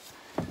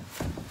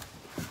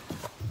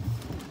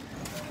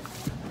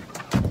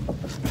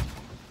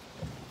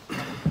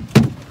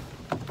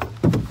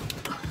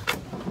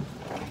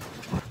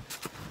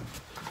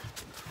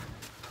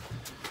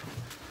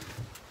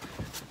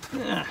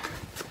 Yeah,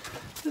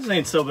 this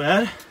ain't so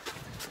bad.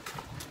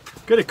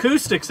 Good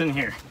acoustics in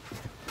here.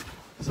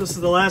 So this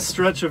is the last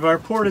stretch of our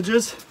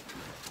portages.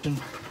 And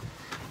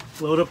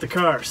load up the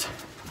cars.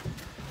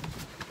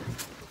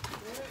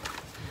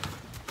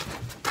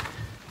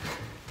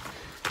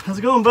 How's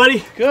it going,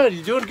 buddy? Good,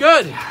 you doing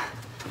good.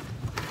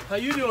 How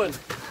you doing?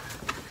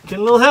 Getting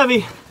a little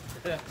heavy.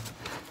 Yeah.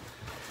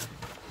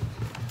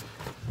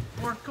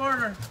 Fourth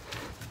corner.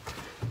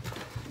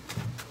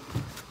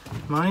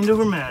 Mind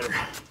over matter.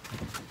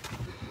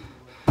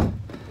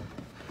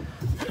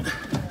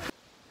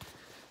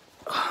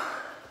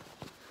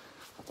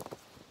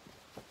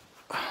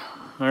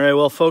 All right,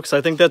 well, folks,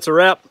 I think that's a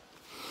wrap.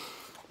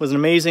 It was an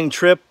amazing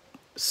trip.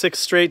 6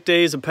 straight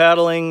days of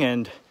paddling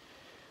and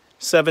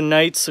 7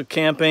 nights of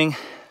camping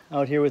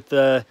out here with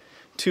the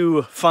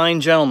 2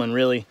 fine gentlemen,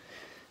 really.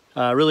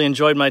 Really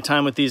enjoyed my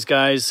time with these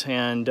guys,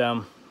 and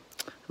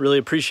really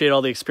appreciate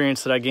all the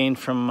experience that I gained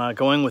from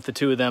going with the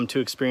 2 of them, 2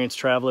 experienced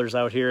travelers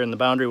out here in the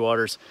Boundary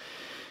Waters.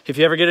 If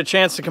you ever get a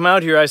chance to come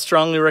out here, I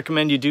strongly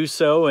recommend you do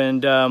so,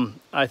 and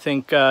I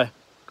think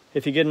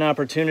if you get an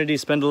opportunity,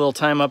 spend a little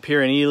time up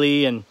here in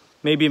Ely, and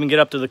maybe even get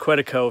up to the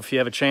Quetico if you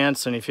have a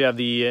chance, and if you have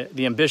the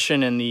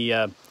ambition and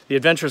the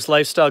adventurous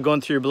lifestyle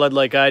going through your blood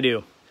like I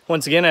do.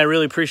 Once again, I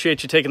really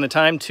appreciate you taking the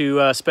time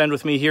to spend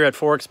with me here at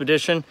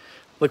 4Expedition.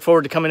 Look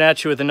forward to coming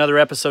at you with another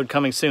episode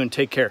coming soon.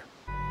 Take care.